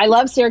 I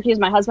love Syracuse.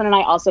 My husband and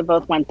I also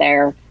both went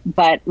there.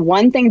 But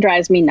one thing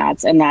drives me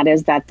nuts, and that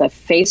is that the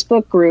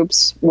Facebook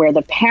groups where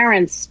the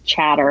parents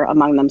chatter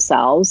among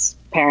themselves,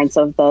 parents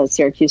of the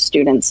Syracuse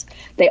students,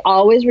 they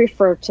always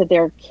refer to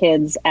their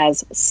kids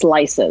as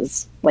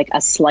slices, like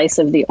a slice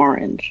of the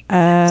orange.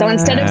 So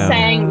instead of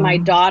saying my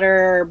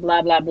daughter,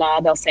 blah, blah, blah,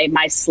 they'll say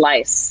my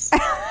slice.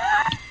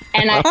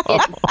 And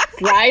it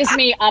drives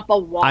me up a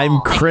wall. I'm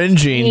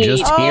cringing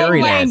just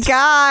hearing it. Oh, my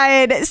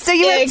God. So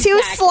you have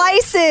 2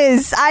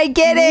 slices. I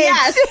get it.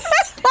 Yes.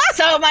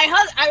 So my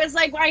husband, I was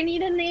like, well, I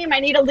need a name.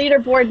 I need a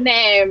leaderboard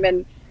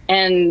name.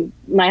 And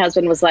my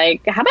husband was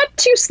like, how about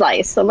 2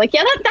 Slice? I'm like,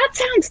 yeah, that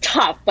sounds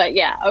tough, but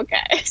yeah,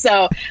 okay.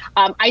 So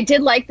I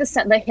did like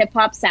the hip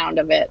hop sound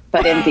of it,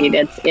 but indeed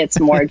it's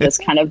more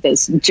just kind of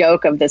this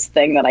joke of this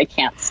thing that I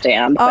can't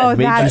stand. Oh, it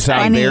made you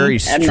sound funny. very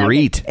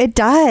street. It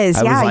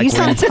does. Yeah, you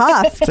sound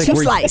tough. 2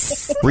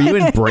 Slice. Were you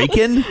in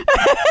Breakin'?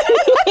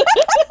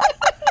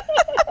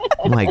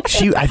 I'm like,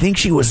 I think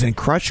she was in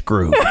Crush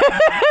Groove.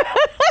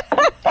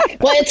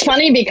 Well, it's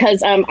funny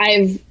because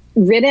I've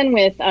ridden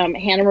with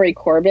Hannah Marie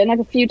Corbin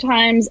a few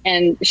times,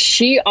 and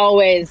she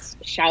always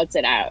shouts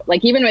it out.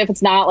 Even if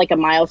it's not a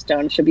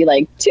milestone, she'll be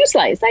like, 2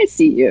 Slice, I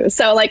see you.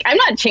 So I'm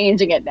not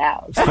changing it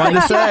now. It's fun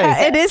to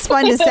say. It is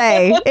fun to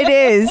say. It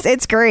is.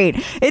 It's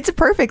great. It's a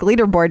perfect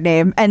leaderboard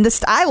name. And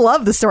I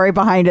love the story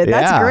behind it.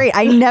 That's great.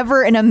 I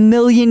never in a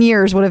million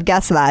years would have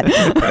guessed that.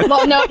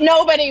 Well,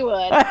 nobody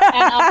would.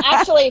 And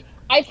actually,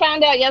 I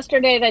found out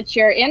yesterday that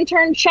your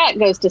intern Chet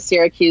goes to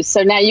Syracuse,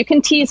 so now you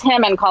can tease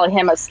him and call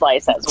him a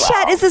slice as well.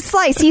 Chet is a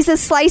slice. He's a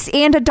slice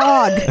and a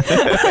dog.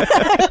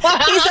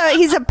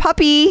 he's a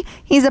puppy.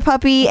 He's a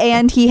puppy,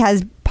 and he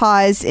has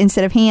paws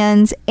instead of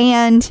hands,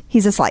 and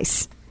he's a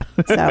slice.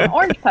 So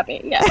Orange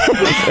puppy, yeah.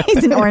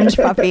 he's an orange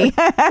puppy.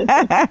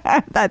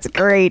 That's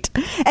great.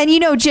 And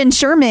Jen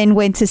Sherman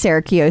went to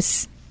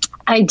Syracuse.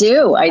 I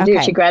do. Okay.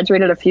 She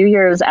graduated a few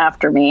years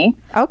after me.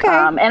 Okay.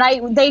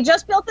 And they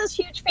just built this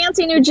huge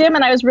fancy new gym,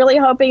 and I was really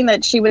hoping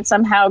that she would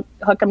somehow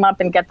hook them up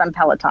and get them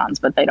Pelotons,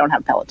 but they don't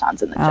have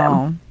Pelotons in the gym.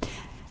 Oh,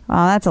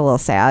 well, that's a little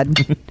sad.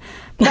 But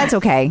that's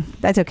okay.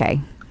 That's okay.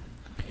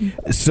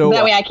 So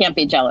That way I can't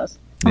be jealous.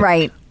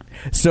 Right.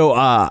 So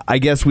I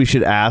guess we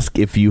should ask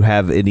if you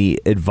have any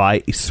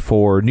advice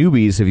for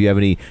newbies. If you have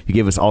any, you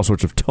gave us all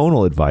sorts of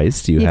tonal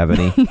advice. Do you have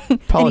any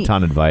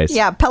Peloton advice?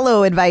 Yeah,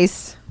 Pello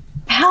advice.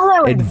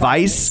 Hello.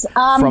 Advice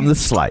from the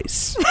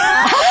slice.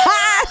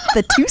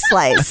 The two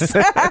slice.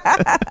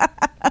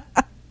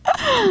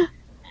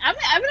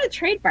 I'm going to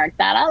trademark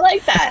that. I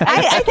like that.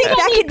 I think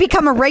that could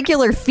become a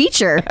regular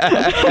feature.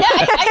 I've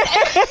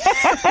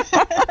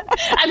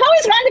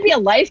always wanted to be a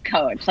life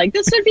coach. Like,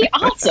 this would be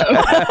awesome.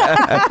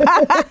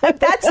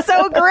 That's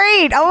so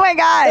great. Oh my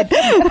God.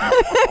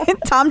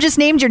 Tom just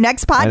named your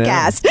next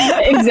podcast.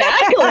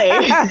 Exactly.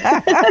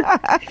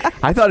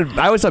 I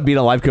always thought being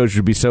a life coach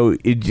would be so.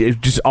 It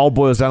just all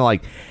boils down to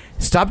like,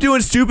 stop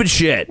doing stupid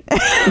shit.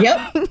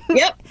 Yep.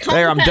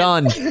 There, I'm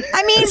done.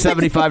 I mean,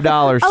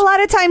 $75. A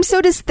lot of times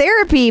so does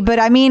therapy, but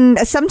I mean,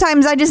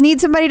 sometimes I just need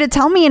somebody to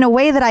tell me in a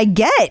way that I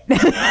get.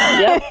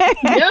 Yep.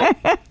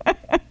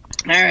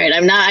 All right,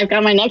 I've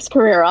got my next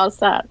career all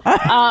set.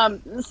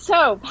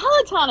 So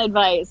Peloton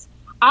advice.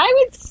 I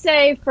would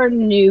say for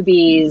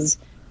newbies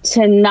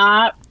to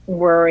not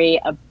worry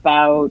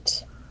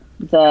about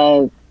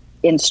the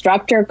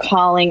instructor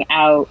calling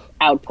out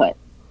output.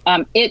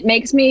 It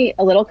makes me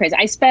a little crazy.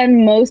 I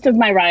spend most of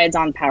my rides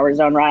on Power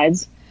Zone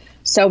rides.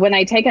 So when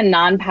I take a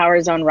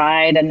non-Power Zone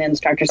ride and the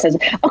instructor says,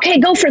 okay,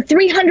 go for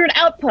 300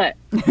 output,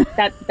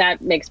 that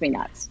makes me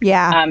nuts.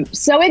 Yeah.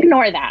 So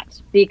ignore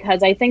that,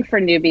 because I think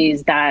for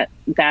newbies that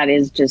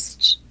is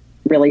just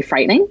really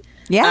frightening.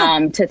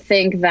 Yeah. To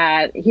think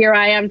that here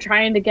I am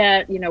trying to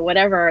get,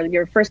 whatever,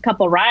 your first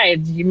couple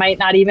rides, you might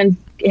not even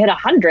hit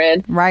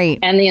 100. Right.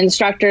 And the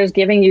instructor is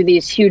giving you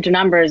these huge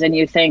numbers and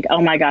you think,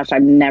 oh my gosh,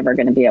 I'm never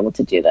going to be able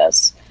to do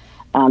this.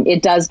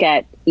 It does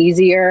get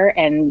easier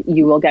and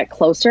you will get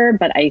closer,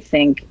 but I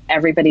think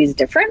everybody's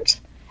different.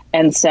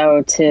 And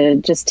so to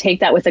just take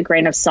that with a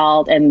grain of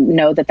salt and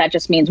know that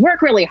just means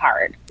work really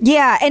hard.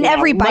 Yeah, and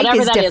every bike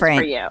is that is different.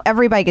 for you.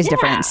 Every bike is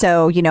different.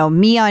 So,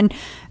 me on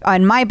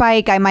my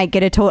bike, I might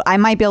get I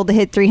might be able to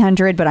hit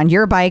 300, but on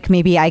your bike,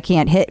 maybe I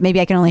can't hit. Maybe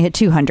I can only hit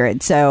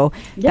 200. So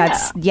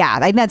I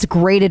think that's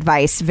great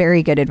advice.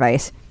 Very good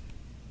advice.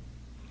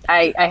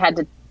 I had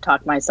to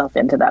talk myself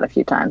into that a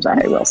few times,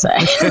 I will say.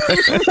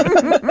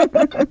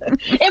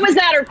 It was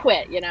that or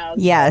quit,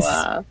 Yes.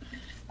 So,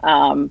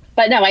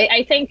 but no,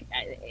 I think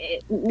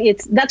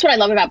that's what I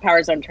love about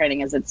Power Zone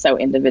training is it's so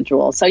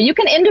individual. So you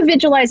can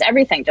individualize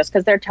everything. Just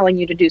because they're telling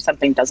you to do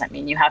something doesn't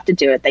mean you have to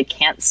do it. They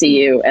can't see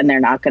you and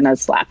they're not going to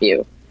slap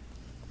you.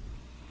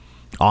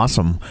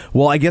 Awesome.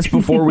 Well, I guess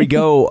before we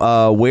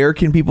go, where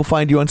can people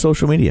find you on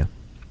social media?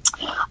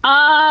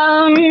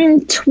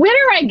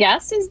 Twitter, I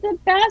guess, is the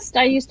best.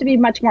 I used to be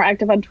much more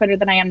active on Twitter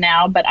than I am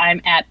now, but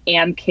I'm at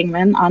Ann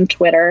Kingman on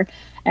Twitter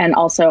and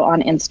also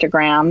on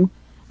Instagram.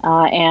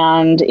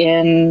 And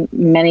in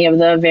many of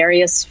the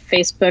various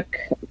Facebook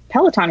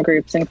Peloton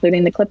groups,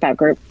 including the Clip Out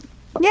group.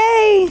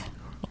 Yay!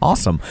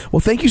 Awesome.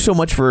 Well, thank you so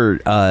much for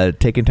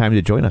taking time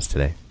to join us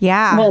today.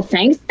 Yeah. Well,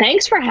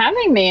 thanks for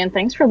having me, and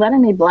thanks for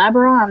letting me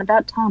blabber on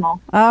about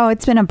tonal. Oh,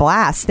 it's been a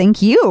blast.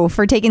 Thank you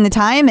for taking the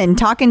time and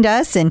talking to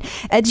us and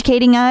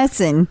educating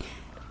us and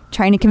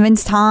trying to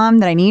convince Tom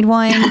that I need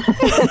one.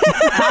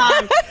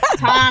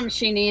 Tom,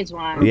 she needs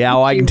one. Yeah,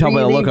 well, I can tell by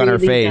the really, look on her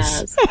really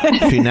face.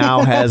 does. She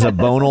now has a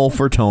bonal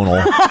for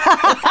tonal.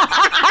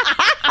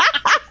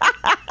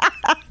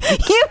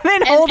 You've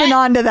been holding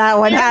on to that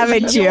one,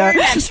 haven't you?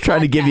 Just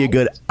trying to give you a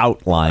good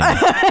outline.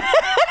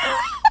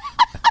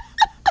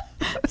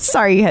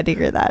 Sorry you had to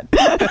hear that.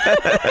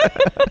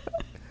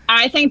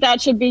 I think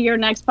that should be your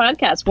next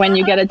podcast. When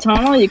you get a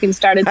tonal, you can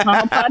start a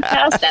tonal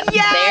podcast, and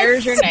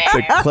there's your name.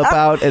 The Clip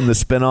Out and the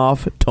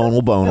spinoff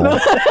Tonal Bonal.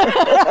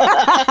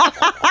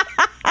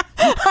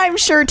 I'm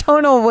sure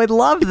Tonal would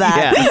love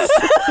that. Yes.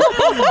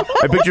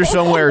 I picture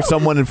somewhere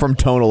someone from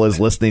Tonal is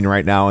listening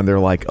right now and they're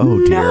like, oh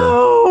dear.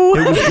 No.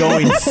 It was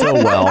going so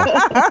well.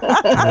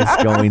 It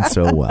was going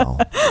so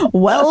well.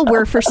 Well,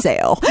 we're for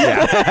sale.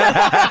 Thank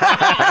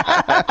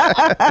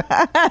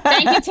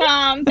you,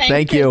 Tom.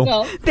 Thank you.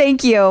 Crystal.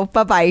 Thank you.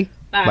 Bye-bye.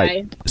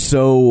 Bye.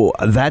 So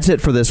that's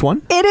it for this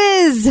one. It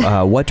is.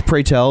 What,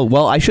 pray tell?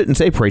 Well, I shouldn't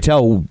say pray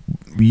tell.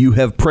 You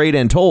have prayed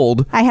and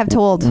told. I have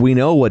told. We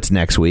know what's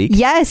next week.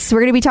 Yes,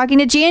 we're going to be talking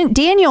to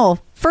Daniel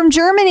from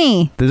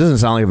Germany. This doesn't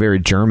sound like a very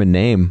German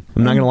name.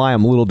 I'm not going to lie.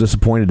 I'm a little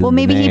disappointed in the name. Well,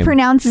 maybe he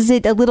pronounces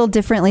it a little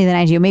differently than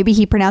I do. Maybe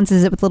he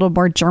pronounces it with a little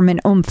more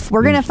German oomph.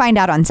 We're going to find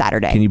out on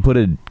Saturday. Can you put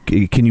a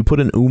Can you put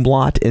an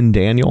umlaut in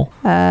Daniel?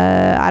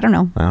 I don't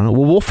know. Well,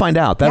 we'll find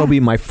out. That'll be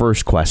my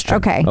first question.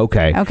 Okay.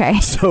 Okay.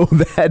 So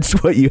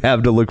that's what you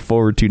have to look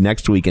forward to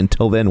next week.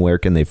 Until then, where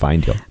can they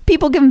find you?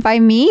 People can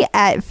find me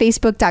at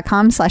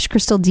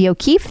facebook.com/Crystal D.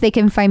 O'Keefe. They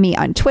can find me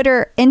on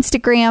Twitter,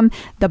 Instagram,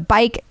 the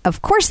bike,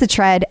 of course, the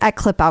tread at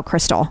Clip Out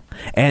Crystal.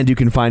 And you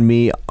can find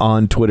me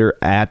on Twitter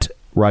at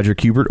Roger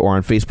Kubert or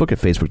on Facebook at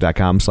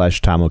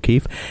facebook.com/Tom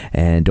O'Keefe.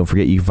 And don't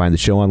forget, you can find the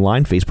show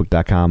online,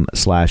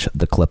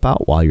 facebook.com/The Clip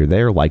Out. While you're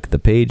there, like the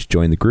page,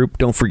 join the group.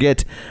 Don't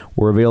forget,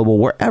 we're available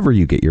wherever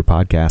you get your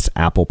podcasts,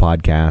 Apple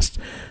Podcasts,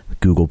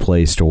 Google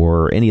Play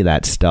Store, any of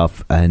that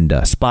stuff, and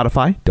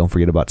Spotify. Don't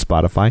forget about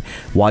Spotify.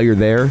 While you're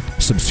there,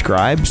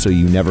 subscribe so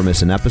you never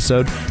miss an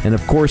episode. And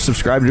of course,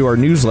 subscribe to our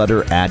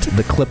newsletter at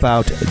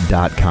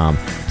theclipout.com.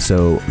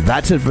 So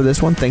that's it for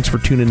this one. Thanks for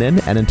tuning in.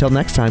 And until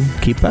next time,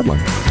 keep pedaling.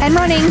 And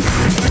running.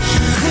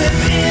 Clip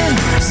in,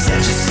 set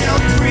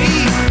yourself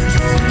free.